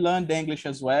 He learned English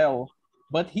as well,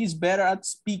 but he's better at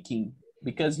speaking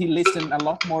because he listens a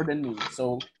lot more than me.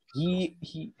 So he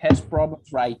has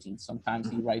problems writing. Sometimes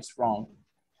he writes wrong.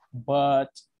 But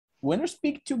when we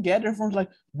speak together, everyone's like,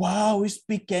 wow, we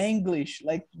speak English.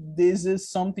 Like this is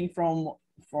something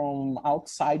from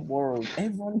outside world.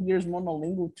 Everyone here is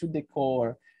monolingual to the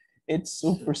core. It's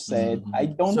super sad. I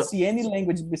don't see any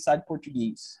language besides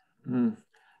Portuguese.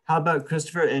 How about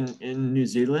Christopher in New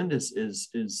Zealand?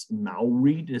 Is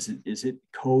Maori?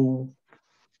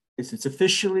 Is it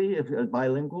officially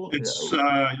bilingual? It's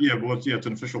it's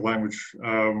an official language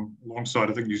alongside,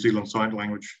 I think, New Zealand Sign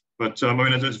Language. But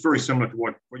it's very similar to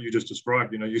what you just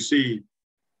described. You see,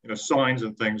 signs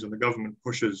and things, and the government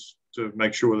pushes to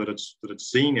make sure that it's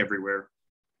seen everywhere.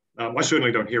 I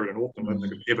certainly don't hear it in Auckland. I don't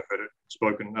think I've ever heard it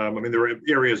spoken. There are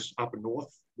areas up in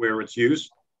north where it's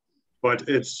used, but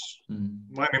it's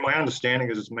my understanding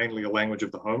is it's mainly a language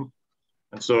of the home.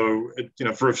 And so,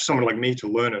 for someone like me to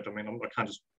learn it, I can't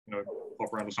just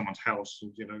pop around to someone's house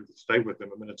and stay with them.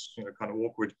 It's kind of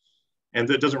awkward, and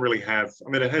it doesn't really have.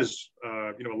 It has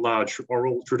a large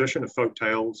oral tradition of folk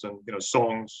tales and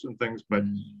songs and things, but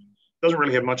doesn't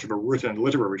really have much of a written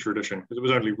literary tradition because it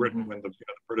was only written when the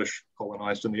British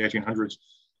colonized in the 1800s.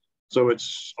 So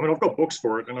it's, I mean, I've got books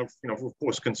for it, and I've, of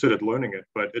course, considered learning it,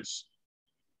 but it's,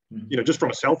 just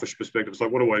from a selfish perspective, it's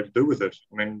like, what do I do with it?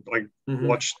 I mean, I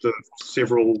watch the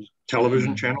several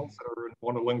television channels that are in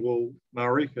monolingual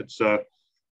Maori. It's,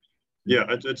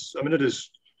 it's, I mean, it is,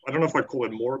 I don't know if I'd call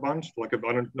it moribund. Like, I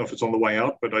don't know if it's on the way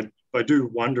out, but I do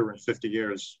wonder in 50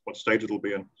 years what state it'll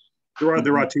be in. There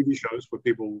are TV shows where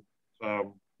people,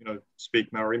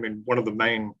 speak Maori. I mean, one of the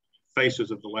main faces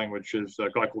of the language is a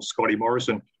guy called Scotty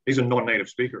Morrison. He's a non-native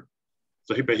speaker,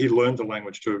 so he learned the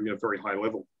language to a very high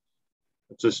level.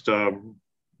 It's just, I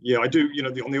do,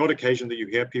 on the odd occasion that you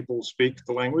hear people speak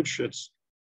the language, it's,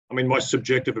 I mean, my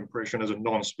subjective impression as a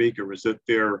non-speaker is that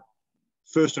they're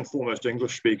first and foremost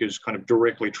English speakers kind of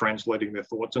directly translating their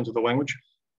thoughts into the language.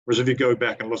 Whereas if you go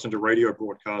back and listen to radio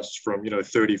broadcasts from,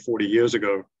 30, 40 years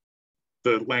ago,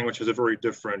 the language has a very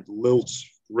different lilt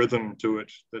rhythm to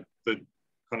it that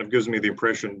kind of gives me the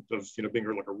impression of, being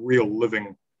like a real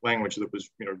living language that was,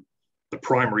 the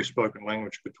primary spoken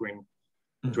language between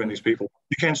these people.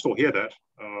 You can still hear that,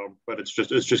 but it's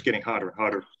just getting harder and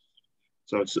harder.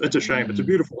 So it's a shame. It's a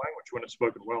beautiful language when it's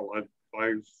spoken well.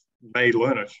 I may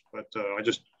learn it, but I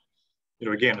just,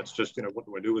 again, it's just, what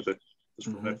do I do with it?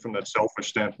 Just from that selfish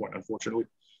standpoint, unfortunately.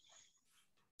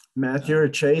 Matthew or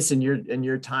Chase, in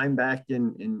your time back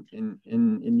in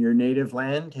your native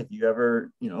land, have you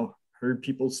ever, heard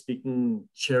people speaking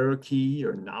Cherokee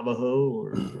or Navajo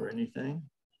or anything?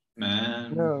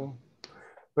 Man. No.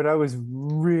 But I was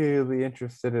really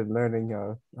interested in learning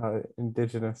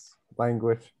indigenous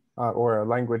language or a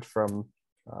language from,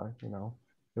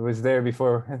 it was there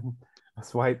before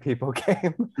us white people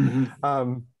came.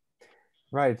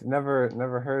 Right.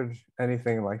 Never heard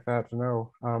anything like that.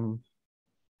 No.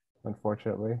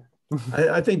 Unfortunately.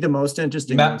 I think the most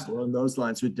interesting ones along those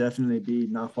lines would definitely be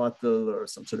Nahuatl or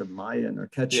some sort of Mayan or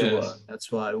Quechua. Yes.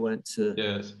 That's why I went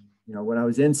to, when I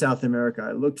was in South America,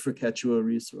 I looked for Quechua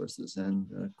resources,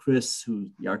 and Chris, who's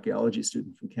the archaeology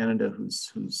student from Canada,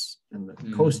 who's in the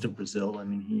coast of Brazil. I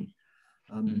mean, he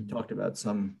talked about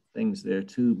some things there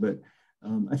too, but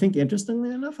I think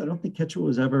interestingly enough, I don't think Quechua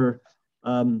was ever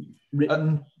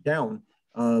written down,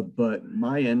 but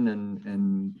Mayan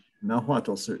and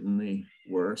Nahuatl certainly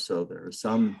were. So there are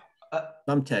some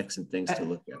texts and things to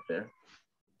look at there.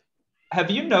 Have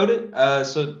you noted?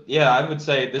 I would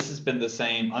say this has been the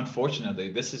same.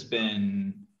 Unfortunately, this has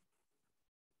been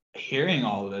hearing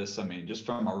all of this. I mean, just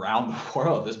from around the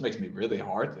world, this makes me really my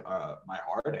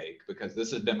heart ache, because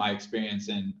this has been my experience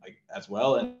as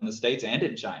well in the States and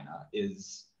in China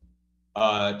is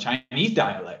Chinese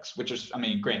dialects, which is, I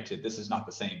mean, granted, this is not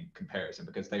the same comparison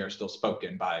because they are still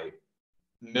spoken by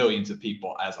millions of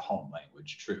people as a home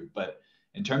language, true. But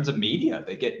in terms of media,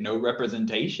 they get no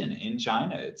representation in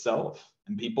China itself.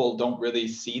 And people don't really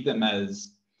see them as,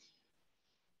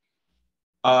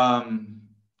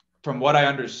 from what I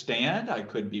understand, I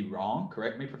could be wrong,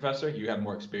 correct me, Professor, you have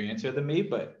more experience here than me,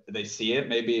 but they see it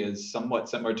maybe as somewhat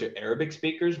similar to Arabic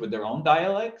speakers with their own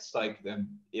dialects, like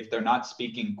them, if they're not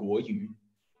speaking Guoyu,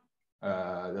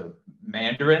 the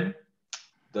Mandarin,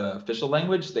 the official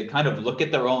language, they kind of look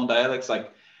at their own dialects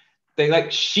like they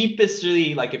like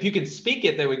sheepishly, like if you can speak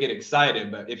it, they would get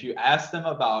excited. But if you ask them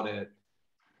about it,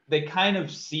 they kind of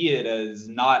see it as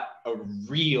not a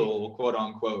real, quote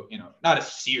unquote, not a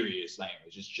serious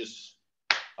language. It's just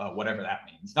whatever that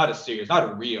means. Not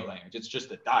a real language. It's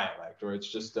just a dialect, or it's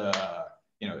just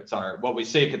it's what we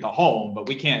say at the home, but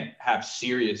we can't have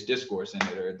serious discourse in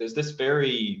it. Or there's this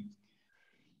very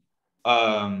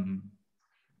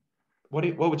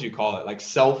what would you call it? Like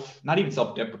not even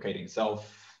self-deprecating,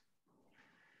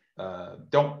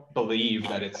 don't believe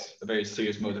that it's a very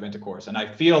serious mode of intercourse. And I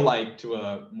feel like to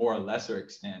a more or lesser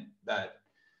extent that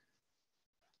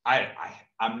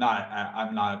I'm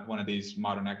not one of these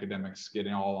modern academics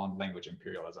getting all on language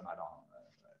imperialism. I don't,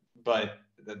 but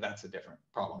that's a different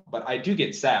problem. But I do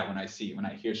get sad when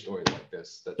I hear stories like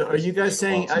this. So are you guys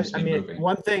saying, I mean, moving.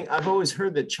 One thing I've always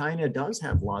heard that China does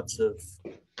have lots of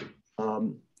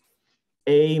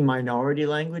minority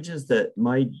languages that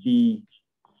might be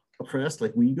oppressed,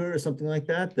 like Uyghur or something like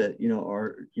that,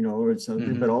 or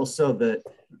something, but also that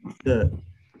the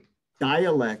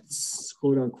dialects,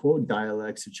 quote unquote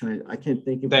dialects of China, I can't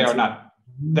think of. They are not.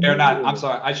 I'm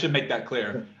sorry, I should make that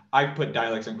clear. I put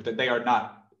dialects in with it. They are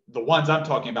not. The ones I'm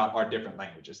talking about are different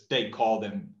languages. They call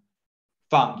them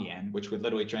Fangyan, which would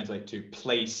literally translate to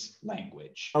place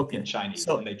language in Chinese.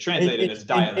 So and they translate it as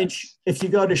dialects. If you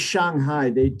go to Shanghai,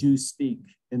 they do speak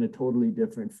in a totally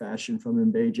different fashion from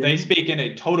in Beijing. They speak in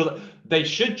they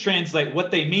should translate,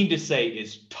 what they mean to say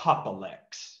is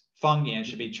topolex. Fangyan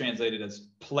should be translated as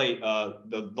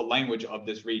the language of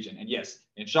this region. And yes,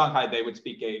 in Shanghai, they would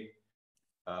speak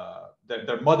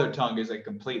their mother tongue is a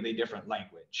completely different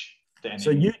language than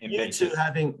so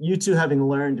in you two having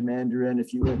learned Mandarin,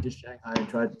 if you went to Shanghai and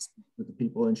tried to speak with the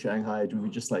people in Shanghai, it would be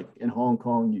just like in Hong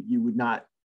Kong, you would not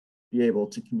be able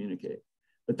to communicate.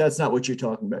 But that's not what you're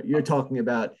talking about. You're talking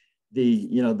about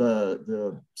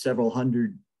the several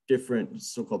hundred different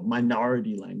so-called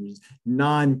minority languages,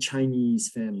 non-Chinese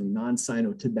family,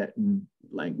 non-Sino-Tibetan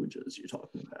languages you're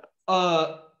talking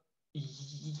about.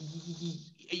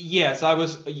 Yes, I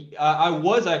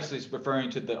was actually referring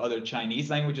to the other Chinese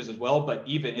languages as well, but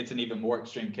it's an even more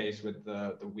extreme case with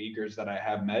the Uyghurs that I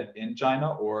have met in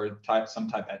China, or some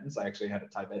Tibetans. I actually had a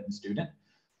Tibetan student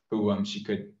who she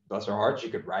could, bless her heart, she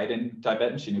could write in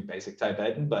Tibetan. She knew basic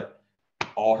Tibetan, but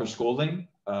all her schooling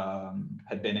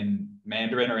had been in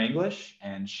Mandarin or English,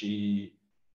 and she,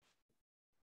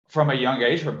 from a young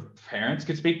age, her parents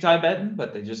could speak Tibetan,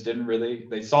 but they just didn't really,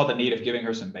 they saw the need of giving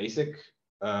her some basic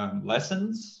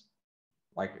lessons,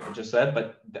 like I just said,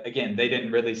 but again, they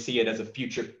didn't really see it as a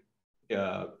future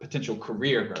potential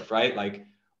career growth, right? Like,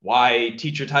 why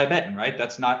teach her Tibetan, right?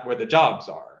 That's not where the jobs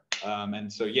are.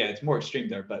 And so, yeah, it's more extreme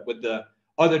there. But with the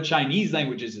other Chinese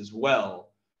languages as well,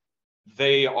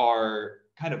 they are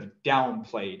kind of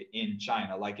downplayed in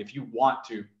China. Like, if you want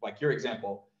to, like your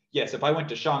example, yes, if I went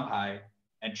to Shanghai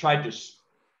and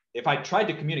if I tried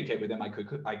to communicate with them,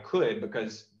 I could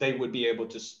because they would be able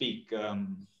to speak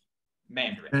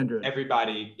Mandarin.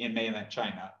 Everybody in mainland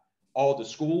China, all the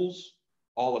schools,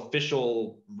 all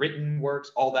official written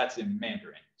works, all that's in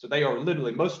Mandarin. So they are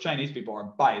literally, most Chinese people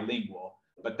are bilingual,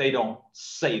 but they don't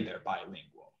say they're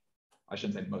bilingual. I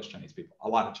shouldn't say most Chinese people, a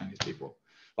lot of Chinese people.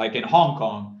 Like in Hong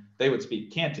Kong, they would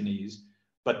speak Cantonese,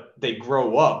 but they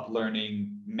grow up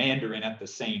learning Mandarin at the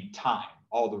same time.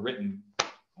 All the written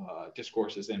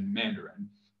discourses in Mandarin.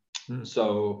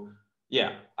 So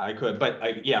yeah, I could, but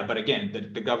again,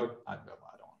 the government, I don't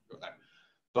want to go there,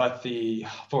 but the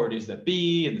authorities that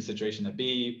be in the situation that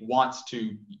be wants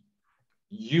to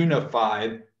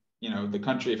unify, the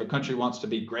country. If a country wants to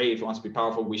be great, if it wants to be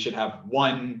powerful, we should have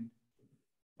one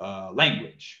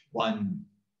language, one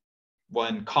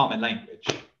common language.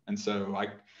 And so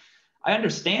I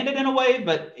understand it in a way,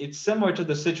 but it's similar to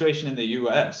the situation in the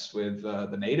U.S. with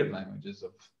the native languages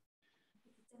of,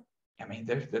 I mean,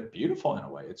 they're beautiful in a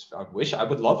way. I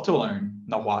would love to learn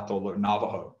Nahuatl or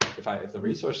Navajo if the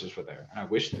resources were there. And I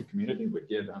wish the community would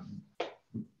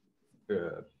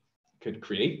could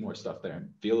create more stuff there and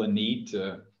feel a need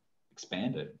to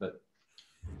expand it. But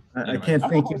anyway, I can't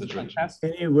think of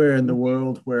anywhere in the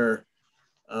world where,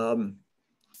 as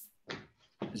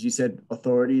you said,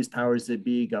 authorities, powers that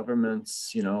be,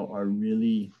 governments, are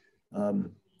really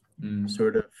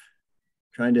sort of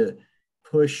trying to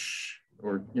push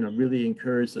or, really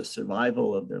encourage the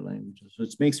survival of their languages.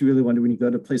 Which makes you really wonder when you go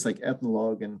to a place like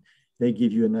Ethnologue and they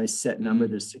give you a nice set number,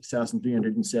 there's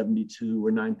 6,372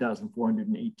 or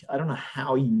 9,408. I don't know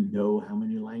how you know how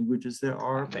many languages there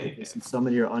are, because so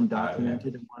many are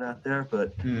undocumented and what out there,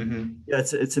 but yeah,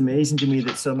 it's amazing to me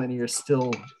that so many are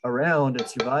still around and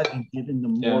surviving, given the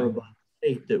more abundant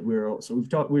state that we're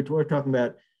talking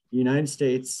about the United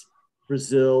States,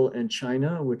 Brazil, and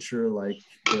China, which are like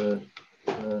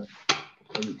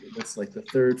that's like the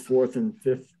third, fourth, and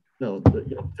fifth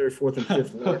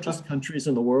largest countries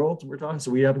in the world we're talking.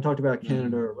 So we haven't talked about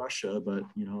Canada or Russia, but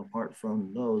apart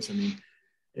from those, I mean,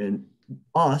 and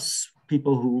us,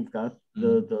 people who've got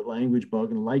the language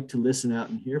bug and like to listen out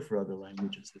and hear for other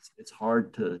languages, it's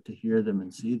hard to hear them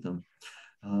and see them.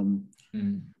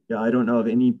 Yeah, I don't know of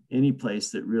any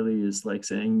place that really is like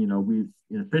saying, we've,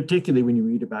 particularly when you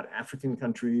read about African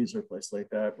countries or a place like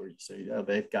that, where you say,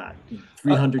 they've got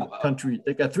 300 countries,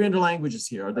 they've got 300 languages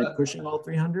here. Are they pushing all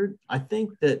 300? I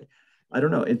think that, I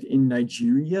don't know, in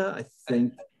Nigeria, I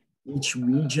think each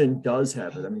region does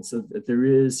have it. I mean, so there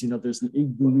is, there's an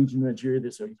Igbo region in Nigeria,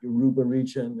 there's a Yoruba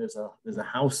region, there's a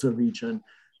Hausa region.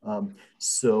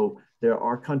 So there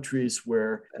are countries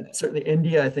where, certainly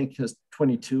India, I think, has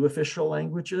 22 official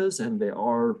languages, and they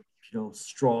are,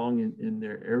 strong in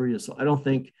their areas. So I don't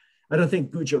think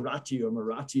Gujarati or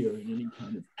Marathi are in any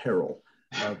kind of peril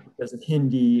because of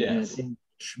Hindi and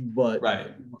English. But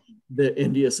the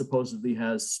India supposedly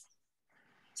has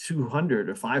 200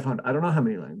 or 500. I don't know how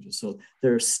many languages. So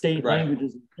there are state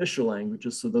languages and official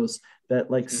languages. So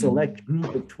that like select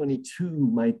group of 22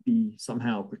 might be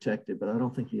somehow protected, but I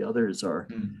don't think the others are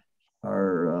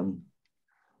have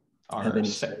any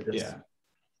status. Yeah.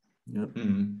 Yep.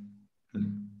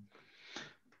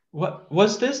 What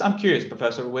was this? I'm curious,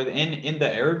 Professor. In the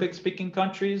Arabic speaking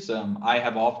countries, I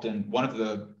have often, one of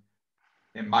the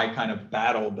in my kind of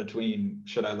battle between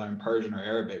should I learn Persian or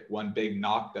Arabic, one big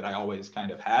knock that I always kind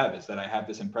of have is that I have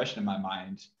this impression in my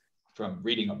mind from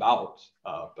reading about,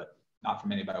 but not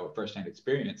from anybody with firsthand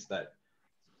experience, that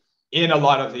in a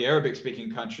lot of the Arabic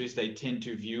speaking countries, they tend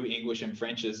to view English and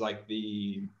French as like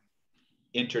the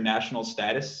international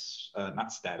status,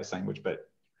 not status language, but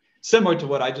similar to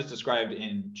what I just described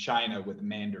in China with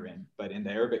Mandarin. But in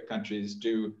the Arabic countries,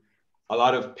 do a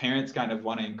lot of parents kind of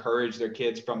want to encourage their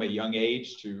kids from a young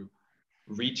age to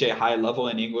reach a high level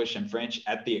in English and French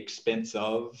at the expense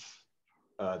of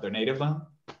their native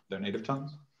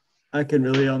tongues? I can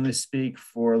really only speak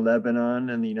for Lebanon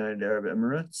and the United Arab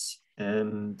Emirates.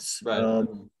 And right.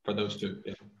 For those two,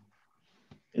 yeah.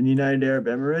 In the United Arab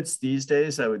Emirates these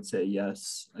days, I would say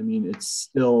yes. I mean, it's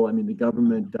still, I mean, the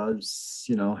government does,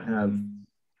 you know, have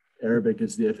Arabic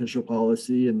as the official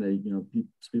policy, and they, you know, people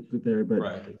speak there, but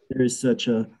right. There is such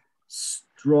a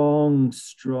strong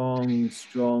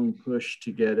push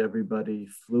to get everybody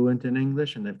fluent in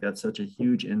English, and they've got such a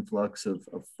huge influx of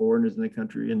foreigners in the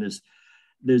country, and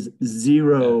there's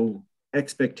zero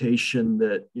expectation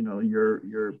that, you know, you're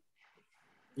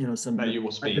you know, some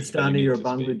Pakistani or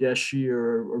Bangladeshi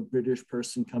or British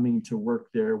person coming to work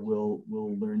there will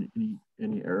learn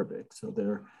any Arabic. So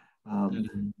they're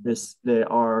they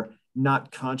are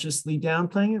not consciously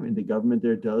downplaying it. I mean, the government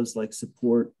there does like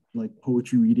support like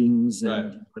poetry readings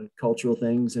and cultural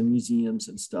things and museums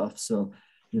and stuff. So,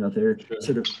 you know, they're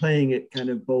sort of playing it kind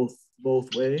of both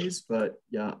ways. But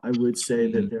yeah, I would say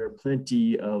that there are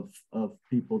plenty of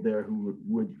people there who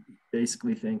would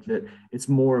basically think that it's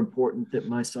more important that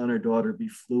my son or daughter be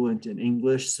fluent in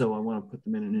English. So I want to put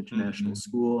them in an international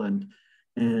school. And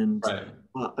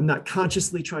I'm not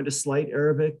consciously trying to slight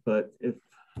Arabic, but if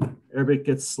Arabic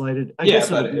gets slighted, I guess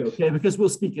it'll be okay because we'll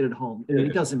speak it at home.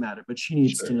 It doesn't matter, but she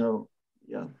needs to know.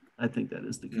 Yeah, I think that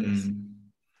is the case.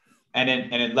 And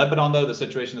in Lebanon, though, the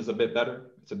situation is a bit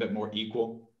better. It's a bit more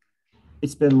equal.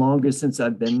 It's been longer since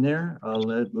I've been there.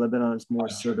 Lebanon is more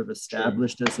sort of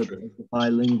established as a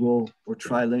bilingual or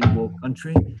trilingual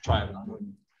country.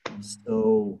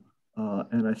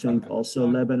 And I think also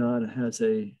Lebanon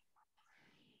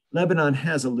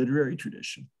has a literary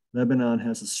tradition. Lebanon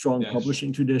has a strong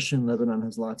publishing tradition. Lebanon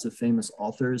has lots of famous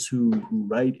authors who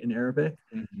write in Arabic,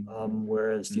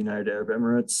 whereas the United Arab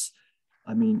Emirates,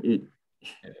 I mean,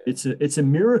 it's a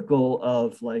miracle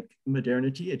of like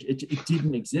modernity. It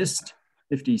didn't exist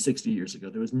 50, 60 years ago.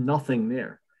 There was nothing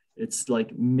there. It's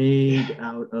like made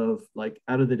out of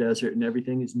the desert, and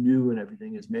everything is new and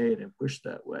everything is made and pushed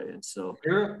that way. And so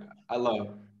I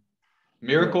love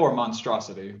miracle or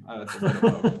monstrosity. I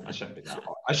shouldn't be that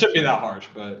harsh. I shouldn't be that harsh,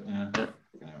 but yeah.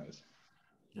 Anyways.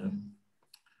 Yeah.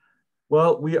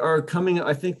 Well, we are coming.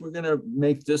 I think we're going to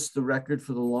make this the record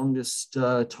for the longest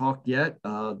talk yet.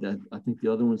 That I think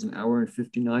the other one's 1 hour and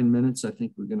 59 minutes. I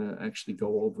think we're going to actually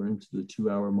go over into the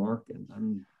 2-hour mark, and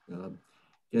I'm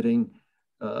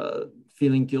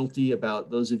feeling guilty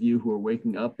about those of you who are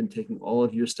waking up and taking all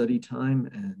of your study time.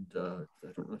 And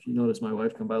I don't know if you noticed, my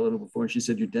wife come by a little before, and she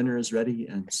said your dinner is ready.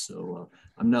 And so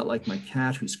I'm not like my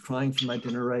cat who's crying for my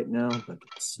dinner right now, but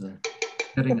it's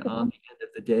getting on the end of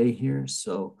the day here.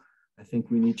 So I think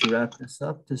we need to wrap this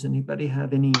up. Does anybody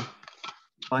have any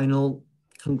final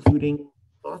concluding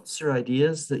thoughts or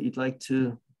ideas that you'd like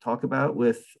to talk about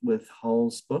with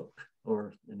Hall's book,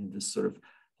 or any of this sort of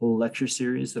whole lecture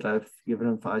series that I've given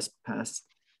on five past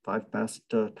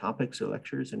topics or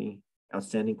lectures? Any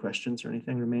outstanding questions or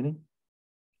anything remaining?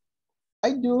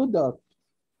 I do, Doc.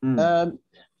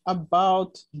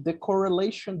 About the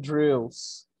correlation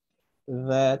drills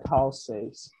that Hall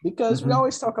says, because we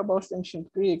always talk about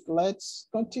ancient Greek. Let's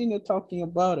continue talking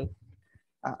about it.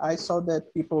 I saw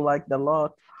that people liked a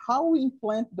lot how we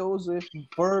implant those with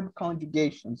verb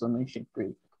conjugations on ancient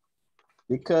Greek,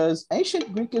 because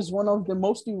ancient Greek is one of the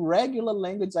most irregular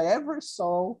languages I ever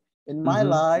saw in my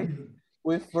life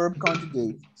with verb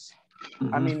conjugations.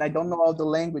 I mean, I don't know all the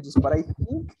languages, but I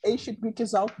think ancient Greek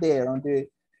is out there on the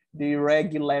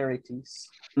irregularities.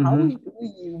 How we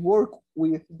work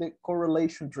with the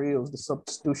correlation drills, the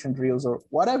substitution drills, or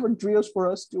whatever drills for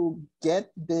us to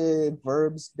get the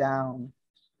verbs down?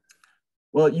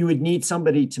 Well, you would need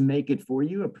somebody to make it for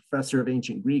you. A professor of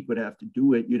ancient Greek would have to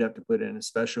do it. You'd have to put in a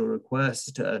special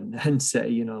request and say,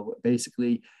 you know,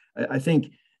 basically, I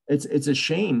think it's a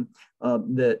shame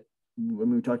that when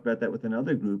we talked about that with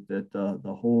another group, that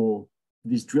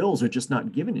these drills are just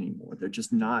not given anymore. They're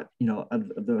just not, you know,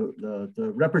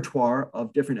 the repertoire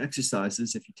of different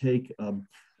exercises. If you take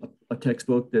a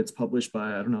textbook that's published by,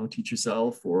 I don't know, Teach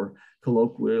Yourself or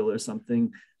Colloquial or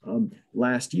something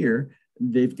last year,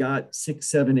 they've got 6,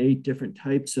 7, 8 different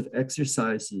types of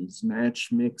exercises: match,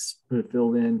 mix, put,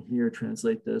 fill in here,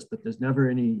 translate this. But there's never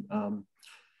any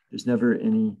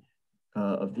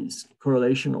of these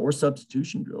correlation or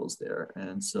substitution drills there.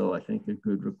 And so I think a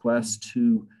good request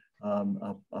to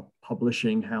a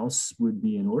publishing house would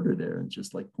be in order there, and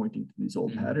just like pointing to these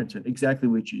old patterns. And exactly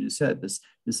what you just said, this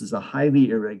is a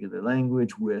highly irregular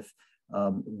language with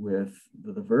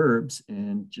the verbs,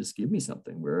 and just give me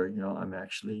something where, you know, I'm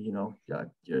actually, you know, got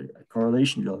a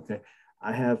correlation drill. Okay,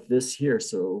 I have this here,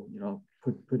 so, you know,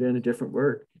 put in a different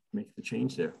word, make the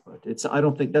change there. But I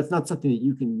don't think that's not something that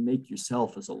you can make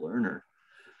yourself as a learner,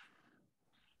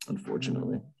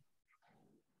 unfortunately.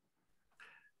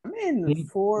 I mean,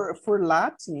 for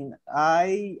Latin,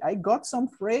 I got some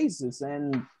phrases,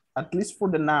 and at least for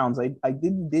the nouns, I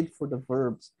did for the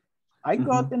verbs. I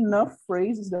got enough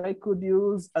phrases that I could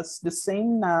use as the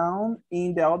same noun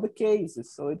in the other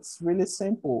cases. So it's really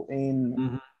simple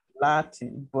in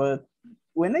Latin. But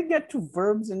when I get to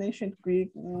verbs in ancient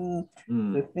Greek,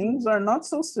 the things are not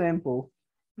so simple.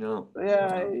 No. So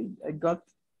yeah, I got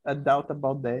a doubt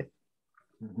about that.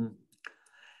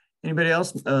 Anybody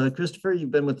else? Christopher,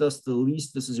 you've been with us the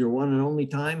least. This is your one and only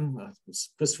time.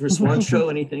 Christopher Swan Show,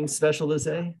 anything special to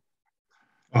say?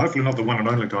 Hopefully not the one and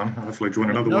only time. Hopefully join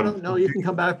another one. No, you can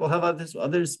come back. We'll have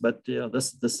others, but you know,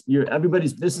 this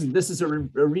is a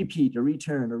repeat, a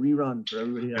return, a rerun for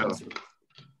everybody else.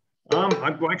 I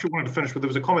actually wanted to finish with, there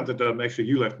was a comment that actually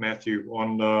you left, Matthew,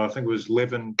 on I think it was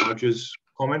Levin Budge's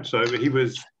comment. So he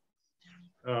was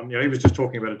he was just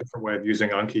talking about a different way of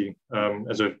using Anki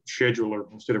as a scheduler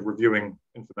instead of reviewing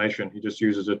information. He just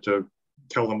uses it to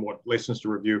tell them what lessons to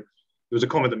review. There was a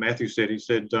comment that Matthew said. He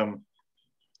said,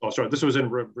 this was in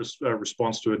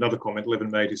response to another comment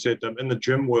Levin made. He said, in the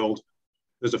gym world,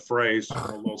 there's a phrase,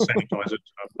 I'll sanitize it,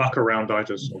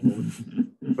 buck-arounditis,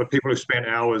 for people who spend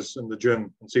hours in the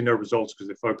gym and see no results because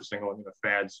they're focusing on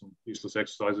fads and useless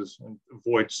exercises and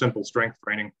avoid simple strength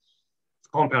training,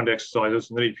 compound exercises.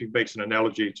 And then he makes an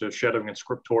analogy to shadowing and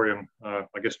scriptorium, I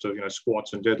guess to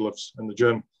squats and deadlifts in the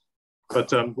gym.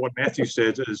 But what Matthew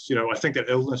said is, I think that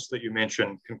illness that you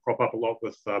mentioned can crop up a lot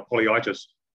with polyitis.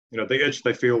 The itch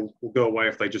they feel will go away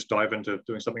if they just dive into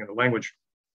doing something in the language.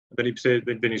 And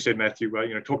then he said, Matthew,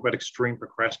 talk about extreme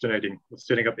procrastinating with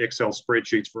setting up Excel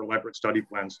spreadsheets for elaborate study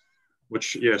plans,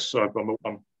 which, yes,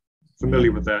 I'm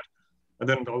familiar with that. And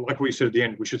then, like we said at the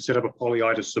end, we should set up a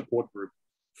polyitis support group.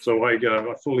 So I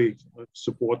fully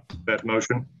support that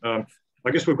motion. I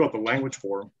guess we've got the language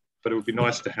for them, but it would be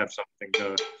nice to have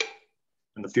something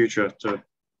in the future to,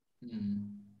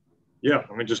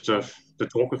 just to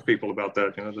talk with people about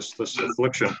that. This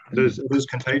affliction. It is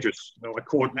contagious. I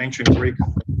caught ancient Greek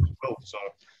as well. So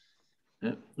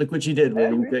yeah, look what you did.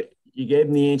 You gave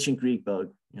them the ancient Greek bug.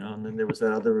 And then there was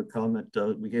that other comment.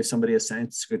 We gave somebody a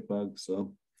Sanskrit bug.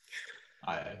 So.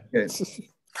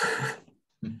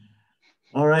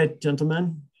 All right,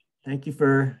 gentlemen, thank you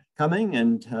for coming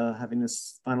and having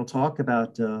this final talk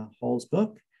about Hall's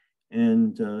book.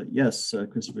 And yes,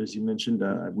 Christopher, as you mentioned,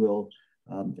 I will,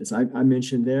 as I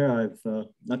mentioned there, I'm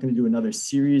not going to do another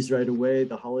series right away.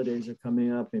 The holidays are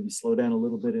coming up, maybe slow down a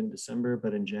little bit in December,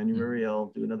 but in January,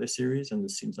 I'll do another series, and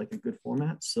this seems like a good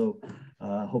format. So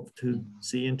hope to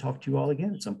see and talk to you all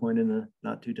again at some point in the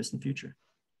not too distant future.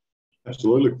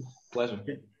 Absolutely. Pleasure.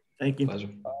 Okay. Thank you. Pleasure.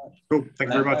 Cool.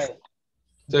 Thank you very much.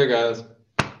 See you guys.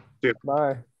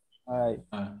 Bye. Bye.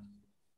 Bye.